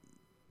out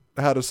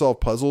how to solve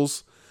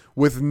puzzles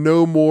with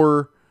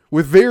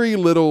very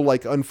little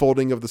like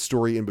unfolding of the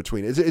story in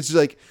between. It's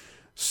like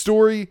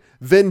story,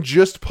 then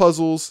just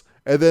puzzles,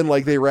 and then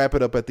like they wrap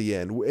it up at the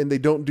end, and they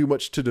don't do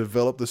much to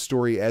develop the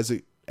story as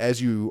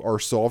you are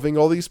solving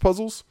all these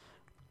puzzles.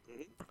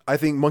 I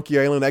think Monkey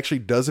Island actually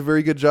does a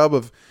very good job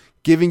of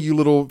feeding you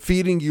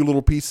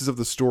little pieces of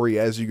the story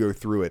as you go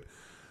through it.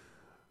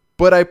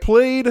 But I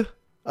played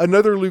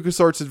another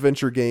LucasArts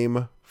adventure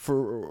game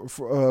for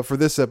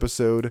this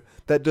episode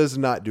that does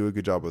not do a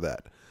good job of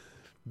that.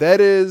 That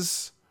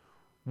is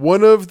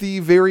one of the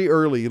very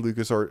early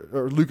LucasArts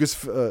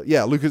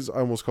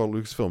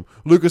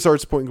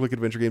point and click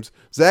adventure games,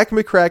 Zach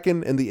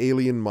McKracken and the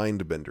Alien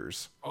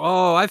Mindbenders.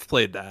 Oh, I've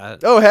played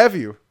that. Oh, have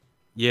you?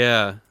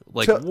 Yeah,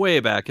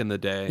 way back in the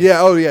day.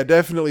 Yeah, oh yeah,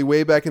 definitely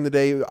way back in the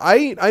day.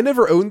 I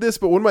never owned this,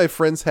 but one of my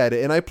friends had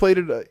it, and I played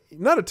it,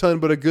 not a ton,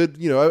 but a good,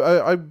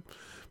 I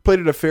played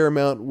it a fair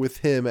amount with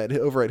him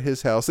over at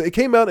his house. It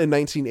came out in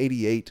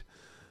 1988.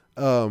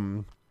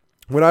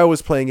 When I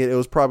was playing it, it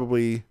was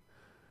probably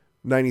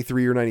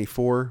 93 or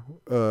 94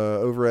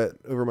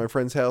 over my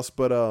friend's house.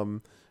 But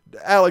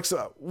Alex,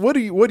 what do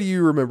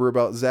you remember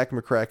about Zach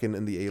McKracken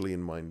and the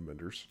Alien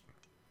Mindbenders?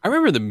 I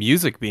remember the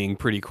music being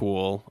pretty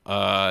cool.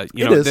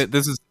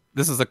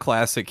 This is a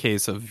classic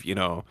case of,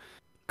 go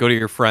to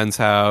your friend's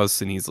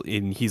house and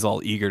he's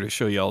all eager to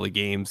show you all the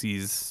games.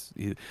 He's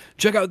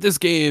check out this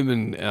game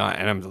and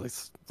I'm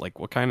just like,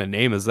 what kind of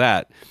name is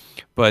that?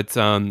 But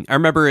I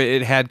remember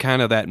it had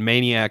kind of that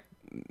Maniac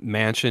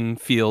Mansion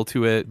feel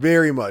to it,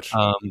 very much.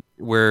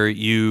 Where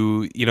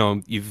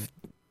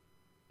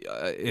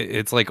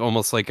it's like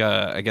almost like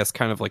I guess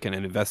kind of like an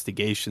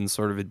investigation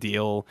sort of a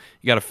deal.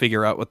 You got to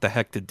figure out what the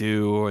heck to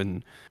do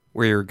and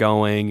where you're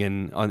going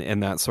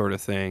and that sort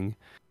of thing.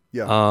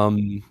 Yeah.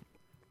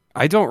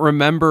 I don't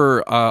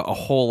remember a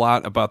whole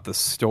lot about the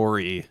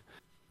story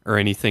or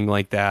anything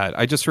like that.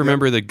 I just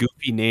remember the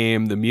goofy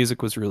name. The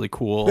music was really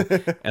cool,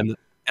 and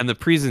the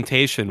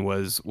presentation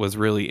was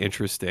really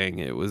interesting.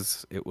 It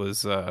was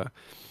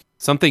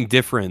something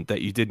different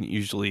that you didn't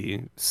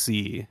usually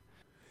see.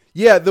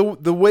 Yeah,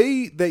 the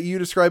way that you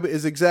describe it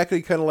is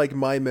exactly kind of like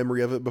my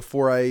memory of it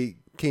before I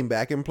came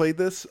back and played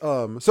this.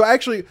 So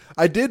actually,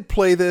 I did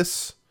play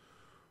this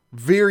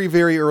very,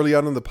 very early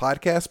on in the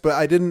podcast, but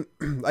I didn't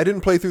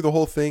play through the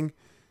whole thing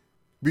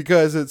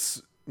because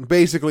it's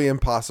basically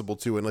impossible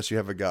to unless you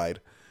have a guide.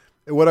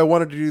 And what I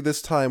wanted to do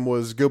this time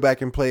was go back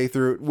and play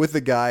through it with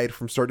the guide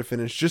from start to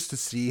finish just to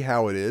see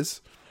how it is.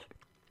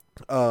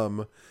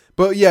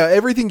 But yeah,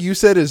 everything you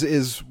said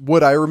is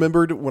what I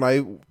remembered when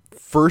I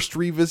first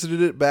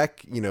revisited it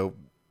back,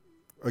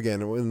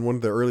 again, in one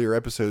of the earlier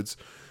episodes,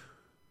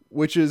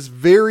 which is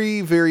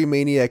very, very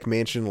Maniac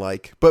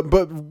Mansion-like,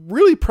 but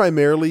really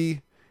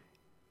primarily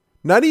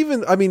not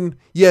even,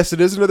 yes,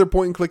 it is another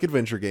point-and-click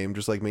adventure game,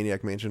 just like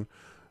Maniac Mansion.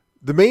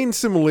 The main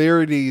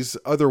similarities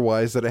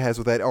otherwise that it has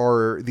with that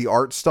are the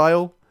art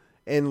style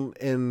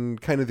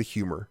and kind of the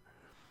humor.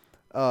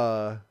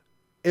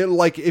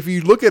 If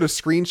you look at a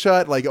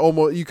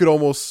screenshot, you could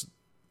almost,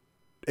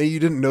 and you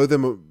didn't know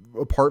them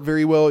apart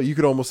very well, you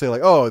could almost say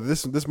like, oh,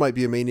 this might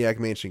be a Maniac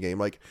Mansion game.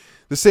 Like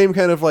the same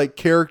kind of like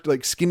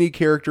skinny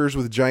characters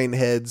with giant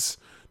heads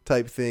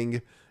type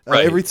thing.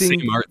 Right.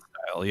 Everything. Same art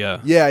style. Yeah.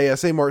 Yeah.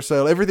 Same art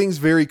style. Everything's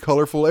very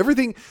colorful.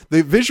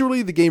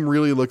 Visually, the game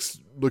really looks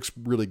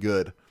really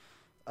good.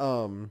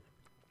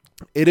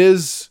 It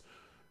is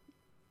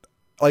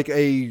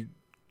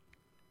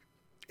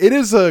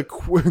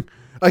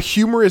a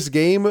humorous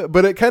game,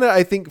 but it kind of,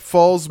 I think,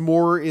 falls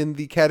more in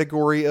the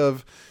category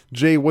of,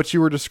 Jay, what you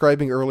were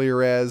describing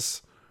earlier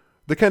as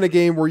the kind of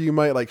game where you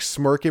might like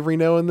smirk every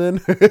now and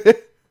then.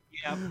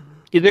 Yeah.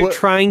 They're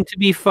trying to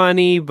be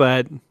funny,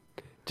 but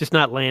just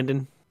not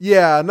landing.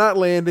 Yeah, not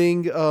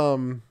landing.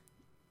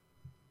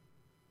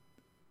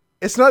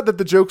 It's not that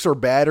the jokes are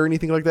bad or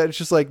anything like that. It's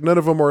just like none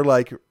of them are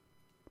like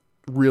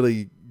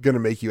really going to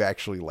make you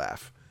actually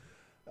laugh.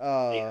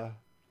 Besides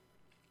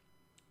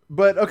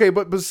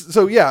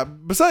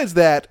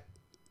that,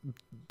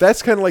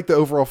 that's kind of like the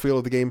overall feel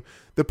of the game.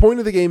 The point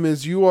of the game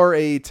is you are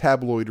a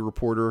tabloid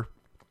reporter,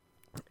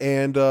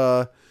 and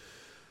I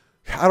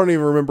don't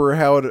even remember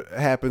how it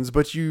happens,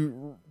 but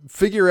you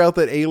figure out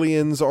that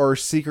aliens are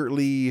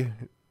secretly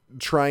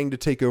trying to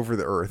take over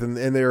the Earth, and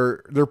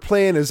their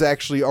plan is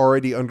actually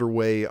already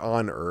underway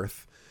on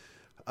Earth,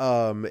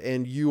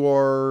 and you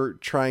are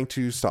trying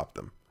to stop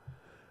them.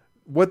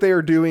 What they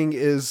are doing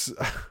is,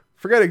 I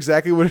forgot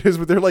exactly what it is,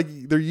 but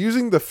they're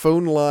using the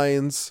phone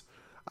lines.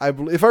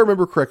 If I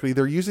remember correctly,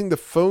 they're using the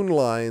phone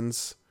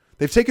lines.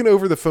 They've taken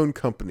over the phone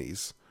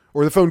companies,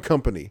 or the phone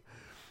company,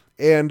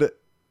 and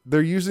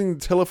they're using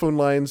telephone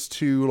lines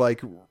to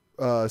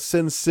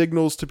send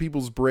signals to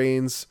people's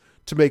brains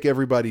to make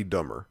everybody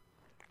dumber.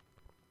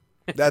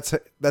 That's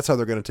how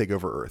they're going to take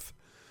over Earth.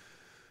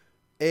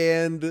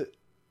 And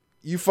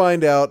you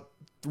find out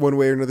one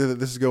way or another that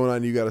this is going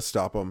on. You got to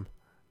stop them.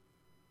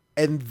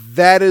 And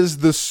that is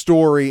the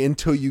story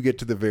until you get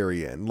to the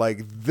very end.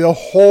 Like the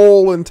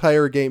whole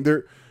entire game,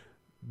 there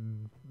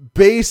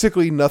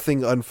basically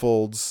nothing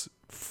unfolds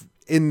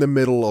in the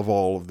middle of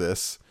all of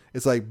this.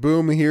 It's like,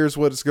 boom, here's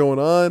what's going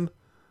on.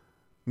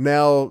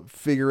 Now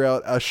figure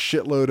out a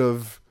shitload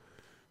of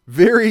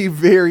very,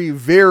 very,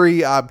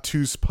 very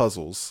obtuse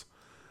puzzles.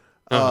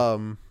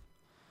 And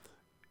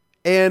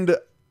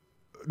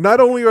not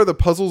only are the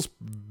puzzles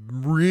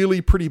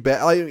really pretty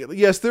bad.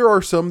 Yes, there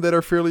are some that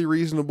are fairly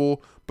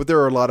reasonable, but there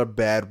are a lot of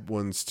bad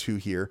ones too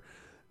here.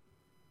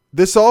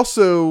 This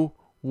also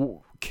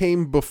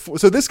came before.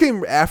 So this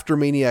came after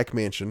Maniac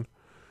Mansion,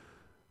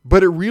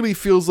 but it really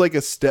feels like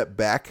a step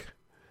back.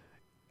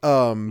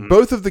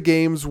 Both of the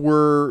games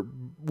were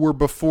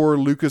before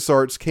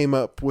LucasArts came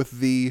up with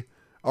the,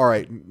 all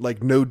right,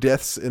 like no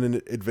deaths in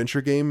an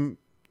adventure game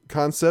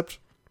concept.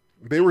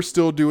 They were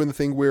still doing the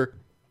thing where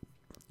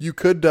you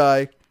could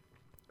die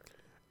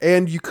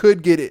and you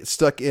could get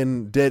stuck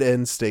in dead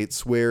end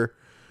states where,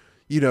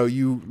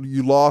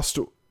 you lost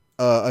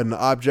an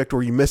object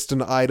or you missed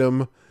an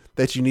item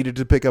that you needed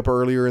to pick up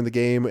earlier in the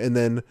game. And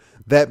then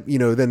that,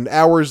 then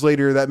hours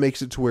later, that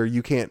makes it to where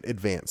you can't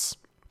advance.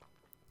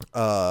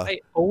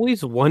 I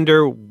always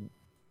wonder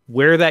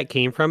where that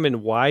came from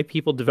and why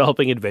people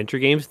developing adventure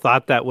games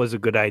thought that was a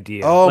good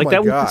idea. Oh like my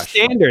that gosh. was the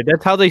standard.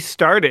 That's how they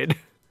started.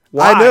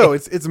 Why? I know,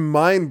 it's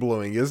mind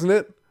blowing, isn't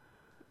it?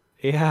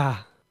 Yeah.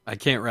 I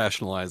can't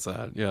rationalize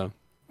that. Yeah.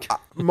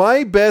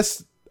 My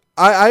best,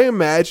 I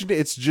imagine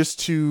it's just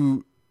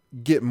to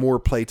get more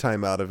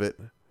playtime out of it,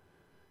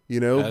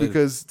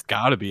 because it's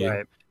gotta be.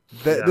 Right.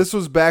 This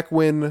was back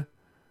when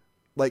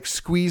like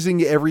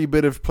squeezing every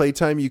bit of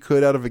playtime you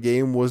could out of a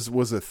game was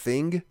a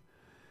thing.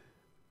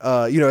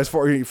 As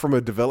far from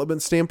a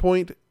development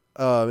standpoint,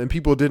 and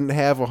people didn't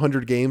have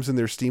 100 games in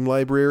their Steam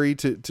library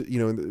to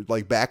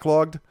like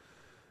backlogged.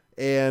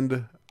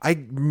 And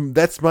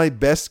that's my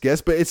best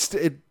guess, but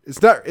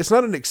it's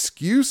not an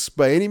excuse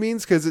by any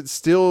means, because it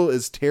still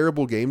is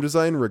terrible game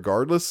design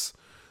regardless.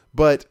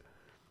 But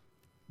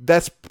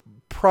that's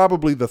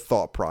probably the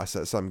thought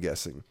process, I'm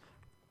guessing.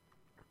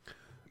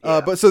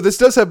 Yeah. But so this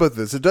does have both of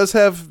this. It does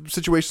have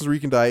situations where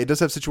you can die. It does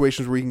have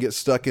situations where you can get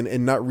stuck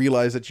and not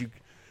realize that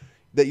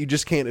you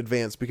just can't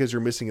advance because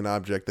you're missing an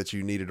object that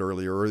you needed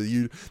earlier, or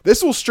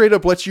this will straight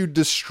up let you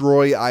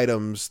destroy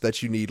items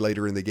that you need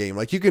later in the game.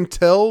 Like, you can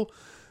tell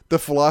the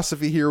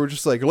philosophy here was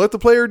just like, let the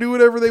player do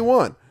whatever they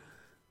want,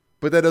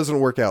 but that doesn't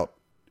work out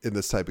in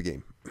this type of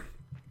game.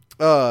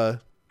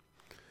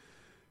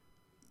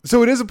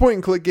 So it is a point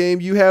and click game.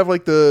 You have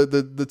like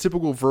the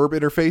typical verb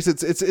interface.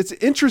 It's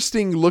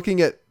interesting looking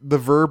at the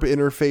verb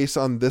interface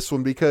on this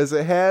one because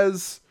it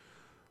has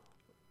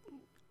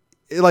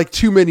like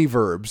too many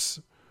verbs.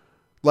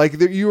 Like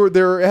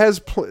there has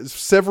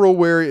several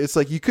where it's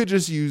like you could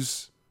just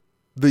use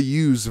the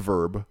use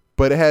verb,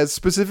 but it has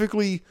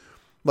specifically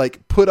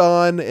like put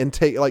on and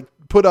take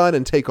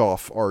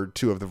off are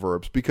two of the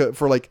verbs, because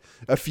for like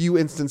a few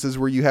instances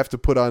where you have to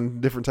put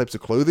on different types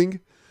of clothing,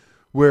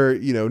 where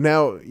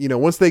now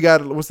once they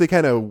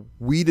kind of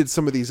weeded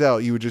some of these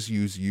out, you would just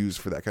use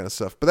for that kind of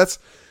stuff. But that's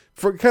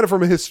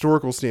from a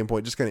historical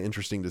standpoint, just kind of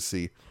interesting to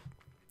see.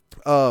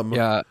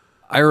 Yeah.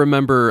 I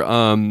remember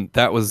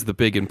that was the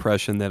big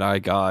impression that I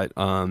got.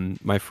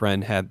 My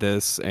friend had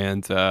this,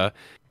 and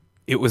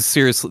it was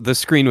seriously, the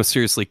screen was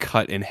seriously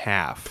cut in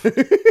half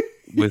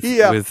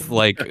with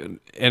like,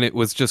 and it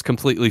was just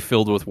completely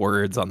filled with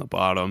words on the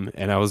bottom.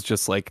 And I was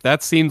just like,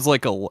 that seems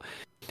like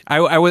I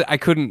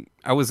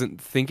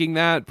wasn't thinking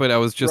that, but I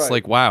was just right.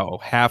 like, wow,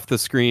 half the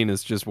screen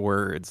is just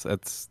words.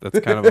 That's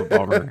kind of a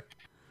bummer.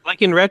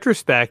 Like, in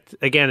retrospect,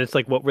 again, it's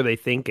like, what were they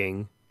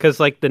thinking? Because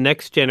like the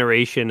next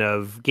generation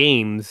of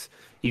games,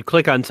 you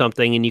click on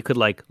something and you could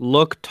like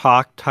look,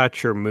 talk,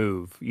 touch, or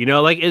move.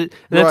 And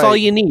that's all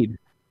you need.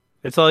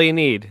 That's all you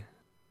need.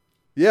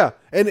 Yeah,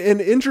 and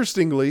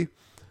interestingly,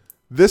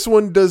 this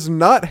one does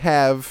not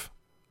have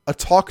a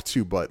talk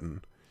to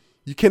button.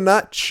 You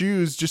cannot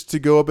choose just to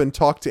go up and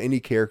talk to any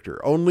character.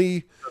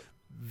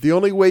 The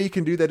only way you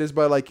can do that is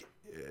by like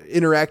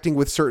interacting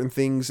with certain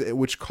things,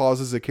 which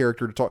causes a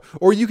character to talk.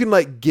 Or you can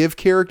like give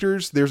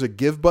characters. There's a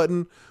give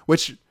button,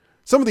 which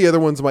some of the other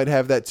ones might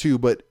have that too.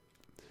 But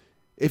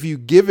if you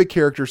give a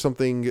character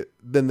something,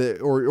 then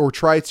or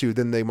try to,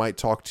 then they might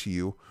talk to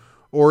you.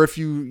 Or if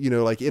you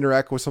like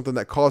interact with something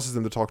that causes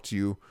them to talk to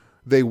you,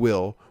 they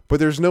will. But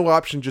there's no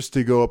option just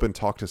to go up and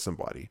talk to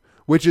somebody,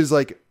 which is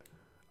like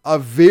a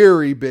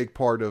very big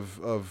part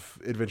of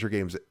adventure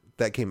games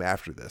that came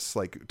after this.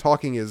 Like,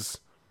 talking is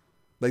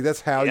like,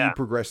 that's how you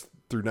progress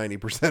through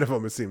 90% of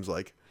them, it seems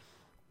like.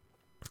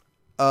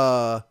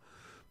 But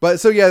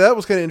so yeah, that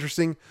was kind of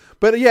interesting.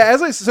 But yeah,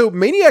 so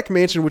Maniac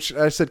Mansion, which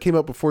I said came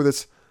out before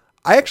this,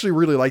 I actually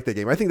really like that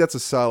game. I think that's a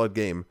solid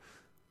game.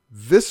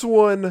 This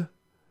one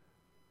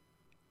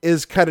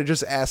is kind of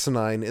just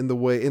asinine in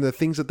the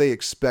things that they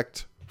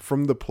expect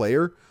from the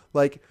player.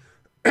 Like,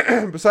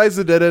 besides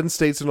the dead end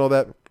states and all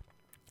that,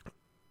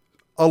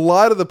 a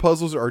lot of the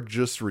puzzles are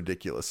just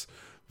ridiculous.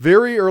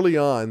 Very early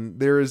on,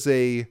 there's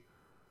a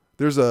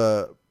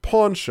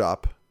pawn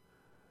shop,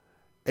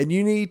 and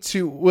you need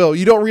to, well,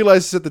 you don't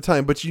realize this at the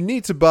time, but you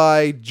need to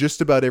buy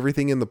just about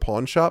everything in the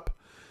pawn shop.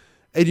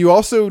 And you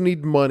also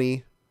need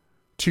money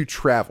to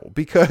travel,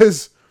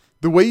 because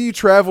the way you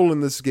travel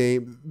in this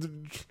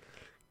game,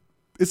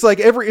 it's like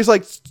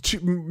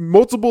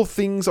multiple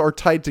things are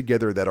tied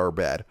together that are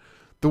bad.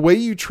 The way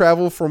you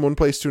travel from one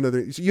place to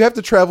another, you have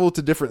to travel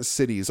to different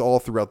cities all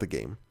throughout the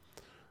game.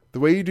 The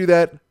way you do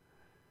that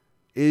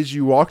is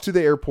you walk to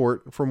the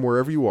airport from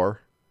wherever you are,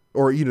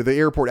 or, you know, the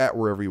airport at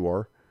wherever you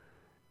are,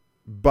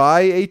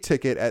 buy a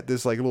ticket at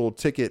this like little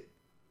ticket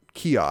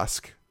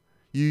kiosk.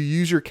 You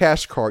use your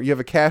cash card. You have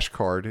a cash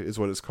card is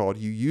what it's called.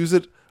 You use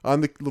it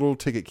on the little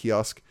ticket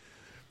kiosk.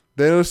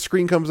 Then a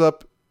screen comes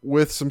up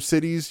with some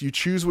cities. You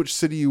choose which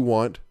city you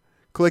want,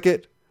 click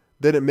it,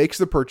 then it makes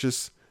the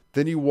purchase.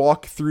 Then you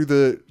walk through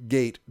the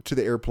gate to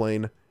the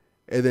airplane,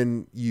 and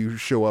then you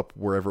show up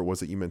wherever it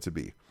was that you meant to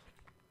be.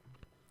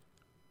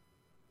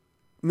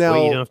 Now,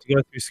 Wait, you don't have to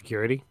go through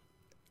security?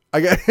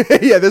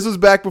 Yeah, this was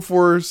back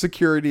before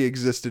security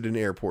existed in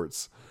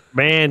airports.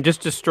 Man,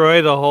 just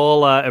destroy the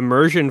whole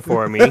immersion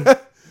for me.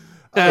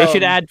 They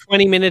should add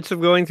 20 minutes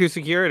of going through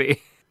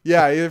security.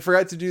 Yeah, I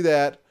forgot to do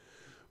that.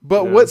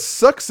 But what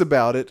sucks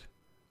about it,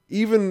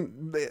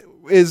 even,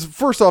 is,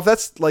 first off,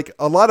 that's like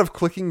a lot of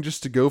clicking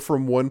just to go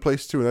from one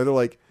place to another.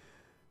 Like,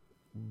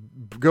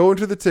 going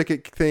to the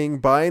ticket thing,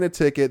 buying a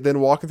ticket, then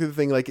walking through the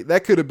thing. Like,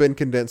 that could have been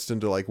condensed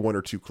into like 1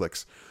 or 2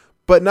 clicks.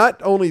 But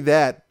not only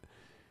that,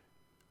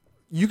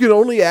 you can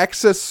only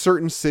access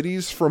certain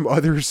cities from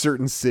other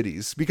certain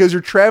cities because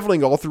you're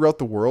traveling all throughout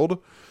the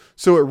world.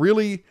 So it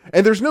really,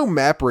 and there's no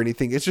map or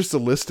anything. It's just a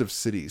list of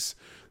cities.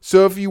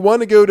 So if you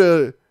want to go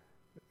to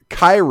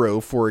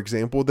Cairo, for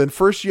example, then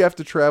first you have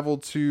to travel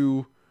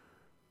to,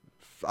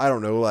 I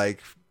don't know,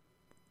 like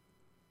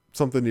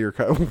something near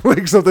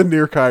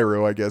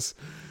Cairo, I guess.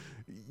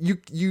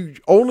 You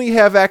only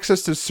have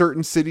access to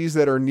certain cities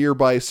that are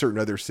nearby certain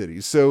other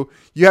cities. So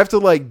you have to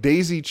like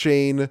daisy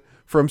chain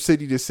from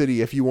city to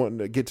city if you want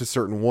to get to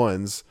certain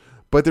ones.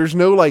 But there's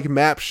no like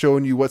map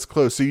showing you what's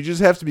close. So you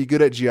just have to be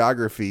good at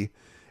geography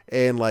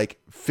and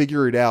like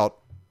figure it out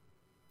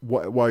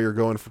while you're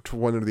going to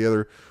one or the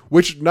other,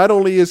 which not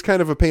only is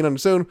kind of a pain on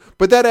its own,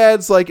 but that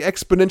adds like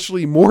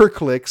exponentially more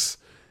clicks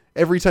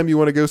every time you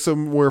want to go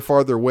somewhere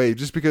farther away,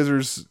 just because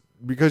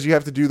you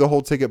have to do the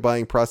whole ticket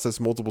buying process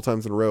multiple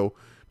times in a row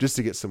just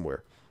to get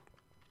somewhere.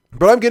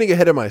 But I'm getting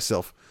ahead of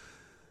myself.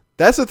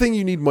 That's the thing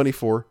you need money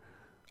for.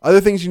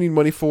 Other things you need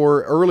money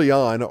for early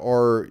on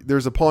are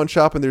there's a pawn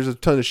shop and there's a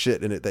ton of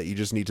shit in it that you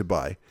just need to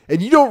buy.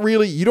 And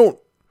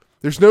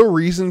there's no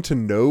reason to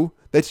know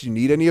that you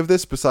need any of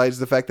this besides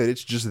the fact that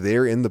it's just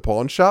there in the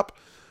pawn shop.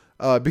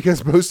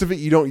 Because most of it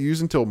you don't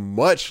use until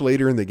much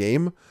later in the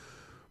game.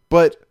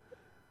 But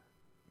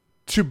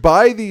to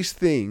buy these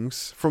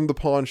things from the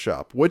pawn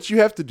shop, what you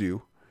have to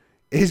do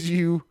is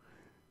you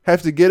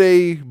have to get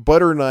a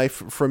butter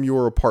knife from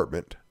your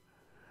apartment.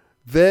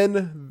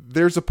 Then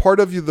there's a part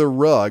of the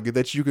rug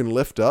that you can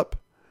lift up,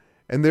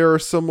 and there are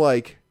some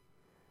like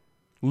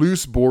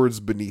loose boards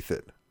beneath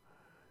it.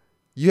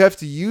 You have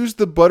to use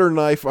the butter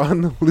knife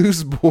on the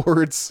loose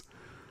boards,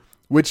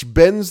 which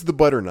bends the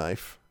butter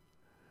knife.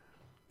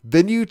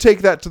 Then you take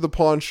that to the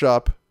pawn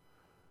shop,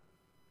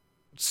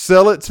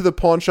 sell it to the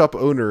pawn shop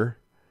owner,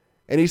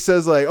 and he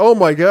says like, "Oh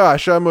my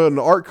gosh, I'm an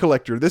art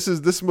collector.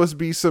 This must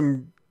be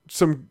some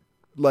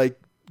like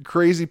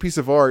crazy piece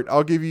of art.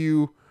 I'll give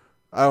you,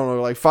 I don't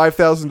know, like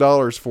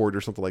 $5,000 for it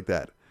or something like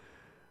that."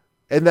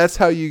 And that's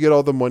how you get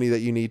all the money that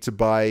you need to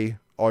buy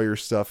all your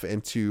stuff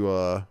and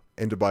to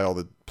buy all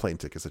the plane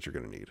tickets that you're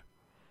going to need.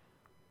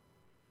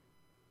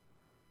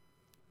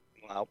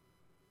 Wow.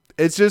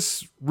 It's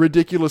just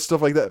ridiculous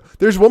stuff like that.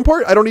 There's one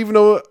part, I don't even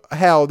know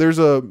how. At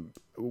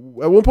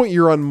one point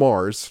you're on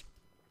Mars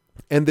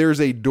and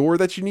there's a door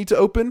that you need to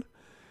open.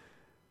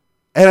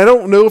 And I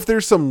don't know if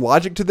there's some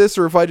logic to this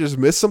or if I just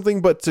missed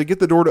something, but to get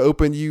the door to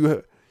open, you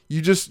have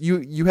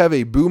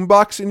a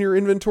boombox in your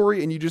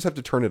inventory and you just have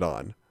to turn it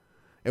on.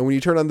 And when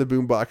you turn on the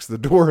boombox, the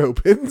door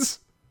opens.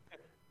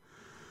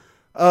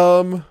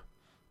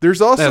 There's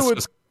also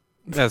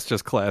that's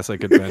just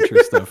classic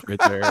adventure stuff right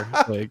there.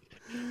 Like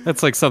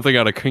that's like something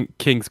out of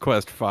King's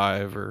Quest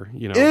 5 or,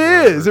 you know.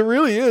 It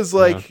really is.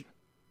 Like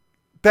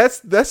that's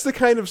the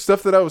kind of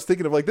stuff that I was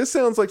thinking of. Like this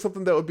sounds like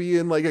something that would be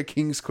in like a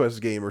King's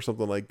Quest game or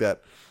something like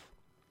that.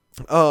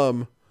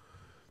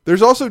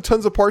 There's also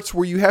tons of parts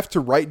where you have to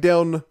write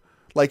down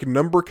like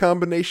number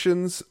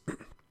combinations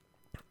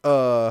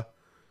to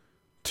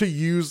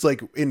use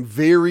like in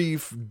very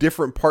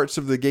different parts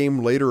of the game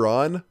later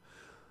on.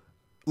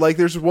 Like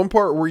there's one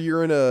part where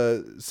you're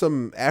in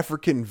some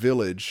African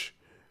village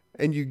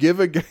and you give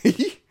a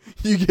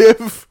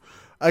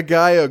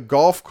guy a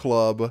golf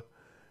club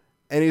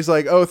and he's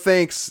like, "Oh,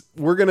 thanks.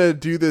 We're going to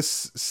do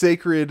this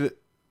sacred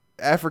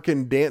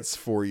African dance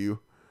for you."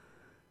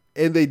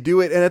 And they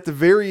do it, and at the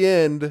very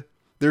end,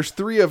 there's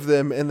 3 of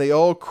them, and they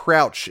all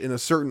crouch in a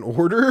certain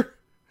order.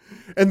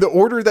 And the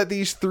order that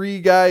these three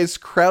guys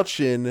crouch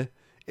in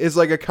is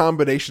like a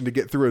combination to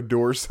get through a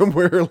door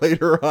somewhere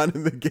later on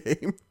in the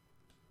game.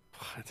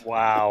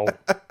 Wow.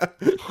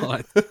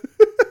 What?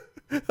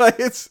 Like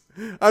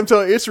I'm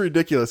telling you, it's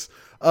ridiculous.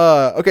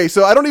 Okay,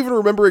 so I don't even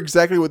remember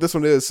exactly what this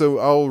one is, so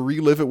I'll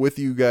relive it with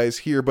you guys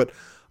here, but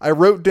I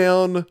wrote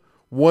down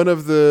one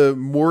of the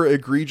more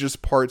egregious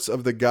parts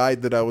of the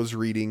guide that I was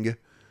reading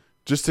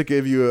just to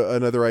give you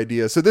another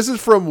idea. So this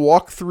is from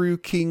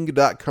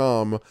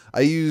walkthroughking.com. I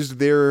used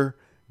their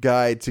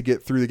guide to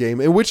get through the game,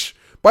 in which,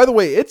 by the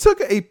way, it took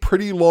a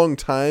pretty long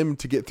time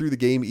to get through the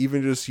game,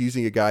 even just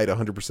using a guide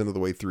 100% of the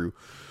way through.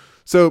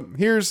 So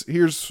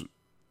here's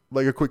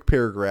like a quick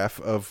paragraph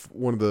of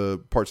one of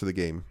the parts of the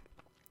game.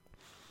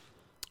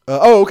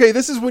 Okay,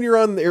 this is when you're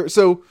on the air.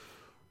 So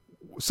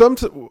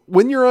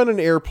when you're on an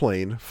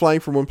airplane flying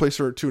from one place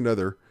to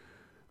another,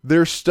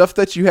 there's stuff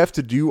that you have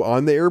to do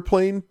on the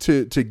airplane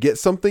to get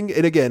something.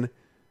 And again,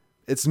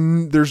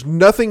 there's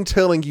nothing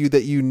telling you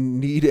that you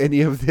need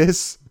any of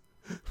this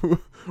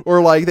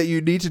or like that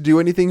you need to do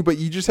anything, but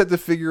you just have to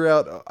figure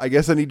out, I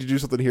guess I need to do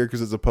something here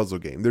because it's a puzzle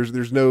game.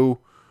 There's no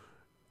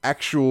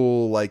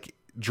actual like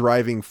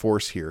driving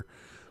force here.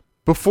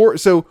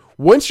 So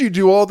once you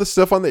do all the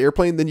stuff on the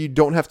airplane, then you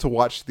don't have to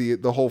watch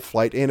the whole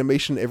flight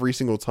animation every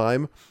single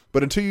time.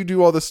 But until you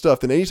do all this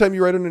stuff, then anytime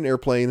you ride on an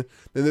airplane,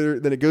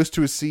 then it goes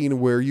to a scene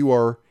where you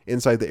are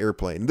inside the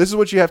airplane. This is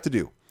what you have to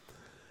do.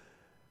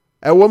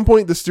 At one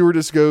point, the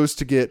stewardess goes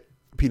to get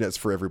peanuts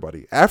for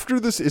everybody. After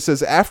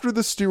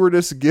the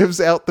stewardess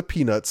gives out the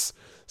peanuts,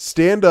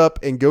 stand up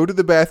and go to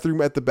the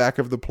bathroom at the back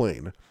of the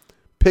plane.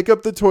 Pick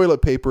up the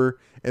toilet paper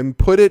and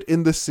put it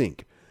in the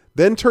sink.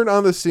 Then turn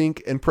on the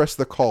sink and press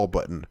the call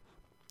button.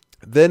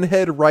 Then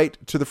head right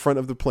to the front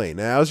of the plane.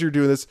 Now, as you're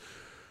doing this,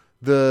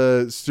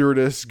 the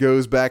stewardess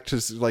goes back to,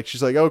 like,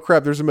 she's like, oh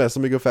crap, there's a mess.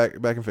 Let me go back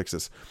and fix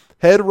this.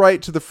 Head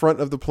right to the front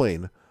of the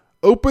plane.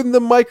 Open the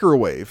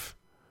microwave.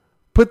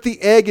 Put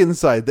the egg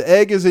inside. The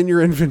egg is in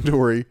your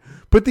inventory.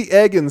 Put the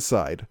egg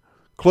inside.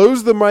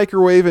 Close the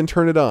microwave and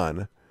turn it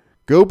on.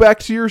 Go back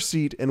to your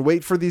seat and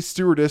wait for the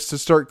stewardess to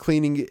start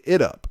cleaning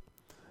it up.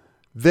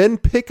 Then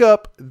pick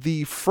up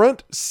the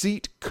front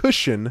seat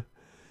cushion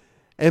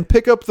and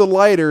pick up the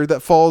lighter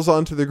that falls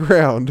onto the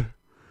ground.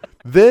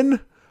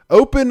 Then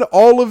open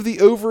all of the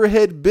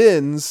overhead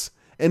bins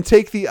and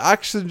take the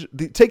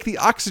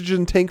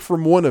oxygen tank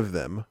from one of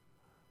them.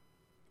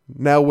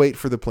 Now wait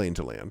for the plane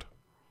to land.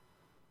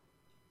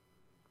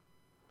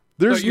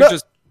 So you're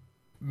just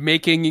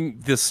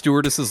making the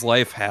stewardess's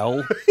life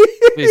hell,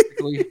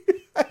 basically.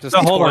 Just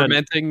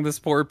tormenting this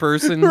poor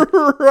person.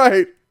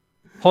 Right.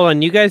 Hold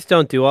on, you guys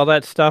don't do all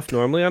that stuff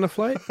normally on a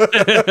flight?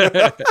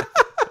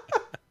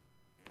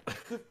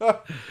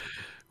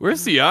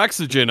 Where's the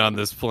oxygen on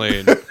this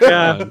plane?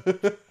 Yeah.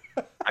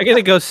 I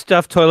gotta go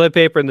stuff toilet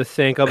paper in the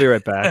sink. I'll be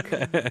right back.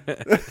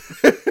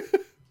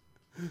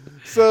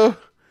 So,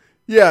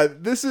 yeah,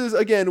 this is,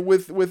 again,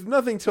 with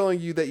nothing telling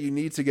you that you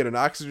need to get an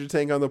oxygen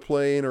tank on the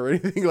plane or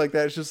anything like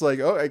that. It's just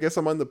like, oh, I guess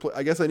I'm on the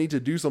I guess I need to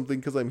do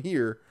something because I'm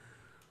here.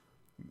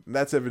 And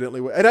that's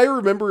evidently what. And I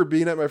remember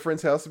being at my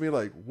friend's house and being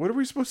like, what are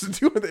we supposed to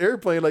do on the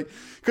airplane? Like,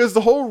 because the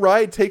whole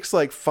ride takes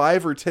like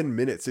 5 or 10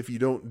 minutes if you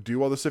don't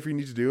do all the stuff you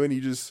need to do and you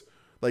just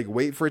like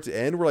wait for it to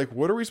end. We're like,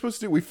 what are we supposed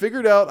to do? We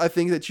figured out, I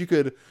think, that you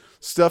could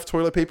stuff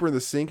toilet paper in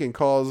the sink and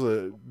cause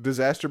a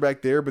disaster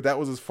back there, but that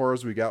was as far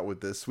as we got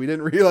with this. We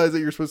didn't realize that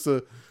you're supposed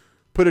to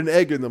put an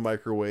egg in the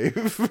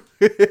microwave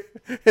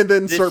and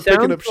then start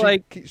picking up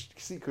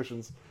seat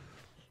cushions.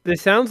 This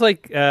sounds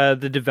like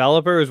the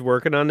developer was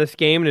working on this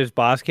game, and his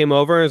boss came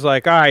over and was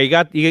like, "All right, you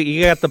got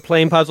the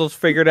plane puzzles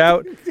figured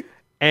out."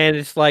 And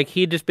it's like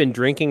he'd just been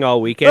drinking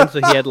all weekend, so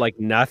he had like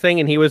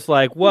nothing. And he was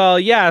like, "Well,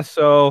 yeah,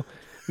 so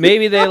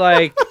maybe they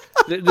like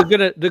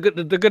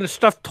they're gonna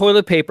stuff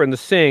toilet paper in the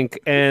sink,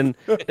 and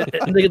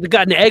they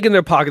got an egg in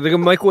their pocket. They're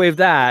gonna microwave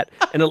that,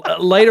 and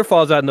a lighter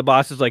falls out, and the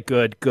boss is like,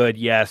 good,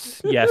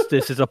 yes,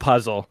 this is a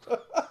puzzle."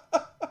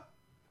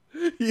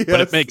 Yes.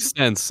 But it makes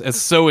sense. It's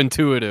so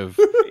intuitive.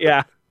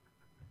 Yeah.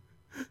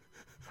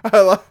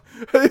 I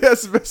think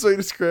that's the best way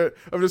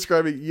of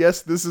describing.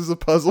 Yes, this is a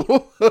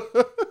puzzle.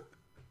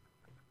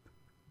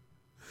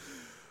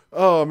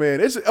 Oh man,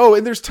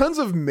 and there's tons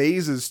of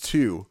mazes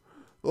too,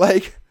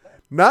 like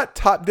not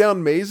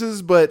top-down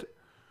mazes, but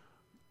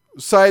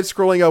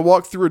side-scrolling. I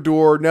walk through a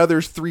door. Now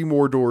there's 3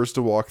 more doors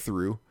to walk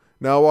through.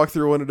 Now I walk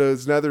through one of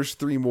those. Now there's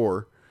 3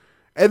 more,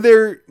 and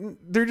they're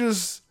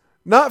just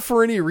not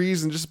for any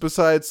reason, just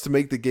besides to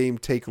make the game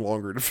take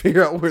longer to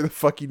figure out where the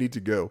fuck you need to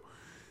go.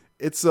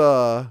 It's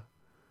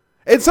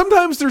and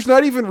sometimes there's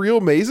not even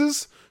real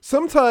mazes.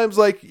 Sometimes,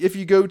 like, if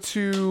you go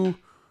to,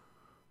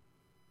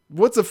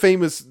 what's a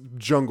famous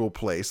jungle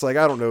place? Like,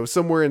 I don't know,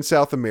 somewhere in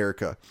South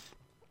America.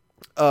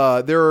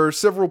 There are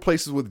several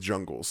places with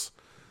jungles.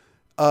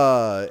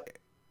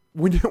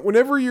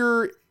 Whenever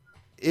you're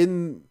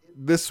in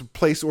this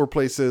place or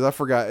places, I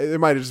forgot,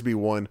 it might just be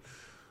one.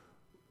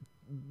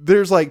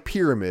 There's, like,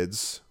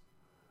 pyramids.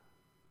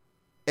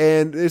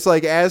 And it's,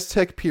 like,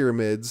 Aztec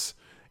pyramids.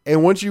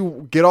 And once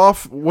you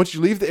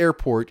leave the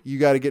airport, you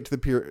got to get to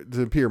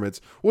the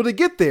pyramids. Well, to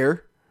get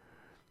there,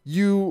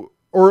 I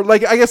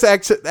guess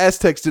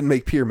Aztecs didn't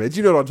make pyramids.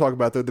 You know what I'm talking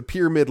about, though. The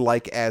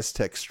pyramid-like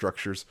Aztec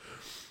structures.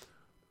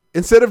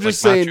 Instead of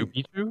just saying...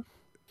 Machu Picchu?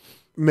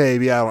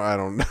 Maybe, I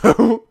don't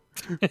know.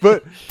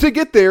 But to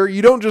get there,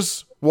 you don't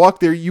just walk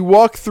there. You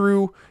walk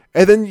through,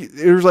 and then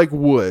there's like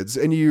woods,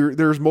 and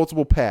there's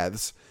multiple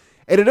paths.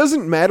 And it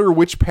doesn't matter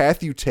which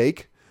path you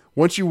take.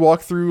 Once you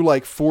walk through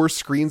like 4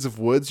 screens of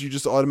woods, you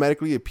just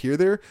automatically appear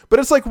there. But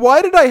it's like,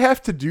 why did I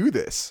have to do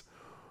this?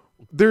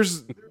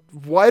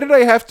 Why did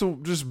I have to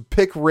just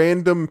pick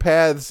random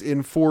paths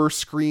in 4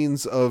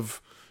 screens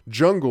of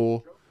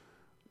jungle?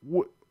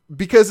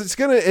 Because it's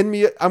going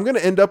to I'm going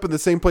to end up in the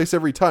same place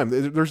every time.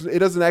 It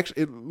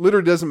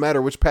literally doesn't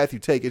matter which path you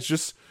take. It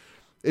just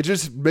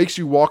makes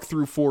you walk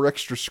through 4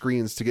 extra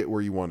screens to get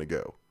where you want to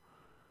go.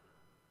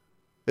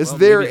 It's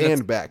there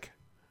and back.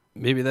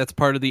 Maybe that's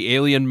part of the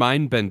alien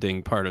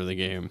mind-bending part of the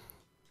game.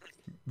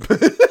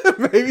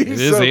 Maybe it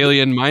is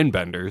alien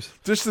mind-benders.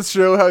 Just to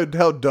show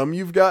how dumb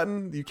you've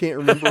gotten. You can't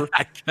remember.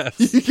 I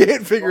guess. You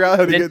can't figure out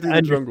how to get through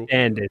the jungle.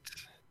 And it.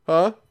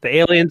 Huh? The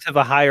aliens have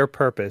a higher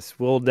purpose.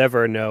 We'll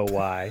never know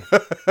why.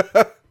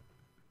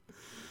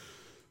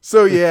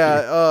 So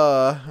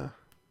yeah,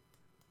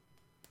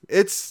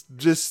 it's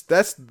just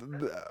that's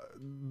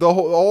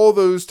all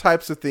those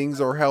types of things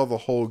are how the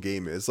whole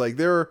game is. Like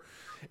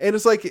and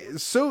it's like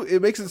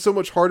it makes it so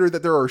much harder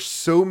that there are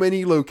so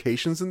many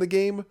locations in the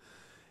game.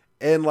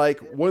 And like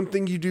one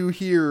thing you do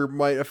here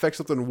might affect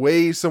something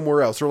way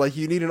somewhere else. Or like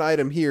you need an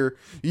item here.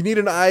 You need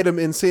an item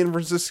in San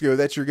Francisco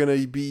that you're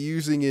going to be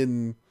using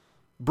in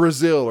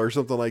Brazil or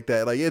something like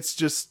that. Like it's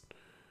just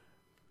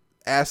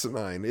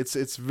asinine.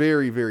 It's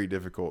very, very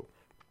difficult.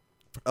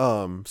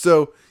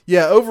 So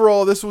yeah,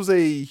 overall this was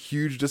a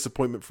huge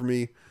disappointment for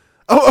me.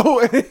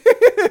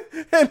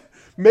 And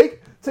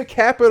to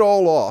cap it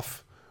all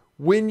off,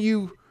 when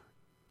you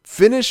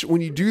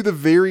do the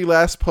very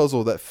last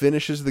puzzle that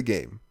finishes the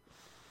game,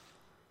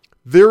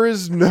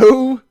 there's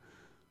no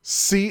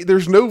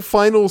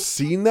final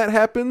scene that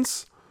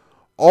happens.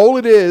 All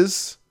it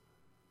is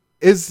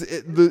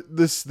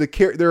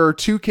there are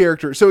 2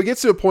 characters. So it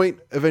gets to a point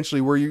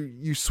eventually where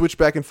you switch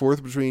back and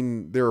forth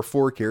between, there are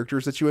 4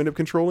 characters that you end up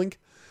controlling.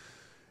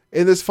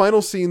 In this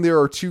final scene, there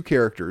are 2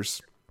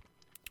 characters.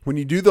 When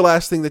you do the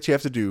last thing that you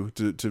have to do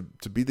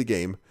to beat the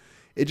game,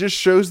 it just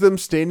shows them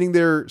standing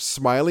there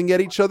smiling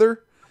at each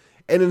other.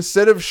 And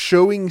instead of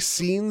showing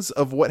scenes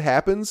of what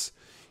happens,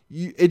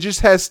 it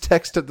just has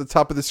text at the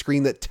top of the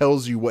screen that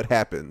tells you what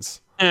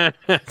happens.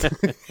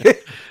 The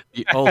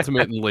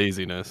ultimate in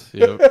laziness.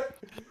 Yep.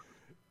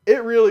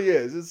 It really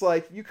is. It's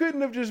like, you couldn't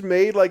have just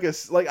made I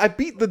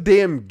beat the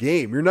damn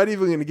game. You're not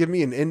even going to give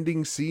me an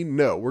ending scene.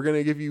 No, we're going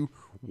to give you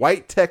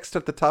white text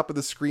at the top of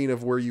the screen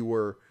of where you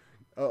were.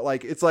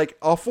 It's like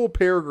a full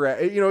paragraph.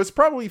 It's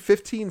probably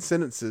 15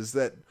 sentences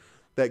that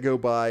go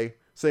by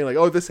saying like,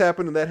 oh, this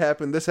happened and that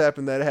happened. This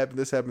happened, that happened,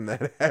 this happened,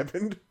 that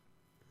happened.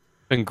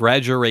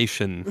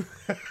 Congratulations.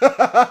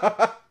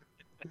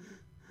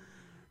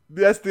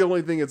 That's the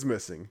only thing it's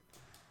missing.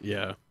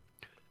 Yeah.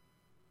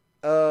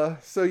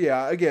 So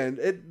yeah, again,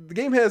 the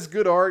game has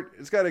good art.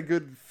 It's got a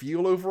good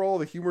feel overall.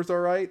 The humor's all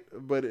right,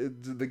 but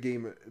the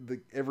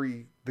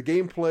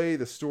gameplay,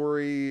 the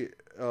story,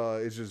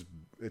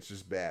 it's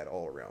just bad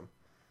all around.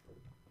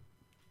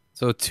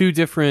 So 2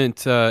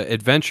 different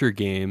adventure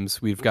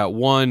games. We've got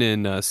one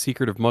in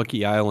Secret of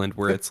Monkey Island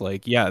where it's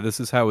like, yeah, this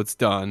is how it's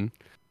done.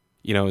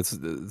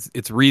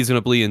 It's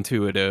reasonably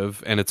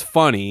intuitive and it's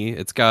funny.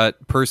 It's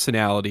got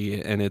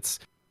personality and it's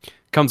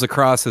comes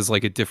across as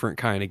like a different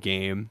kind of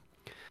game.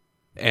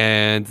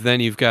 And then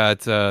you've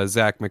got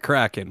Zach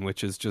McKracken,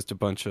 which is just a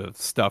bunch of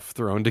stuff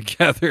thrown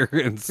together.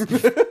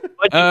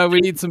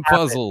 We need some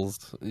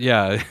puzzles.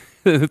 Yeah,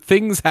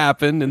 things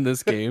happen in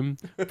this game.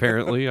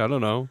 Apparently, I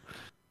don't know.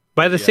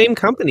 By the same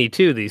company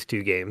too. These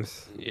 2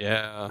 games.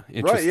 Yeah,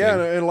 interesting. Right.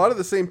 Yeah, and a lot of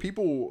the same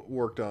people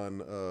worked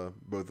on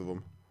both of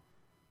them.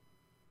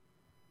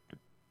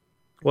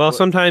 Well,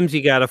 sometimes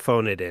you gotta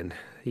phone it in.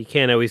 You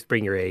can't always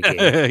bring your A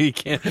game.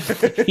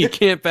 You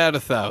can't bat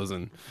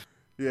 1,000.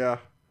 Yeah.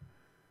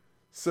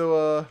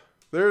 So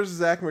there's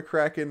Zach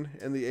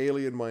McKracken and the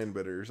alien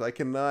Mindbenders.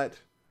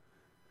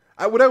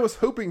 What I was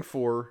hoping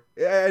for,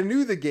 I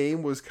knew the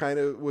game was going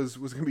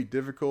to be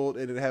difficult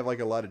and it'd have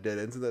like a lot of dead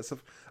ends and that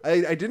stuff.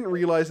 I didn't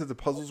realize that the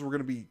puzzles were going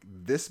to be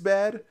this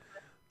bad.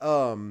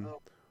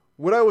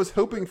 What I was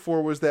hoping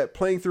for was that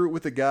playing through it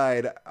with a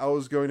guide, I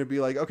was going to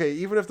be like, okay,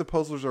 even if the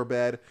puzzles are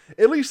bad,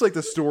 at least like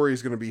the story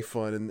is going to be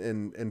fun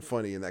and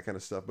funny and that kind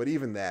of stuff. But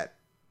even that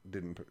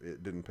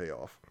didn't pay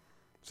off.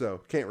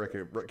 So can't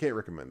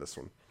recommend this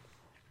one.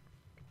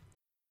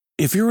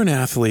 If you're an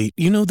athlete,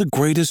 you know the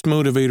greatest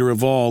motivator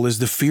of all is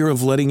the fear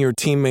of letting your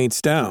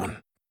teammates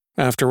down.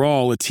 After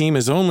all, a team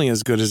is only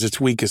as good as its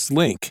weakest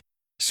link.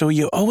 So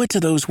you owe it to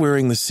those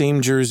wearing the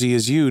same jersey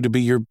as you to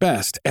be your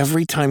best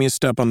every time you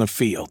step on the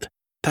field.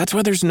 That's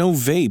why there's no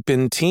vape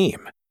in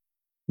team.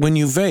 When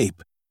you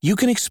vape, you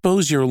can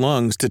expose your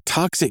lungs to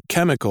toxic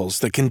chemicals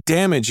that can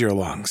damage your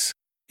lungs.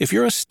 If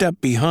you're a step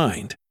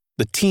behind,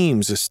 the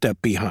team's a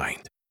step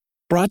behind.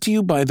 Brought to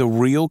you by The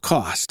Real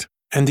Cost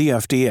and the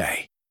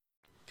FDA.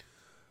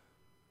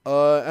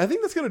 I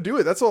think that's gonna do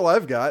it. That's all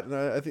I've got, and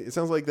I think it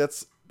sounds like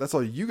that's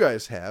all you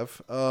guys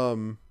have.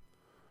 Do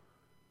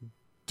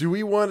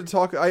we want to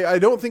talk? I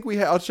don't think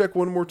we. I'll check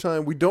one more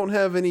time. We don't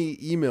have any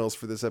emails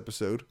for this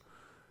episode.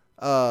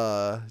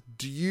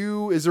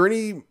 Is there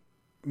any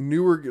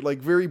newer? Like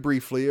very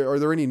briefly, are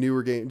there any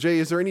newer game? Jay,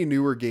 is there any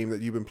newer game that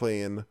you've been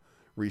playing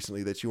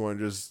recently that you want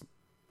to just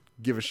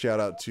give a shout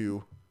out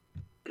to?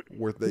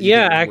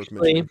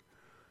 Actually,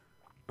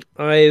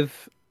 I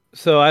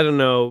don't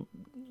know.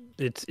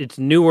 It's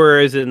newer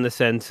as in the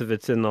sense of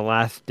it's in the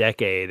last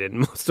decade, and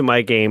most of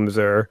my games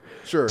are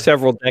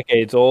several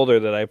decades older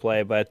that I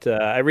play. But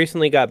I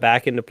recently got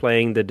back into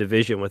playing The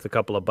Division with a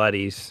couple of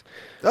buddies.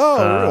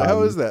 Oh, really?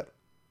 How is that?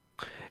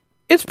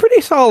 It's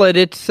pretty solid.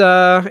 It's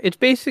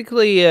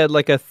basically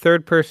like a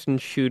third-person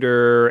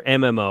shooter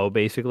MMO,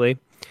 basically.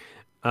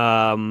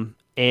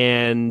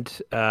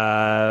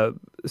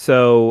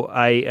 So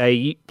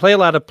I play a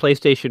lot of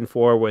PlayStation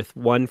 4 with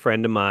one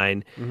friend of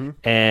mine,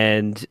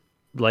 and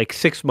like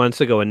 6 months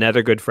ago,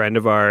 another good friend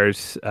of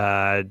ours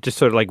just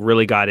sort of like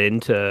really got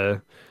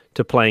into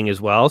playing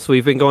as well. So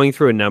we've been going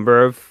through a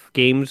number of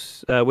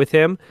games with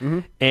him,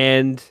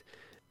 and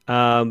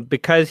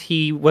because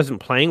he wasn't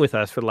playing with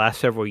us for the last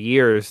several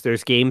years,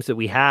 there's games that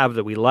we have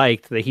that we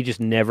liked that he just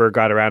never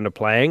got around to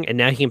playing, and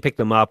now he can pick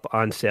them up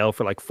on sale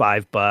for like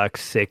 $5,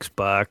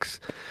 $6.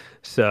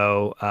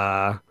 So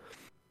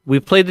we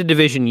played The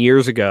Division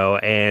years ago,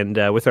 and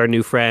with our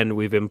new friend,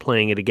 we've been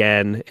playing it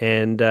again,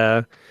 and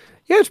yeah,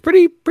 it's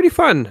pretty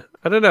fun.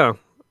 I don't know.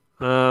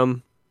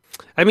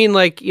 I mean,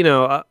 like,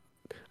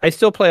 I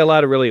still play a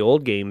lot of really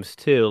old games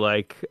too.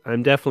 Like,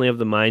 I'm definitely of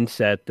the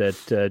mindset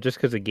that just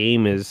because a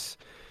game is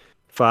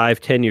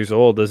 5-10 years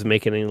old doesn't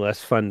make it any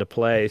less fun to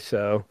play.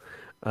 So,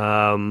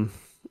 yeah,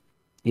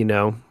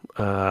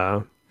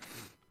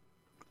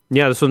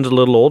 this one's a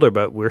little older,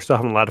 but we're still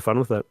having a lot of fun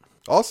with it.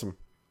 Awesome.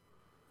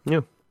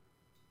 Yeah.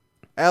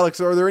 Alex,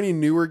 are there any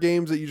newer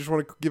games that you just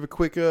want to give a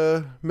quick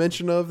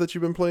mention of that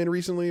you've been playing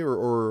recently,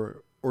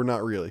 or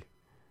not really?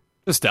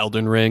 Just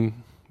Elden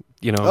Ring,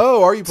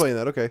 Oh, are you playing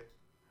that? Okay.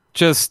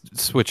 Just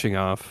switching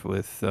off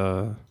with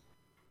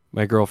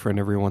my girlfriend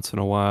every once in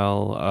a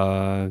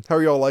while. How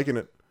are y'all liking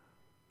it?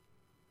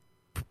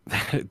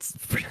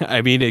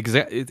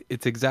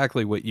 It's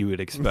exactly what you would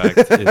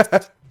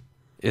expect.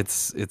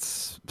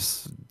 It's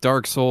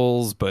Dark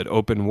Souls, but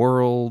open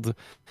world.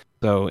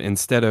 So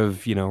instead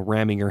of,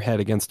 ramming your head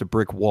against a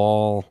brick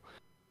wall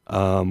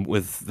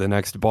with the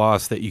next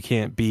boss that you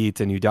can't beat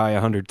and you die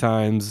 100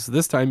 times,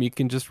 this time you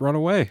can just run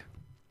away.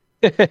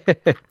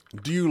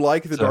 Do you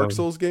like the Dark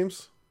Souls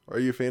games? Are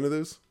you a fan of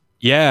those?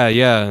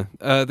 Yeah.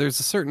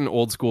 There's a certain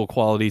old school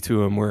quality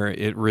to them where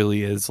it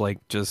really is like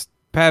just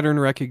pattern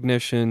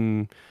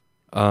recognition,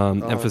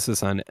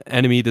 emphasis on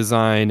enemy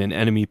design and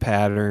enemy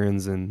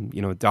patterns and,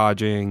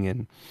 dodging,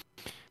 and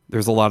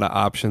there's a lot of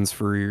options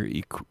for your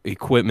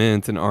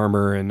equipment and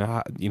armor and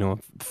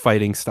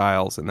fighting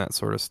styles and that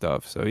sort of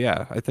stuff. So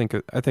yeah, I think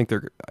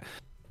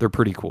they're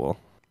pretty cool.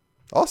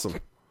 Awesome.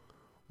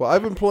 Well,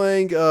 I've been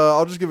playing.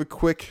 I'll just give a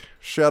quick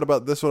shout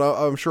about this one.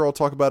 I'm sure I'll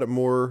talk about it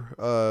more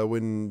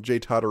when Jay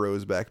Totoro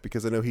is back,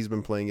 because I know he's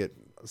been playing it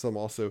some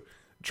also.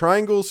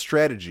 Triangle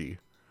Strategy.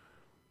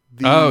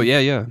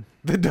 Yeah.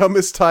 The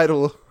dumbest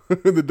title,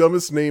 the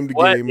dumbest named game.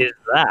 What is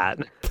that?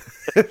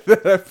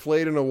 that I've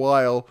played in a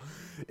while.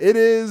 It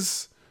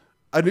is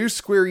a new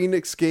Square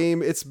Enix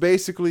game. It's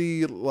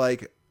basically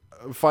like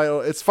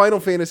Final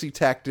Fantasy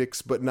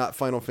Tactics, but not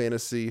Final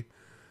Fantasy.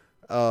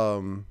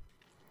 And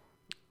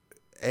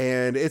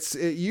it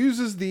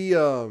uses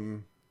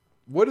the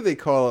what do they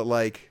call it?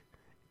 Like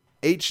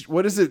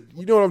what is it?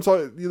 You know what I'm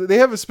talking? They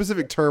have a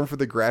specific term for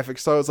the graphic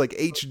style. It's like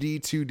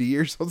HD 2D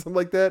or something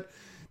like that.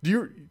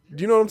 Do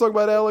you know what I'm talking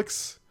about,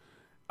 Alex?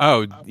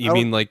 Oh, you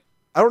mean like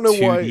I don't know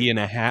 2D why and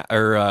a half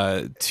or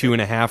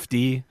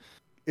 2.5D?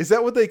 Is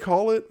that what they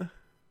call it?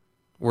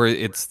 Where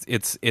it's they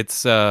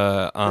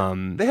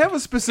have a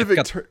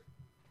specific term.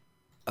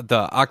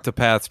 The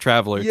Octopath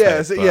Traveler.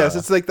 Yes, type,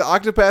 it's like the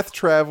Octopath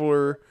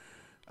Traveler.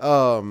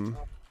 I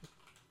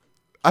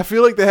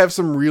feel like they have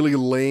some really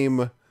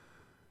lame.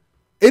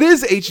 It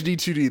is HD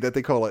 2D that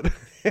they call it.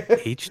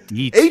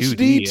 HD 2D.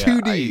 HD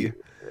 2D.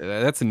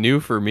 That's new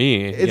for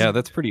me.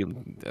 That's pretty.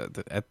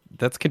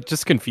 That's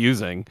just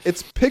confusing.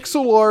 It's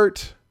pixel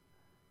art,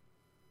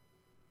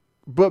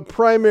 but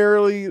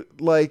primarily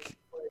like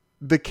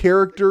the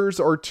characters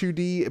are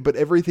 2D, but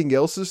everything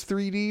else is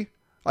 3D.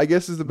 I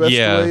guess is the best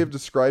way of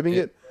describing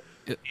it.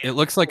 It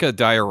looks like a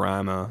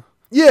diorama.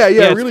 Yeah,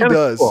 it really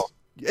does. Cool.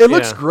 It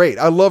looks great.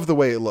 I love the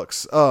way it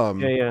looks.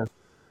 Yeah.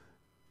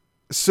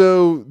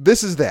 So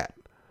this is that,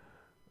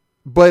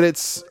 but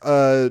it's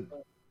a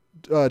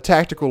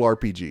tactical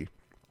RPG,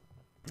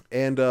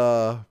 and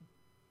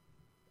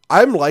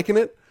I'm liking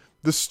it.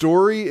 The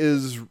story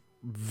is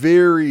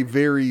very,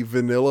 very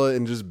vanilla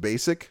and just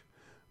basic,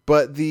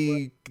 but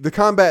the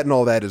combat and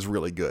all that is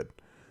really good.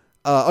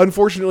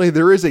 Unfortunately,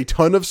 there is a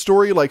ton of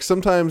story. Like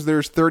sometimes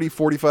there's 30,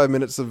 45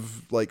 minutes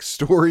of like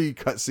story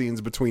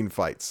cutscenes between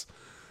fights.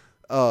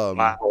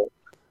 Wow.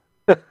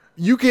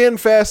 You can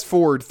fast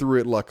forward through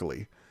it,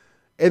 luckily.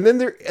 And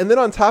then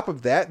on top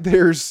of that,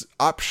 there's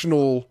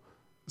optional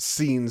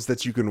scenes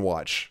that you can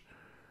watch.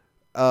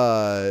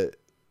 So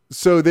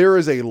there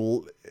is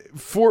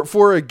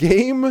for a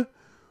game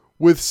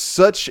with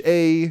such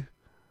a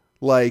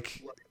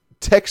like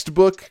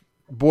textbook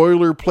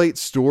boilerplate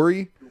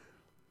story,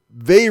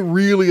 they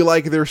really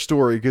like their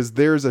story because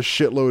there's a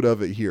shitload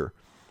of it here.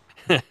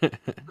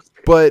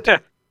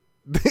 But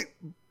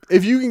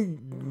if you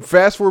can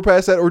fast forward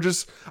past that, or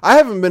just, I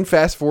haven't been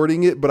fast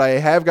forwarding it, but I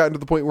have gotten to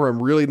the point where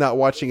I'm really not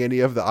watching any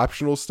of the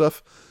optional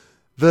stuff.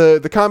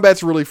 The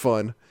combat's really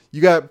fun.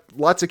 You got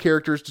lots of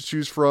characters to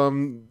choose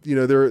from. You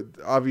know,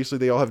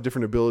 they all have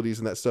different abilities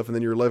and that stuff. And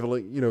then you're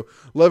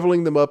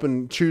leveling them up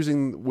and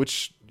choosing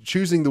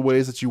the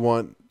ways that you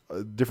want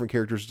different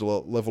characters to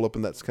level up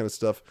and that kind of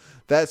stuff.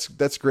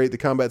 That's great. The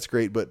combat's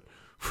great, but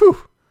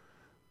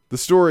the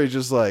story is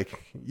just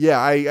like,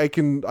 yeah,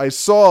 I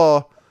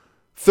saw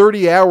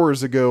 30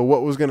 hours ago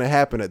what was going to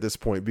happen at this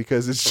point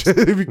because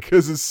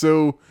it's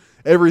so,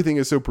 everything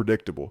is so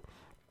predictable.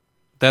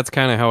 That's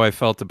kind of how I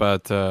felt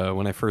about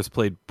when I first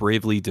played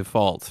Bravely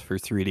Default for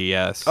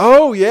 3DS.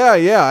 Oh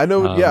yeah, I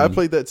know. I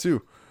played that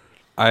too.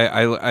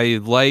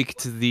 I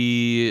liked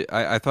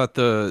I thought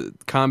the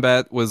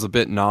combat was a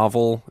bit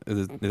novel.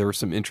 There were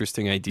some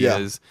interesting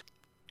ideas. Yeah.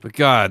 But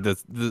God,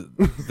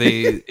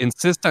 they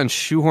insist on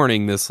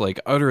shoehorning this like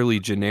utterly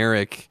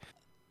generic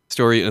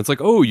story, and it's like,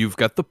 oh, you've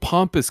got the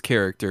pompous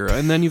character,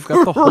 and then you've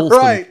got the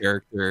wholesome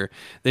character,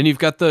 then you've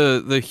got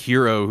the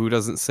hero who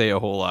doesn't say a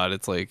whole lot.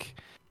 It's like,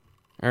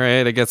 all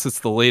right, I guess it's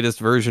the latest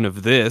version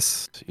of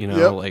this,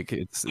 like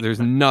there's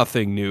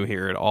nothing new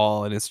here at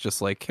all, and it's just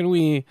like, can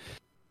we,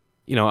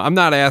 I'm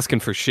not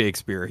asking for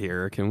Shakespeare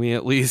here. Can we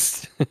at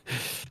least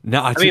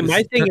not? I mean,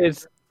 my thing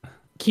is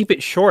keep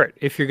it short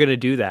if you're going to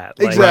do that.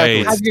 Like,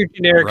 exactly. Have your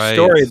generic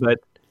story, but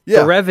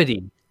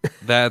brevity.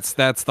 That's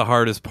the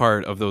hardest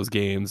part of those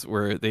games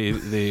where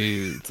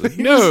it's like,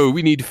 no,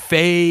 we need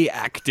fey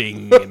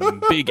acting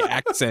and big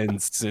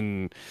accents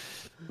and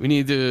we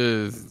need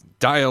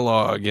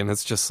dialogue, and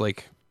it's just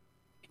like,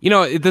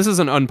 this is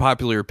an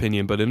unpopular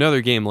opinion, but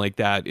another game like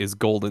that is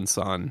Golden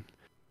Sun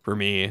for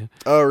me.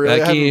 Oh,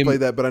 really? I haven't played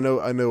that, but I know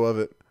of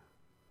it.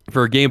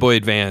 For Game Boy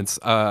Advance,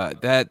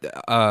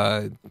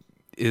 that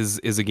is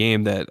a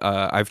game that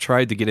I've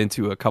tried to get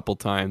into a couple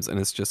times, and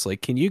it's just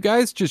like, can you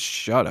guys just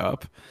shut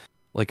up?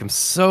 Like, I'm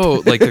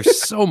so like,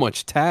 there's so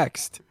much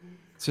text.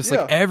 It's just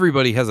like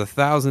everybody has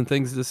 1,000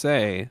 things to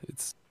say.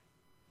 It's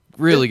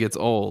really gets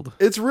old.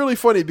 It's really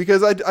funny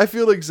because I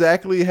feel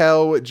exactly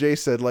how Jay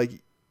said.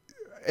 Like,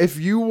 if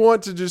you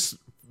want to just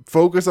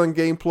focus on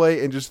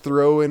gameplay and just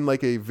throw in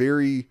like a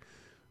very,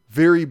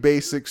 very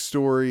basic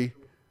story,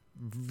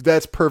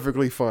 that's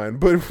perfectly fine.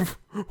 But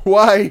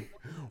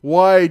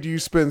why do you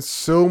spend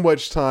so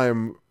much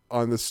time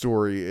on the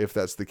story if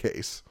that's the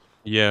case?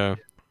 Yeah.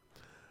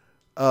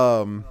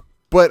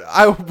 But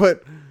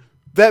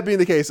that being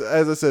the case,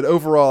 as I said,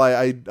 overall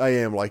I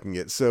am liking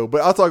it. So,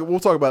 but we'll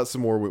talk about it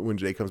some more when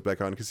Jay comes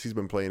back on, because he's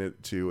been playing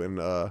it too,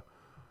 and I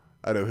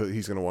know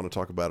he's going to want to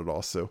talk about it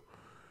also.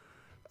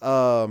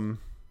 I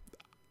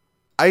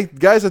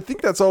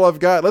think that's all I've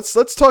got.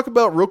 Let's talk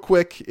about real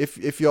quick,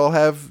 if y'all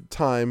have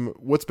time,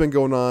 what's been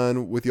going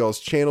on with y'all's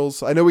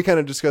channels. I know we kind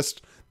of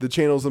discussed the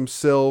channels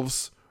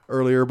themselves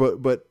earlier,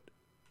 but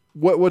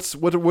what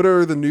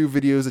are the new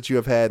videos that you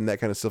have had and that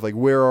kind of stuff? Like,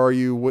 where are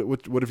you?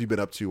 What have you been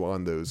up to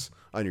on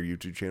your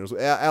YouTube channels?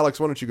 Alex,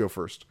 why don't you go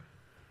first?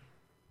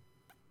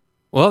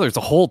 Well, there's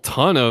a whole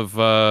ton of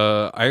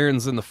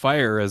irons in the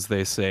fire, as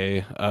they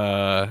say.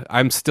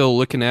 I'm still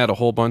looking at a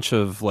whole bunch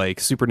of like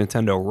Super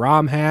Nintendo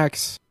ROM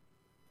hacks,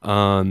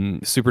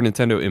 Super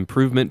Nintendo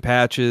improvement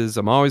patches.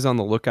 I'm always on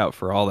the lookout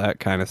for all that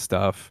kind of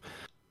stuff.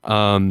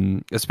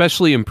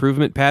 Especially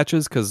improvement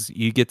patches, because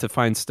you get to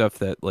find stuff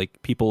that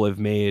like people have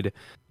made.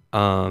 I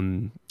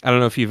don't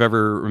know if you've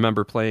ever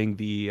remember playing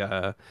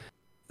the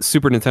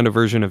Super Nintendo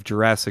version of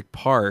Jurassic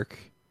Park.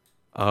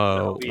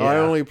 I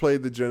only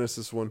played the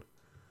Genesis one.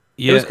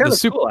 Yeah, it was kind of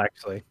cool,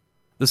 actually.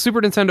 The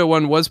Super Nintendo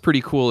one was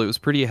pretty cool. It was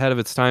pretty ahead of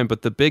its time,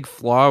 but the big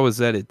flaw was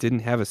that it didn't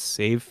have a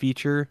save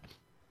feature.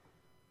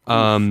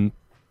 But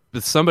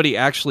somebody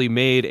actually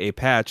made a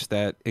patch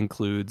that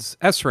includes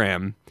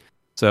SRAM,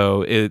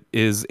 so it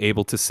is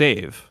able to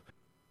save.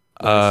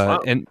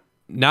 And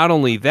not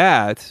only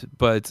that,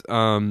 but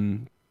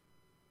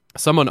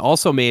someone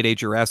also made a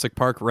Jurassic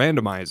Park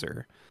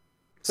randomizer.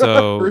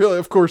 So really,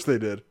 of course they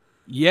did.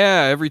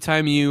 Yeah, every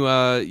time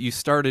you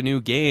start a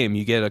new game,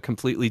 you get a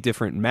completely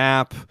different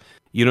map.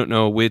 You don't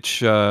know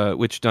which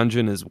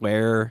dungeon is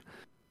where,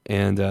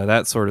 and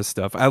that sort of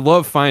stuff. I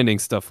love finding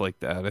stuff like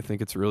that. I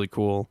think it's really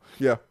cool.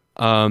 Yeah.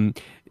 And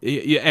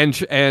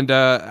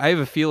I have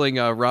a feeling,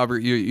 Robert,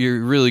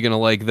 you're really gonna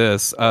like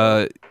this.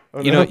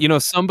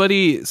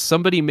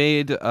 Somebody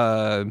made.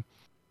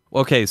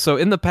 Okay, so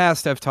in the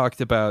past, I've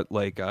talked about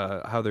like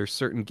how there's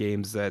certain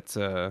games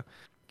that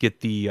get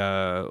the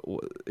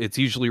it's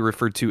usually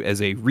referred to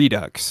as a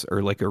redux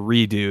or like a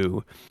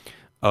redo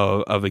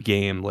of a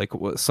game. Like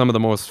some of the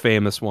most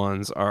famous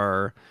ones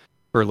are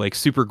for like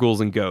Super Ghouls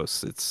and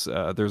Ghosts. It's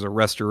there's a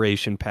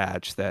restoration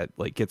patch that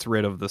like gets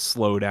rid of the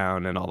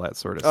slowdown and all that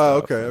sort of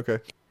stuff. Okay.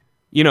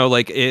 You know,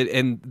 like it,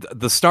 and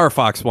the Star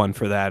Fox one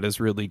for that is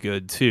really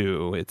good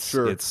too. It's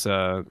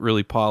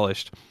really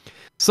polished.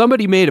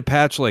 Somebody made a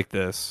patch like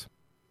this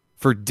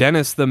for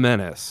Dennis the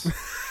Menace.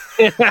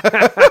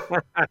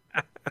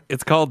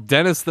 It's called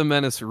Dennis the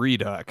Menace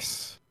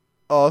Redux.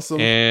 Awesome.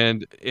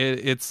 And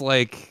it's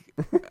like,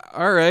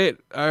 all right,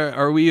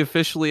 are we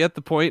officially at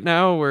the point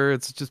now where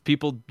it's just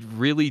people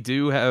really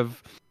do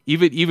have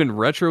even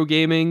retro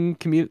gaming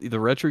community?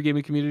 The retro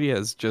gaming community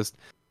has just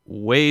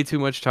way too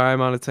much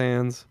time on its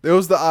hands. It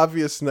was the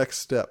obvious next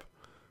step.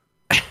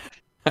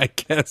 I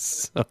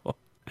guess so.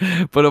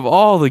 But of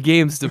all the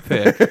games to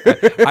pick,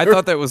 I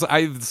thought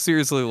I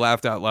seriously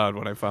laughed out loud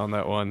when I found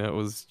that one. It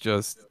was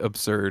just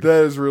absurd.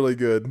 That is really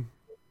good.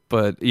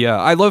 But yeah,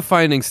 I love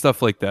finding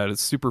stuff like that.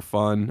 It's super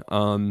fun.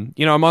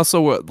 You know, I'm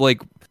also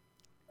like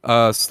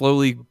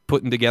slowly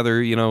putting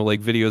together, you know,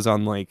 like videos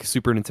on like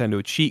Super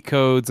Nintendo cheat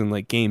codes and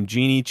like Game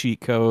Genie cheat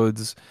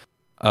codes.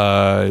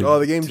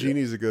 The Game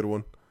Genie is a good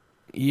one.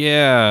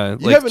 Yeah,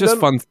 like just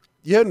fun.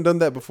 You hadn't done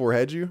that before,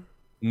 had you?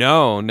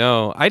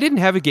 No, I didn't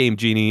have a Game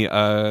Genie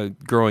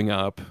growing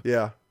up.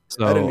 Yeah,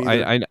 so I didn't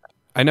either.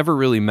 I never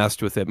really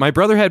messed with it. My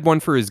brother had one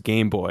for his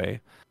Game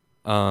Boy,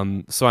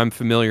 so I'm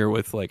familiar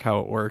with like how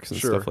it works and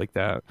stuff like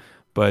that.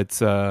 But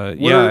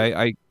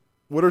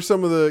what are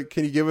some of the?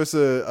 Can you give us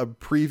a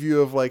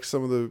preview of like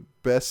some of the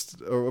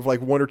best, or of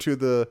like one or two of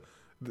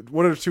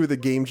the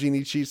Game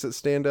Genie cheats that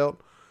stand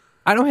out?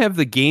 I don't have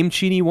the Game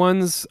Genie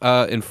ones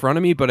in front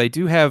of me, but I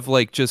do have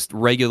like just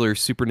regular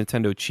Super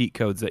Nintendo cheat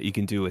codes that you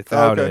can do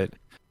without it.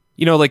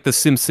 You know, like the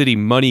SimCity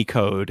money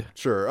code.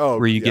 Sure. Oh,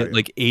 where you get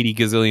like $80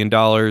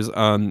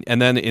 gazillion.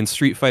 And then in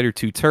Street Fighter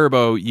 2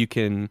 Turbo, you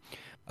can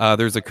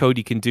there's a code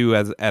you can do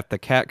at the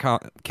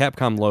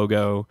Capcom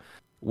logo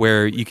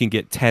where you can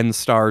get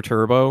 10-star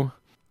turbo.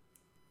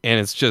 And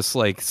it's just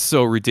like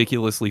so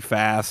ridiculously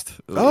fast.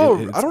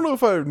 Oh, I don't know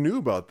if I knew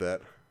about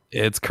that.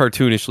 It's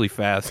cartoonishly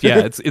fast.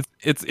 Yeah,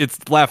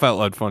 it's laugh out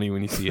loud funny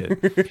when you see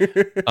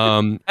it.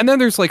 And then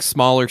there's like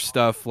smaller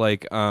stuff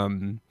like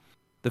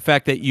the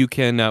fact that you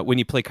can when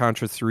you play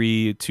Contra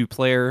 3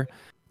 2-player,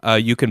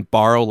 you can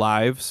borrow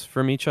lives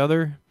from each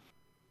other.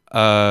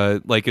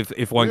 Like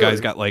if one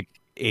guy's got like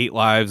 8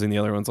 lives and the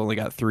other one's only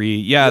got 3.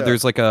 Yeah,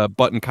 there's like a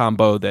button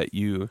combo that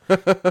you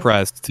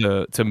press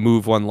to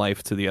move one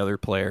life to the other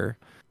player.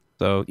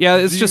 So yeah,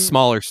 it's just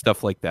smaller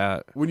stuff like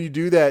that. When you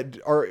do that,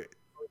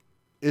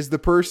 is the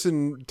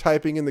person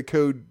typing in the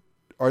code,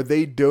 are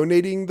they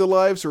donating the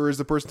lives, or is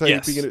the person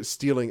typing in it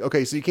stealing?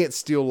 Okay, so you can't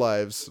steal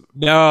lives.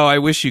 No, I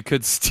wish you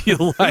could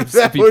steal lives.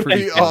 That would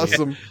be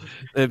awesome.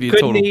 That'd be a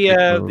Couldn't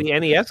total the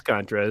NES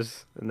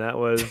Contras, and that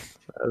was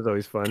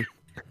always fun.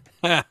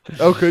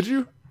 Oh, could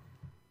you?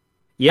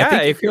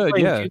 Yeah, if you're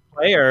playing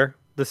 2-player,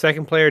 the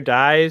second player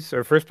dies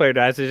or first player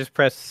dies, they just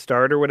press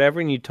start or whatever,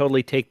 and you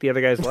totally take the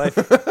other guy's life.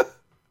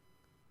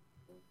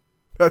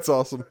 That's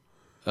awesome.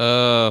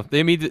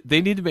 They need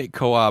to make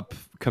co-op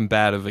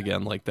combative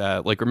again like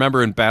that. Like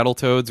remember in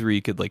Battletoads where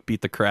you could like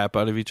beat the crap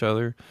out of each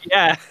other?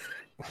 Yeah.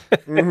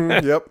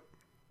 Yep.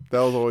 That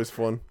was always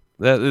fun.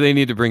 They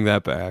need to bring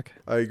that back.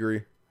 I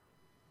agree.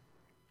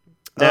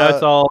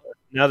 Now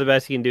the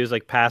best you can do is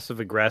like passive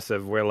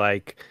aggressive, where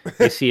like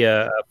you see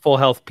a full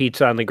health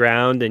pizza on the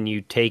ground and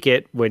you take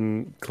it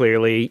when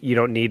clearly you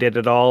don't need it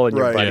at all and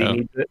your buddy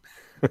needs it.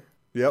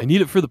 Yep. I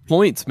need it for the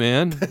points,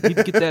 man. I need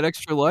to get that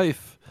extra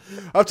life.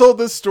 I've told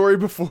this story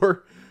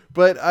before,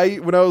 but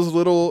when I was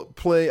little,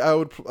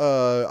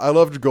 I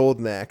loved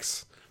Golden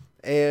Axe,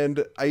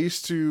 and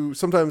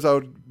sometimes I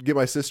would get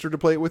my sister to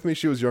play it with me.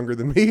 She was younger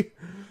than me,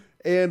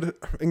 and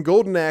in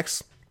Golden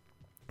Axe,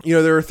 you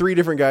know, there are 3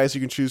 different guys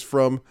you can choose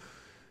from,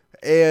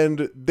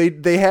 and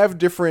they have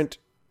different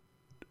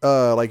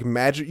like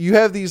magic. You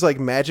have these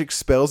like magic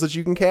spells that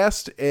you can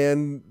cast,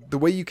 and the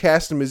way you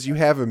cast them is you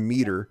have a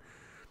meter.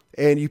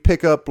 And you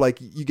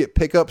get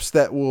pickups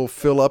that will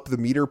fill up the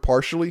meter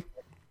partially,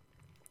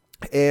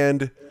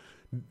 and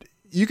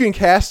you can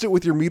cast it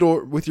with your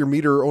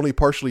meter only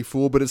partially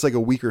full, but it's like a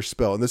weaker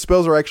spell. And the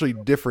spells are actually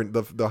different.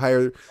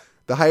 The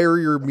higher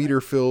your meter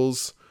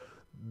fills,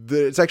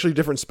 it's actually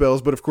different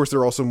spells, but of course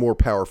they're also more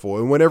powerful.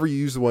 And whenever you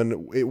use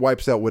one, it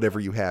wipes out whatever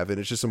you have, and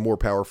it's just a more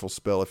powerful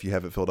spell if you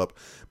have it filled up.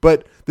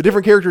 But the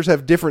different characters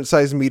have different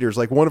size meters.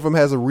 Like one of them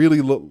has a really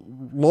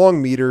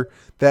long meter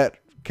that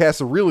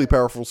casts a really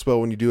powerful spell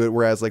when you do it,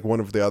 whereas like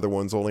one of the other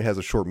ones only has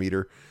a short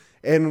meter.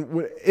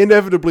 And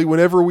inevitably,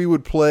 whenever we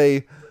would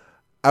play,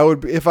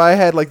 if I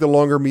had like the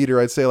longer meter,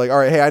 I'd say like, all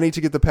right, hey, I need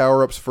to get the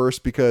power-ups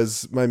first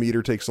because my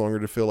meter takes longer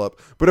to fill up.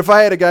 But if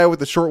I had a guy with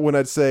the short one,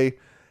 I'd say,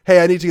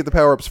 hey, I need to get the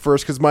power-ups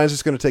first because mine's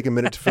just going to take a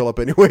minute to fill up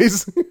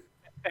anyways.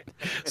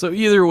 So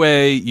either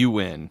way, you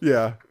win.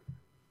 Yeah,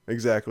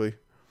 exactly.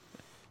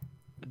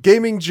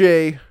 Gaming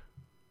J,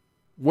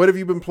 what have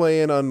you been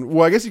playing on?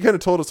 Well, I guess you kind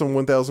of told us on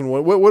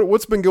 1001.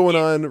 What's been going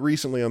on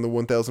recently on the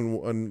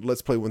 1001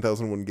 Let's Play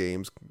 1001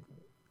 games?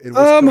 And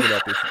what's coming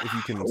up if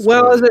you can?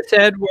 Well, as I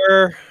said,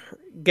 we're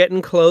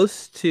getting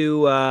close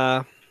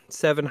to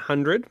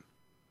 700.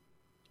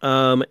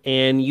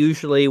 And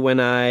usually when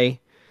I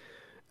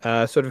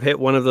sort of hit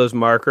one of those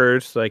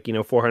markers, like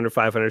 400,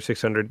 500,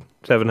 600,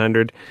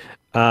 700,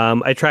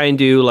 I try and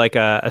do like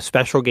a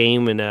special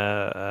game and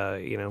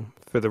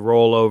for the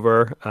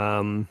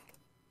rollover.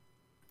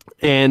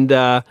 And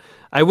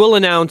I will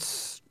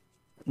announce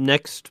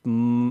not next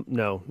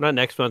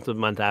month, the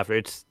month after.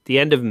 It's the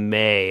end of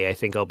May. I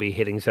think I'll be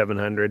hitting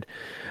 700.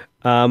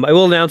 I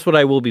will announce what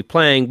I will be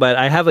playing, but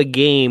I have a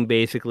game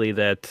basically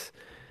that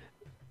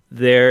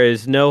there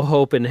is no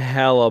hope in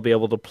hell I'll be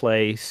able to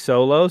play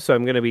solo. So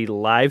I'm going to be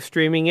live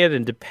streaming it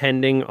and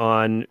depending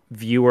on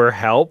viewer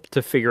help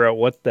to figure out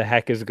what the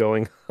heck is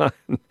going on.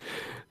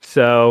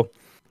 So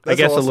I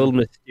guess awesome. A little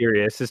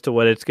mysterious as to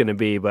what it's going to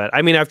be. But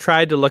I mean, I've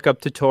tried to look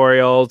up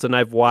tutorials and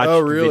I've watched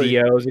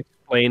videos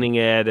explaining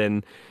it.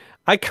 And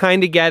I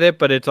kind of get it,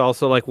 but it's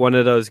also like one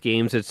of those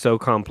games that's so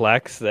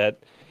complex that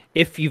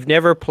if you've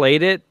never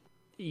played it,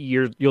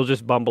 you'll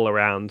just bumble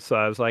around. So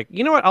I was like,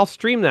 you know what? I'll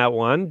stream that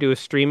one, do a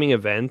streaming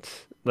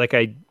event. Like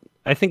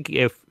I think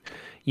if a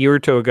year or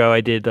two ago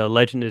I did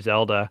Legend of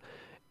Zelda,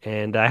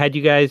 and I had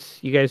you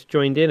guys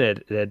joined in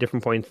at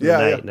different points in the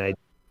night, and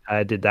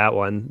I did that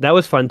one. That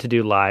was fun to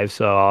do live,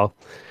 so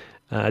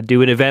I'll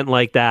do an event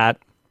like that.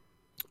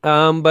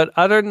 But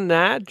other than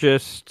that,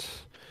 just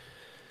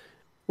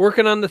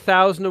working on the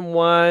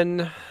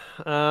 1001,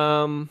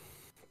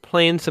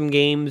 playing some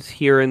games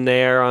here and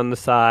there on the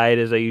side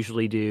as I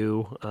usually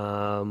do.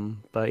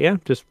 But yeah,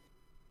 just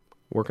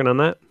working on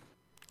that.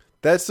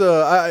 That's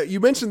you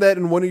mentioned that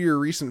in one of your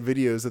recent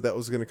videos that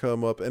was going to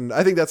come up, and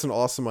I think that's an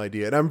awesome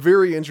idea. And I'm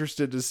very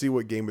interested to see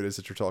what game it is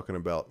that you're talking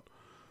about.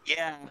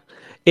 Yeah,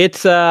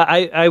 it's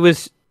I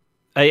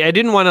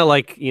didn't want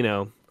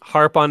to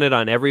harp on it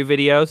on every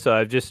video, so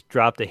I've just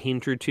dropped a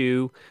hint or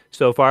two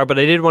so far. But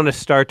I did want to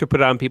start to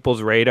put it on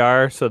people's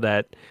radar so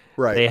that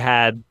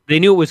they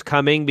knew it was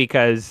coming,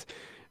 because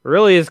it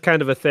really is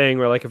kind of a thing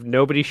where like if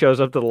nobody shows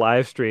up to the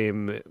live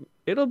stream,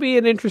 it'll be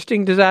an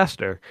interesting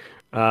disaster.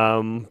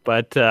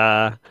 But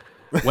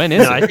when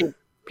is it? I think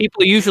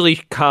people usually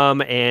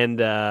come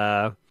and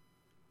I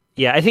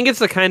think it's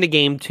the kind of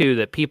game too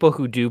that people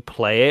who do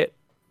play it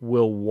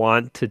will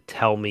want to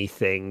tell me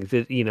things.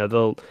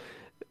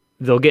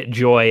 They'll get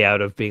joy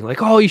out of being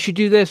like, oh, you should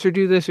do this or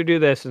do this or do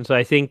this. And so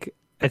I think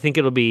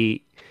it'll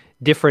be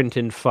different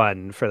and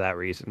fun for that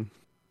reason.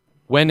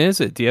 When is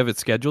it? Do you have it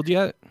scheduled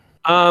yet?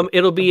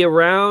 It'll be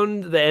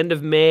around the end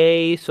of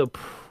May, so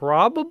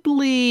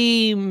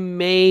probably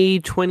May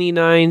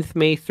 29th,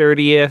 May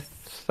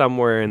 30th,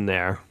 somewhere in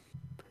there.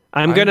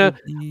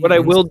 What I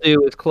will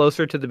do is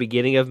closer to the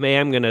beginning of May,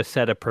 I'm going to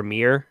set a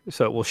premiere,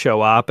 so it will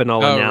show up and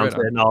I'll announce it.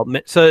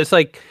 And so it's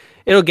like,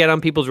 it'll get on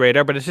people's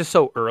radar, but it's just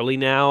so early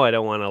now. I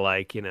don't want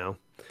to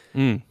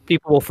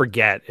people will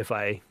forget if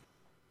I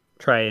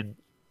try and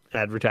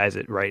advertise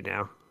it right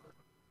now.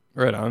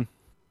 Right on.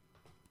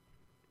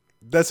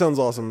 That sounds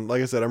awesome.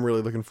 Like I said, I'm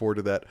really looking forward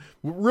to that.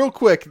 Real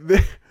quick,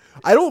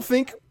 I don't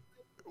think.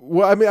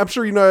 Well, I mean, I'm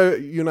sure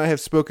you and I have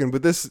spoken,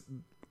 but this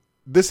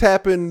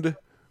happened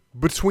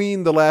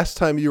between the last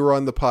time you were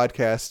on the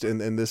podcast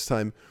and this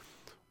time.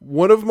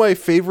 One of my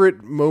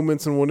favorite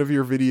moments in one of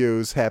your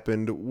videos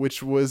happened,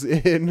 which was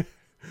in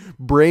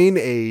Brain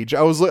Age.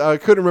 I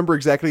couldn't remember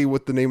exactly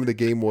what the name of the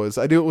game was.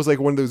 I knew it was like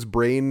one of those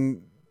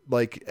brain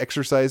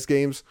exercise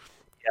games.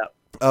 Yeah.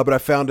 But I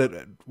found it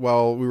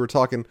while we were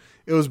talking.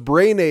 It was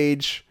Brain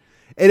Age,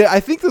 and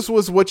I think this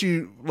was what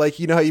you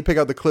how you pick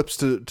out the clips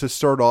to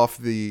start off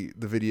the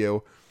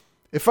video.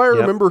 If I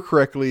remember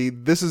correctly,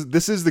 this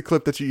is the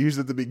clip that you used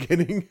at the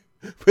beginning,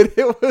 but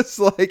it was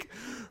like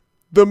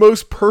the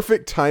most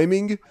perfect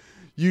timing.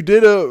 You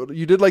did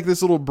like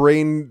this little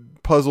brain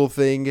puzzle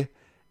thing,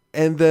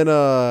 and then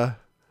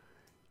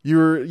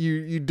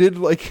you did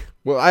like,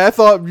 well, I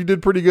thought you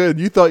did pretty good.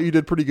 You thought you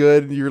did pretty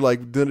good, and you're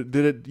like did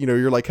it.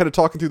 You're like kind of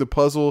talking through the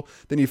puzzle.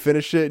 Then you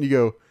finish it, and you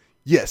go,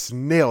 yes,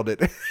 nailed it.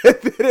 And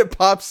then it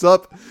pops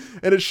up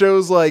and it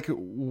shows like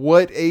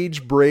what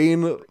age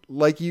brain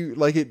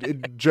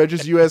it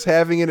judges you as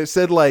having, and it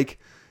said like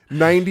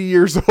 90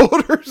 years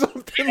old or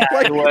something.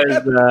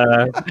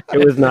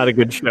 It was not a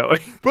good showing.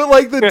 But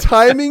like the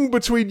timing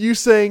between you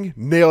saying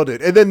nailed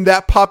it and then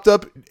that popped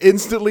up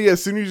instantly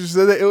as soon as you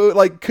said that,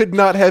 it could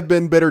not have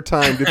been better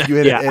timed if you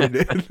had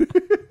edited.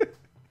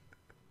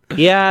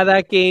 Yeah,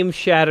 that game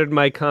shattered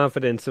my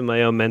confidence in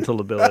my own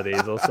mental abilities.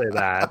 I'll say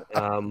that.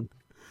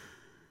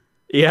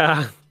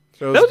 Yeah,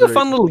 that was a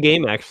fun little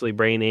game, actually.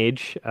 Brain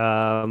Age.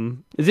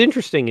 It's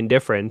interesting and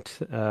different.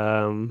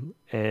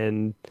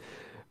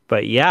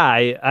 But yeah,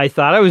 I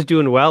thought I was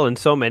doing well in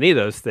so many of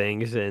those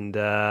things, and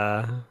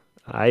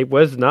I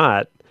was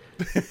not.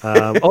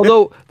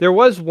 Although there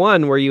was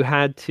one where you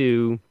had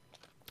to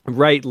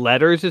write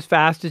letters as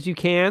fast as you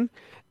can,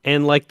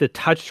 and like the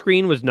touch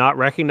screen was not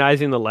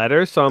recognizing the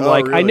letters. So I'm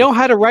like, really? I know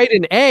how to write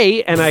an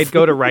A, and I'd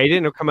go to write it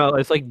and it'll come out,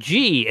 it's like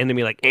G, and then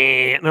be like,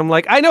 and I'm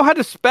like, I know how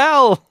to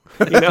spell.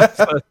 So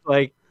it's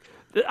like,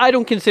 I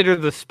don't consider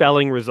the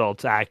spelling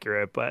results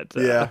accurate, but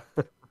Yeah.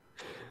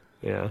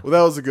 yeah. Well,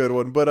 that was a good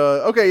one. But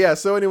okay, yeah.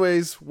 So,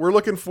 anyways, we're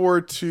looking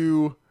forward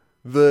to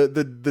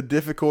the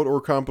difficult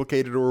or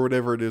complicated or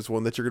whatever it is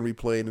one that you're going to be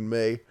playing in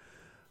May.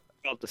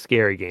 Call it the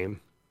scary game.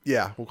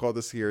 Yeah, we'll call it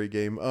the scary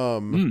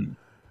game.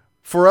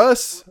 For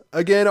us,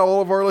 again,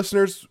 all of our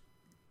listeners,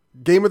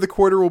 Game of the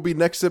Quarter will be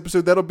next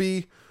episode. That'll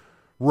be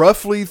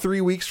roughly 3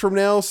 weeks from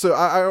now. So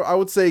I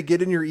would say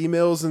get in your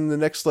emails in the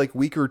next like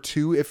week or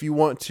two if you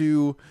want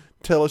to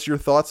tell us your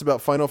thoughts about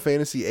Final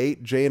Fantasy VIII.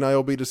 Jay and I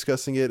will be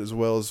discussing it as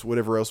well as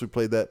whatever else we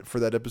played that for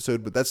that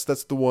episode. But that's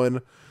the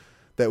one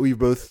that we've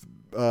both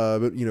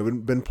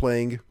been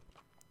playing.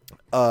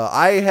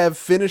 I have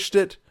finished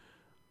it.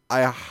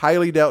 I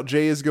highly doubt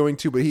Jay is going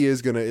to, but he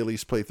is going to at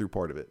least play through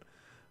part of it.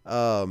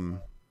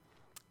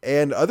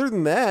 And other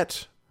than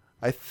that,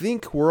 I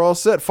think we're all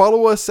set.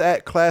 Follow us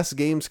at Class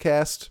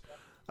Gamescast.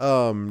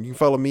 You can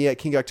follow me at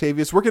King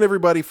Octavius. Where can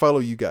everybody follow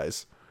you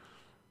guys?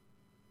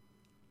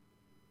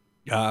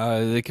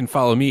 They can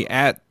follow me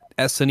at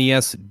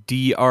SNESDRUNK,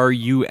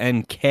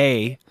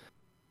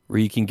 where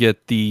you can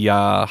get the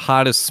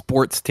hottest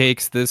sports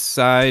takes this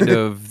side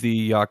of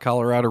the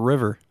Colorado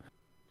River.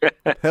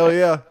 Hell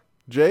yeah.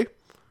 Jay?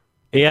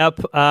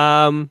 Yep.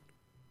 I'm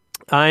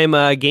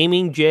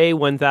Gaming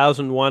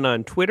J1001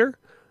 on Twitter,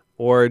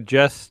 or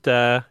just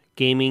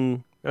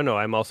Gaming. Oh no,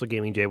 I'm also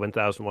Gaming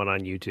J1001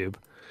 on YouTube.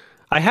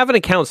 I have an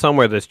account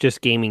somewhere that's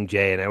just Gaming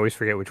J, and I always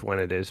forget which one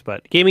it is.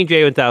 But Gaming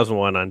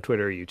J1001 on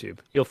Twitter or YouTube,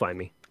 you'll find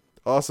me.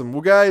 Awesome.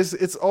 Well, guys,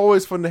 it's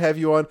always fun to have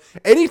you on.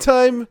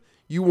 Anytime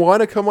you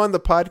want to come on the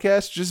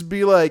podcast, just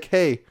be like,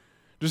 hey,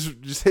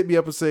 just hit me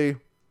up and say,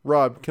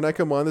 Rob, can I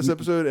come on this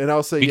episode? And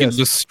I'll say We yes. can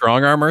just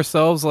strong arm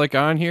ourselves like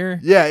on here.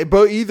 Yeah,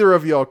 but either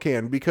of y'all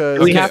can, because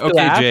We have to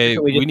ask, Jay,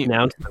 or we just we need-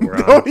 announce that we're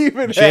on. don't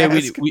even Jay,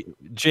 ask.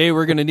 Jay,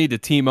 we're gonna need to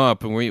team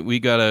up, and we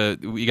gotta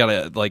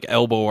like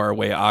elbow our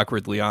way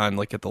awkwardly on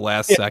like at the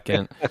last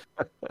second.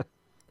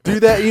 Do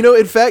that.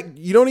 In fact,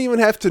 you don't even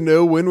have to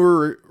know when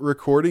we're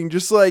recording.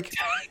 Just like,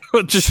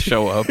 Just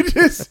show up.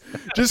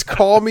 just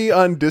call me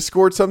on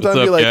Discord sometime.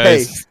 What's Be up, like,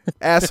 guys? hey,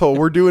 asshole,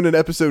 we're doing an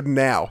episode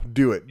now.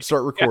 Do it.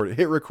 Start recording.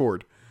 Hit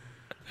record.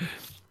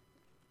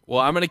 Well,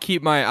 I'm gonna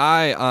keep my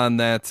eye on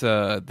that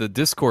the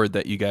Discord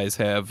that you guys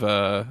have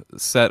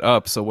set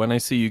up. So when I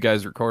see you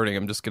guys recording,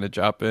 I'm just gonna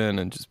drop in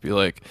and just be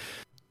like,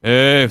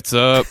 "Hey, what's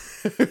up?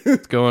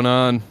 What's going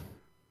on?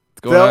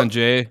 What's going on,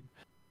 Jay?"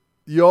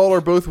 Y'all are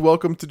both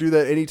welcome to do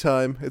that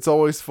anytime. It's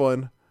always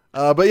fun.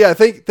 But yeah,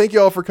 thank you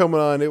all for coming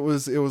on. It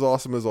was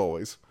awesome as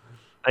always.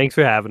 Thanks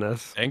for having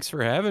us. Thanks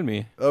for having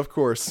me. Of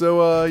course.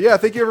 So yeah,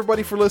 thank you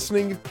everybody for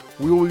listening.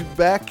 We will be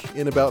back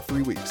in about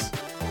 3 weeks.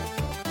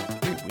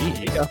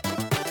 Sweet.